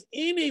tares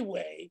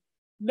anyway,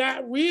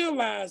 not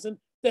realizing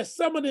that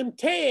some of them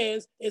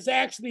tares is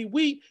actually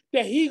wheat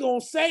that he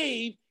gonna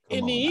save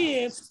in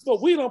the end,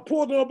 but we done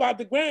pulled them up out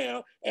the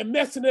ground and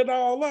messing it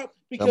all up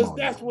because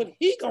that's what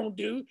he gonna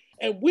do,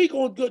 and we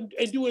gonna go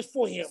and do it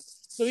for him.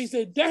 So he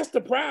said, that's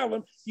the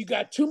problem. You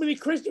got too many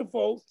Christian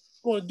folks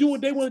gonna do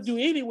what they wanna do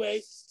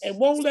anyway and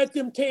won't let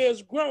them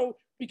tares grow,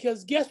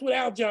 because guess what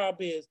our job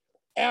is?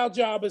 Our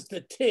job is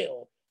to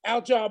till. Our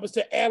job is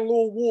to add a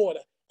little water.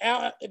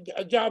 Our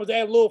job is to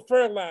add a little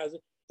fertilizer.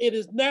 It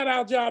is not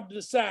our job to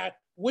decide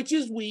which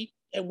is wheat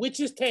and which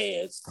is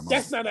Taz.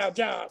 That's not our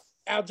job.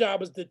 Our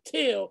job is to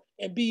tell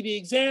and be the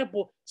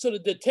example so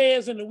that the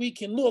Taz and the we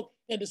can look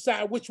and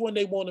decide which one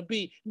they want to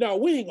be. No,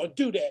 we ain't gonna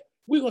do that.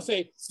 We're gonna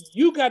say,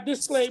 you got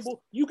this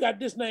label, you got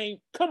this name,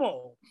 come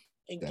on.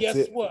 And that's guess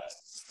it. What?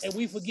 And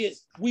we forget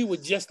we were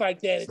just like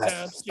that at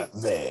times too.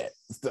 Man,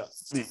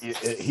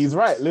 he's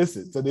right.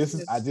 Listen, so this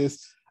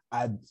is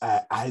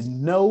I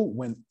know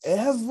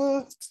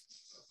whenever,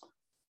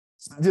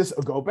 just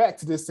go back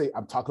to this, say,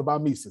 I'm talking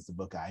about me, Sister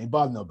Booker. I ain't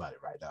bothering nobody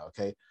right now,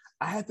 okay?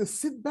 I had to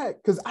sit back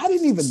because I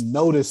didn't even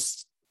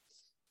notice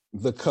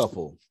the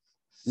couple.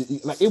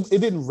 Like it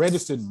didn't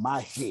register in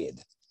my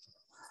head.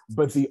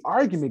 But the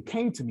argument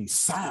came to me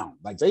sound.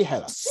 Like they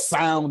had a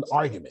sound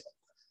argument.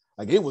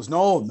 Like it was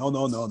no. While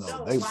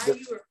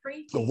you were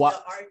preaching, the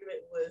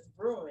argument was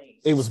brewing.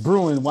 It was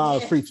brewing while I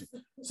was preaching.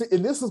 See,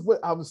 and this is what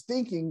I was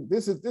thinking.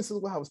 This is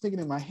what I was thinking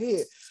in my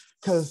head.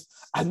 Because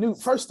I knew,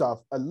 first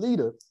off, a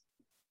leader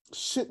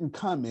shouldn't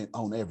comment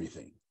on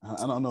everything.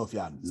 I don't know if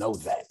y'all know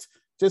that.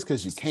 Just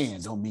because you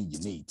can don't mean you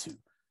need to.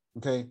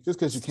 Okay? Just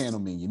because you can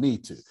don't mean you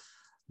need to.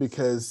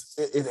 Because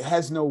it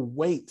has no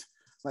weight.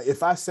 Like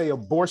if I say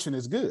abortion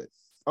is good,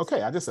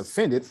 okay, I just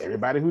offended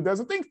everybody who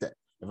doesn't think that.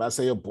 If I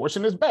say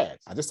abortion is bad,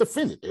 I just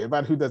offended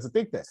everybody who doesn't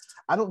think that.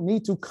 I don't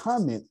need to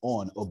comment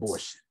on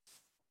abortion.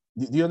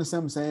 Do you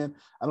understand what I'm saying?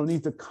 I don't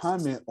need to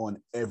comment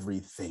on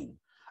everything.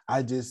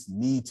 I just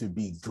need to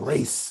be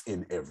grace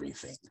in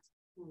everything.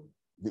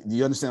 Do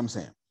you understand what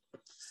I'm saying?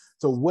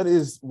 So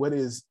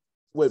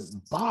what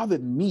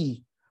bothered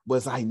me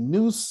was I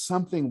knew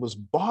something was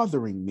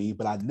bothering me,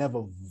 but I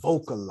never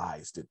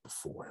vocalized it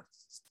before.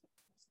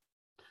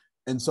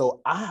 And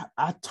so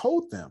I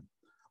told them,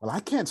 well, I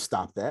can't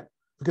stop that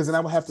because then I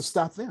would have to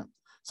stop them.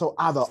 So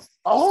either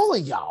all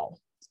of y'all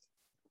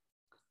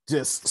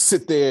just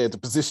sit there at the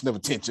position of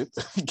attention,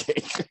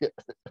 okay,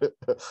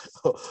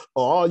 or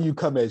all you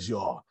come as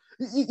y'all.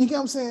 You get what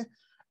I'm saying?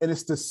 And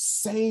it's the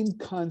same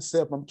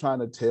concept I'm trying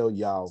to tell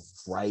y'all,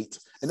 right?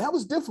 And that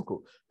was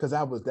difficult because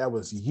that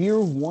was year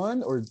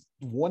 1 or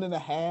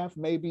 1.5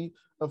 maybe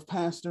of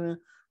pastoring.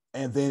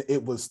 And then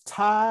it was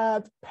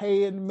tithe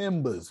paying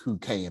members who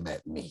came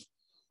at me.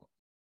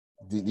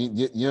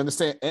 You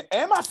understand?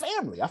 And my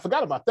family. I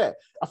forgot about that.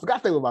 I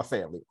forgot they were my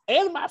family.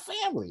 And my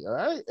family, all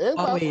right? And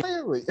always. My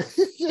family.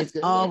 It's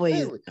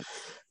always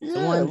the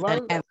ones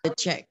that have the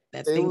check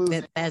that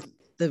think that's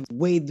the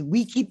way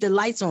we keep the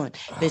lights on.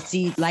 But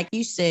see, like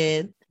you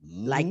said,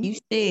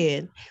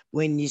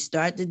 when you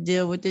start to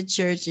deal with the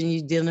church and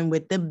you're dealing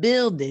with the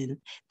building,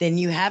 then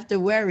you have to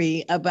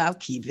worry about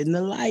keeping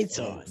the lights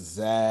on.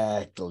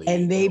 Exactly.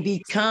 And they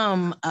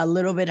become a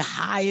little bit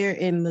higher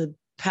in the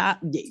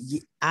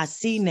I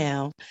see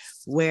now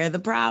where the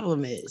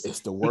problem is.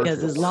 It's the workers.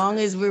 Because as long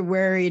as we're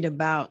worried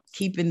about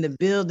keeping the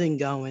building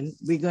going,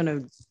 we're going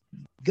to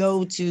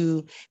go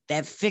to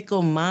that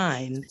fickle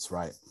mind. That's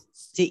right.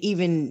 To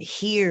even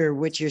hear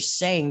what you're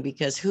saying,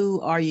 because who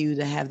are you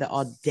to have the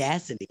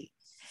audacity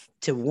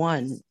to,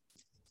 one,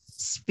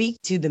 speak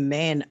to the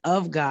man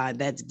of God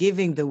that's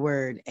giving the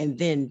word and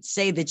then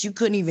say that you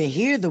couldn't even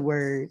hear the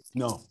word?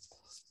 No.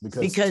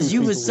 Because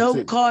you were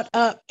so caught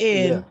up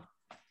in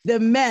the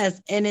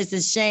mess, and it's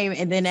a shame.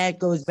 And then that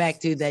goes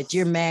back to that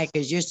you're mad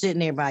because you're sitting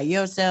there by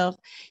yourself.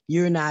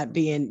 You're not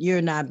being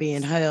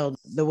held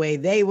the way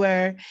they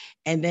were.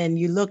 And then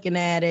you're looking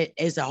at it.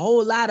 It's a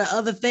whole lot of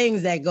other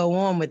things that go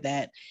on with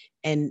that.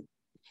 And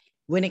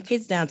when it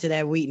gets down to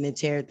that wheat and the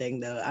tear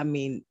thing, though, I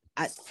mean,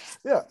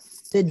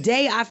 the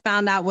day I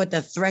found out what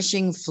the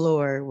threshing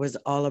floor was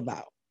all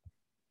about,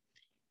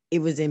 it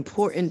was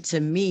important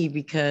to me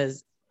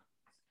because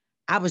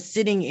I was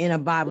sitting in a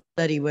Bible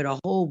study with a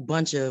whole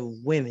bunch of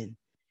women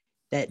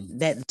that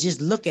just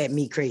look at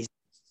me crazy.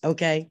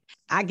 Okay.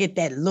 I get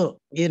that look,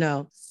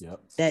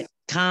 that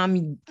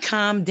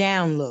calm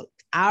down look.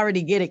 I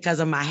already get it because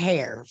of my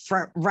hair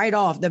right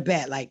off the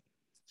bat. Like,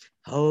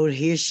 oh,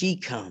 here she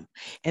come.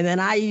 And then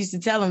I used to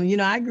tell them,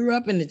 I grew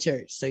up in the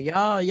church. So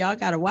y'all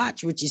got to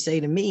watch what you say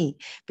to me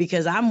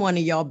because I'm one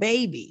of y'all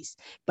babies,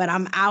 but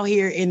I'm out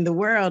here in the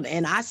world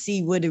and I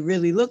see what it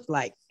really looked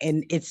like.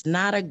 And it's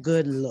not a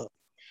good look.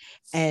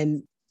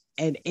 And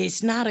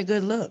it's not a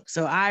good look.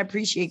 So I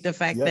appreciate the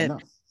fact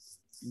that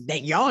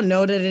y'all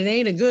know that it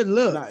ain't a good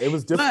look. No, it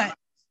was different.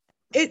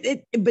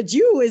 But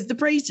you as the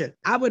preacher,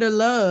 I would have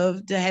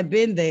loved to have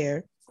been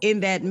there in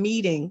that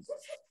meeting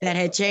that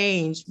had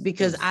changed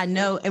because I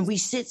know, and we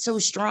sit so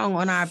strong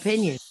on our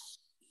opinions.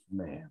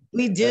 Man,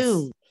 we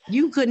do.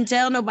 You couldn't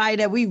tell nobody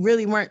that we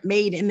really weren't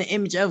made in the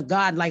image of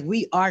God, like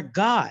we are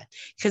God,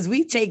 because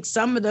we take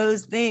some of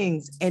those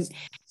things and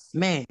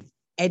man.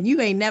 And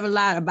you ain't never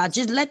lied about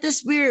just let the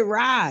spirit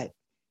ride.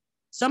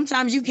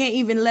 Sometimes you can't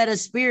even let a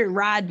spirit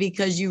ride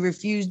because you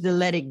refuse to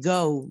let it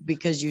go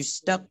because you're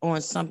stuck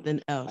on something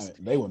else.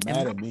 They were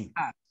mad at me.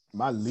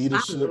 My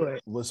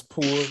leadership was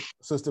poor,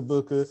 Sister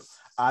Booker.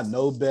 I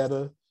know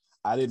better.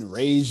 I didn't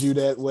raise you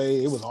that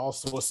way. It was all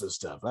sorts of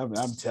stuff.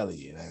 I'm telling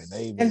you.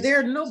 And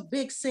there are no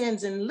big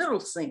sins and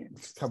little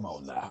sins. Come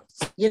on now.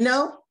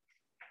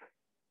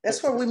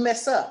 That's where we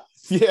mess up.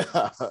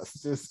 Yeah,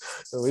 just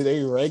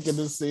they ranking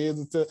the sins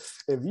until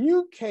if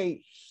you can't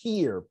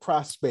hear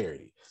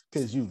prosperity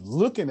because you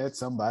looking at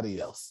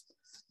somebody else,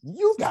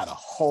 you got a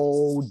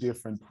whole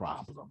different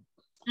problem.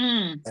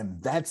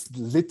 And that's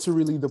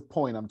literally the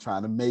point I'm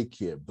trying to make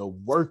here. The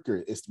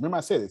worker is, remember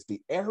I said it's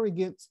the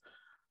arrogance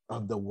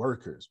of the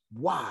workers.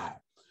 Why?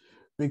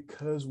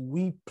 Because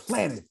we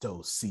planted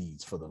those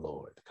seeds for the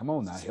Lord. Come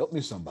on now, help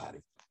me somebody.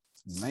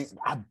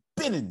 I've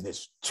been in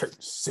this church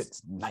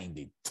since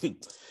 92.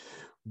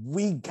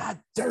 We got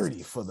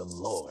dirty for the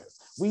Lord.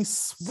 We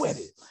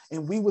sweated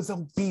and we was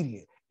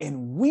obedient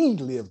and we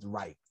lived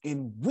right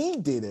and we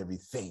did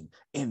everything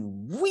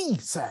and we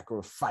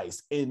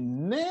sacrificed.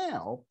 And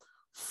now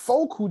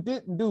folk who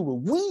didn't do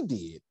what we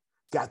did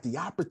got the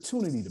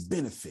opportunity to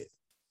benefit.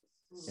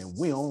 And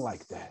we don't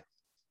like that.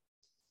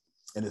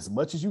 And as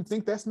much as you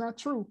think that's not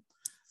true,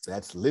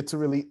 that's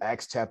literally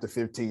Acts chapter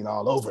 15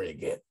 all over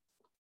again.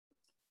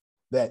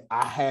 That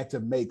I had to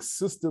make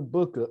Sister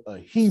Booker a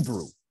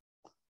Hebrew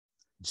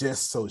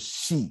just so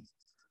she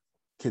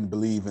can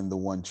believe in the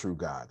one true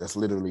God. That's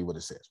literally what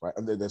it says, right?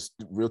 That's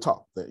real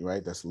talk,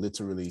 right? That's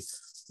literally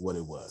what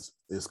it was.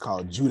 It's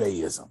called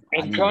Judaism.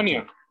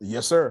 Antonio.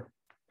 Yes, sir.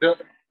 The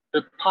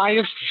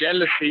pious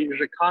jealousy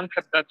is a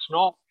concept that's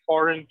not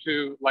foreign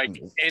to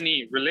like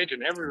any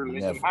religion. Every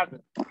religion has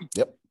it.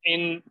 Yep.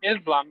 In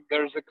Islam,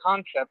 there's a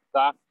concept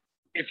that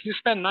if you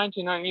spend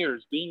 99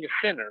 years being a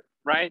sinner,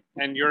 right,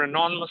 and you're a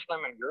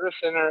non-Muslim and you're a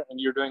sinner and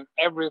you're doing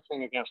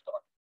everything against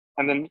God,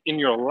 and then in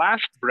your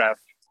last breath,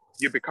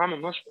 you become a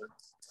Muslim,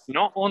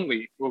 not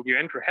only will you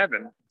enter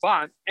heaven,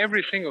 but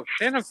every single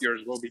sin of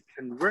yours will be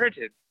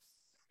converted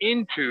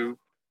into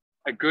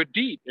a good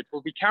deed. It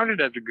will be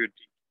counted as a good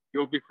deed.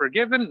 You'll be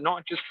forgiven,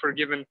 not just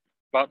forgiven,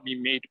 but be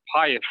made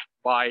pious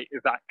by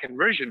that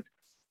conversion.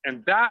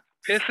 And that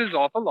pisses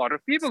off a lot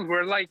of people who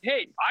are like,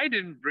 hey, I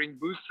didn't drink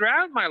booze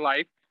throughout my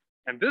life,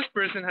 and this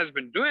person has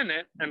been doing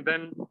it, and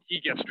then he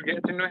gets to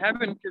get into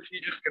heaven because he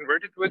just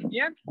converted towards the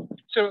end.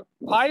 So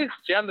pious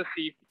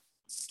jealousy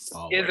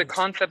is a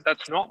concept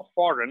that's not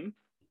foreign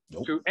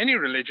to any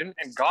religion,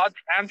 and God's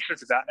answer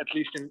to that, at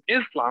least in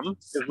Islam,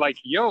 is like,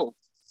 yo,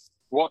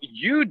 what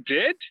you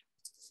did,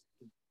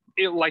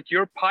 like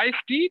your pious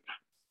deeds,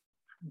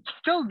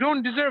 still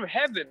don't deserve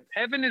heaven.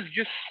 Heaven is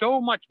just so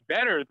much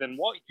better than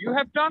what you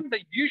have done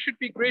that you should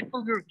be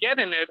grateful you're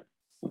getting it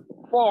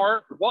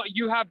for what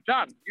you have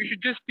done. You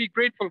should just be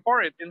grateful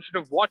for it instead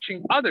of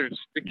watching others,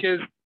 because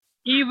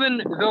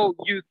even though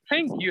you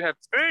think you have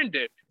earned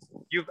it,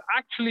 you've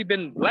actually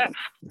been blessed.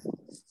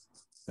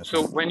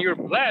 So when you're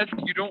blessed,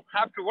 you don't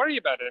have to worry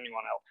about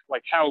anyone else,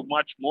 like how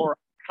much more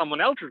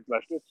someone else is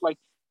blessed. It's like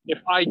if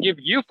I give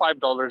you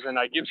 $5 and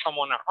I give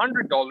someone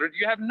 $100,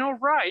 you have no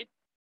right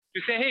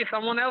to say, hey,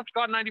 someone else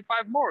got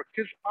 95 more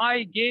because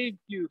I gave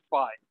you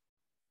 5.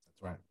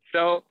 That's right.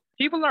 So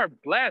people are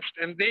blessed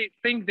and they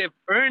think they've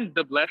earned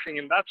the blessing,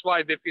 and that's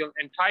why they feel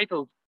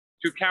entitled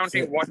to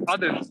counting what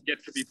others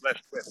get to be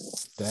blessed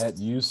with.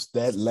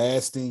 That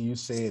last thing you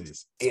said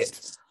is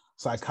it.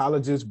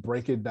 Psychologists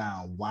break it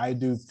down. Why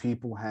do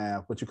people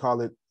have, what you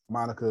call it,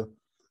 Monica,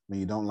 when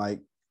you don't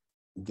like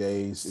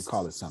gays? You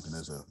call it something.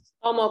 There's a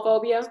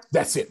homophobia.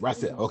 That's it right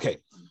there. Okay.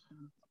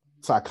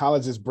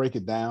 Psychologists break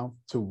it down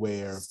to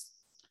where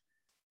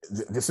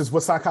this is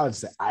what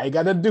psychologists say. I ain't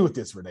got to do with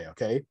this, Renee,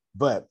 okay?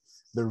 But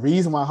the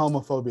reason why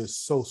homophobia is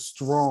so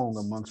strong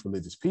amongst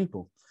religious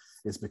people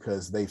is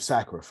because they've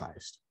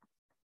sacrificed.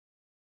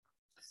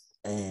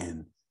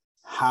 And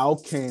how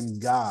can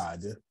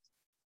God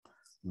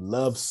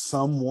love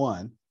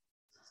someone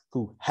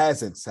who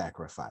hasn't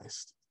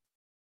sacrificed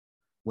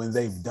when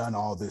they've done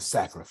all this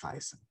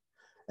sacrificing?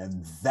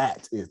 And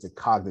that is the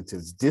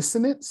cognitive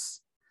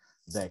dissonance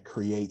that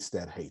creates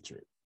that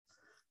hatred.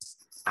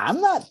 I'm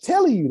not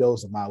telling you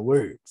those are my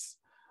words,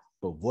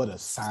 but what a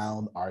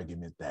sound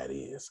argument that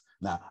is.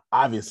 Now,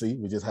 obviously,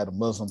 we just had a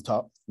Muslim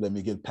talk. Let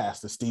me get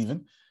Pastor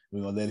Stephen.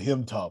 We're going to let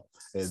him talk,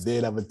 and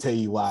then I'm going to tell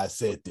you why I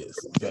said this,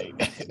 okay?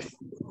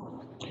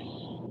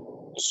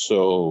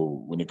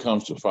 So when it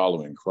comes to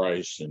following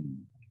Christ and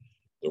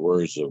the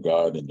words of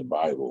God in the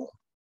Bible,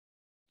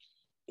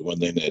 the one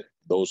thing that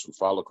those who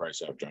follow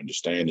Christ have to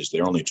understand is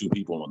there are only two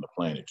people on the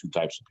planet, two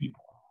types of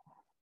people.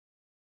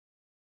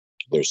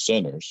 There's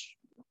sinners,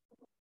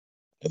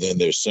 and then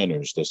there's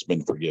sinners that's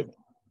been forgiven.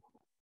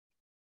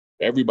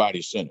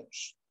 Everybody's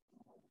sinners.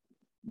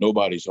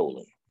 Nobody's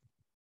holy.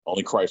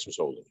 Only Christ was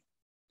holy.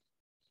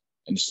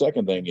 And the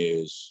second thing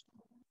is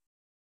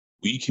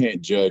we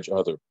can't judge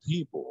other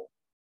people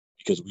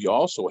because we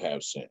also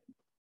have sin.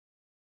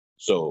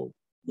 So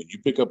when you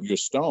pick up your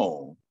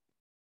stone,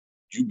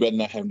 you better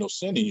not have no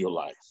sin in your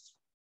life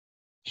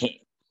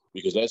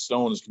because that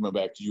stone is coming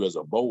back to you as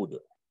a boulder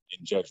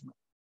in judgment.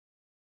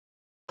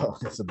 Oh,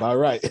 that's about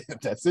right.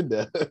 That's it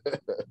there.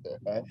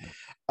 All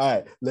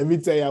right. Let me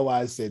tell you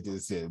why I said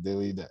this here.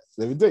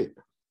 Let me tell you.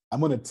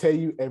 I'm going to tell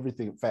you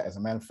everything. In fact, as a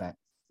matter of fact,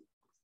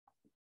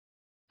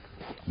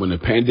 when the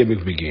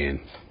pandemic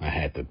began, I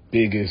had the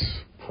biggest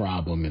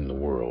problem in the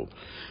world.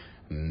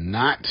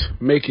 Not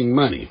making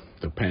money.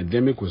 The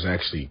pandemic was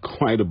actually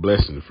quite a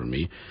blessing for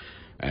me,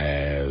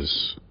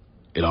 as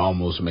it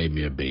almost made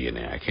me a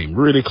billionaire. I came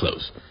really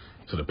close.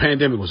 So the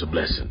pandemic was a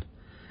blessing.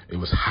 It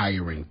was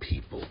hiring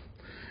people.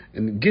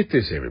 And get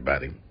this,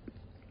 everybody.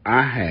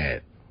 I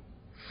had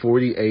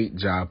 48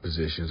 job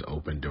positions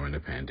open during the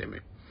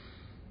pandemic.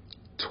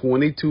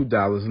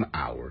 $22 an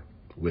hour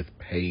with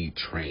paid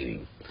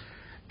training.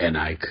 And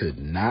I could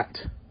not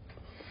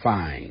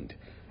find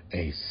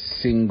a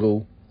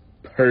single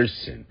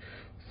person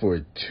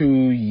for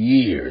 2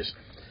 years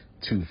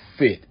to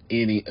fit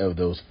any of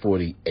those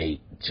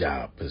 48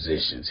 job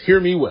positions. Hear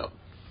me well.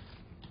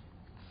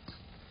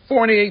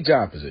 48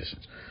 job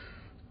positions,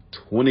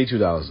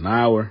 $22 an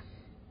hour,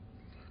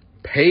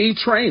 paid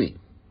training,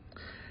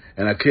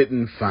 and I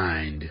couldn't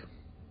find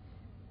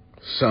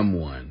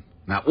someone,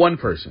 not one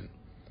person,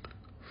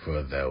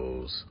 for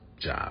those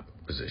job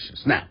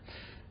positions. Now,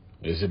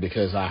 is it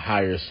because I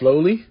hire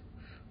slowly?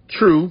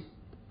 True,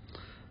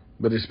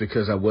 but it's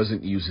because I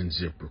wasn't using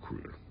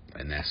ZipRecruiter,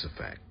 and that's a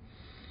fact.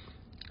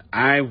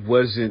 I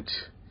wasn't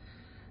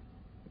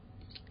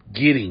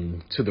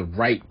getting to the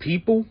right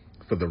people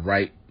for the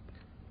right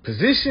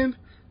position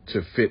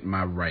to fit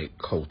my right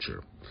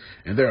culture.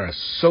 And there are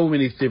so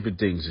many different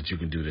things that you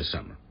can do this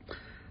summer.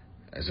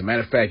 As a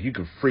matter of fact, you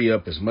can free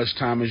up as much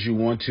time as you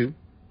want to.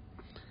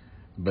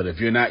 But if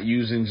you're not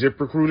using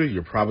ZipRecruiter,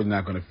 you're probably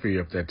not going to free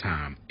up that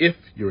time if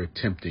you're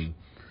attempting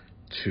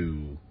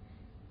to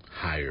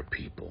hire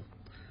people.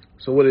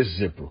 So what is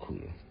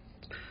ZipRecruiter?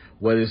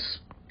 What is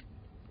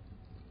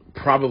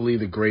probably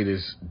the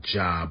greatest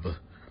job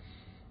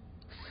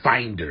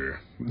finder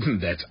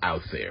that's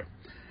out there.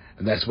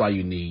 And that's why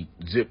you need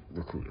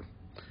ZipRecruiter.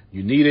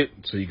 You need it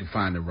so you can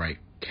find the right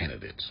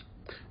candidates.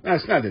 Now,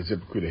 it's not that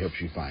ZipRecruiter helps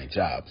you find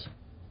jobs.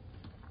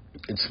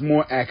 It's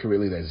more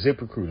accurately that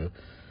ZipRecruiter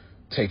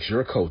takes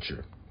your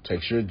culture,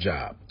 takes your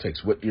job,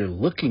 takes what you're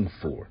looking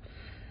for,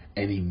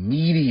 and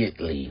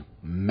immediately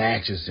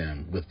matches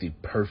them with the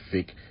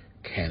perfect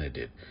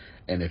candidate.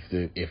 And if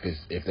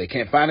they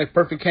can't find a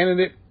perfect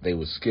candidate, they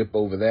will skip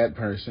over that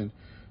person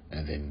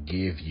and then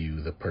give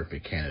you the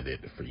perfect candidate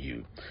for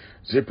you.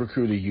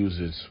 ZipRecruiter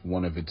uses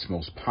one of its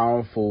most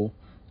powerful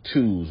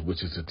tools,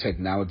 which is the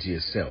technology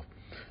itself,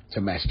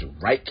 to match the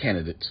right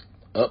candidates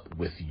up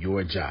with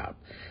your job.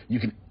 You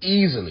can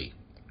easily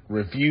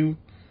review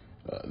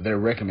their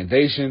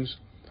recommendations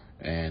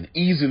and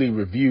easily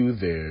review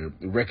their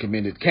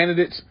recommended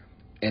candidates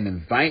and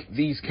invite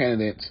these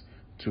candidates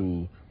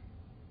to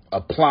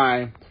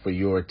apply for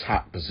your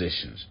top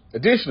positions.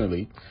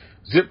 Additionally,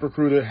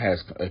 ZipRecruiter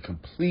has a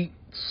complete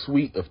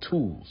suite of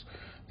tools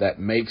that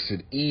makes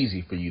it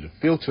easy for you to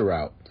filter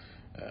out,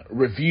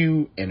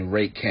 review, and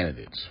rate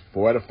candidates.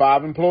 4 out of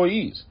 5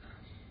 employees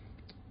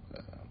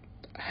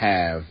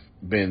have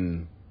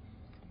been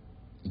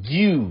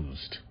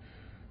used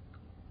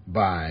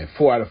by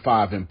 4 out of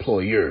 5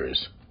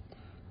 employers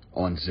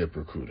on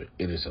ZipRecruiter.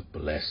 It is a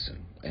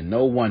blessing. And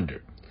no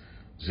wonder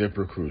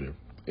ZipRecruiter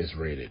is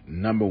rated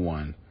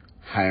 #1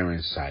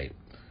 hiring site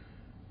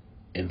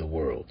in the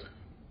world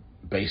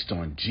based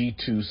on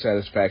G2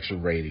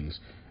 satisfaction ratings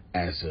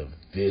as of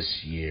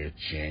this year,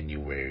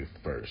 January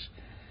 1st.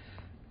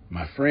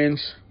 My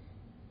friends,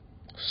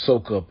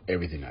 soak up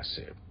everything I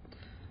said.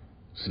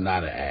 It's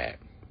not an ad.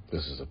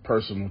 This is a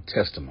personal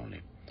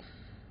testimony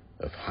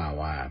of how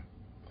I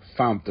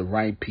found the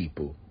right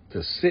people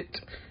to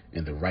sit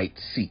in the right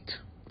seat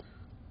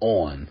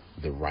on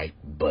the right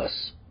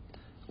bus.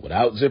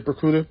 Without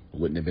ZipRecruiter, it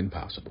wouldn't have been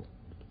possible.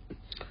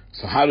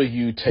 So how do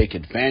you take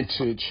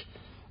advantage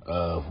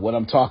of what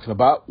I'm talking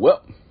about?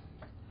 Well,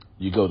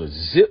 you go to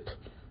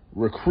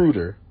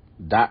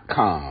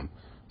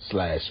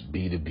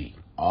ZipRecruiter.com/B2B.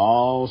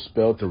 All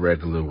spelled the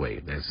regular way.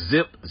 That's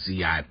Zip,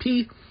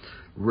 Z-I-P,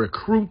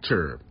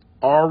 Recruiter,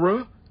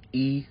 Aura,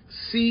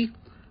 E-C,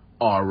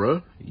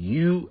 Aura,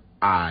 U-I-T-E-R.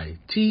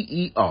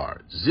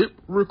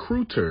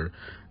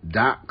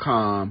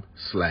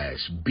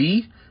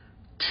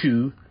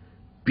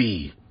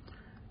 ZipRecruiter.com/B2B.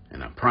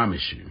 And I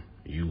promise you,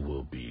 you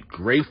will be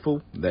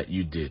grateful that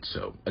you did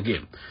so.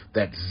 Again,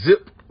 that's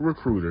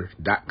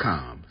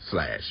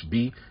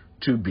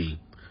ZipRecruiter.com/B2B.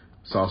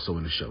 It's also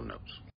in the show notes.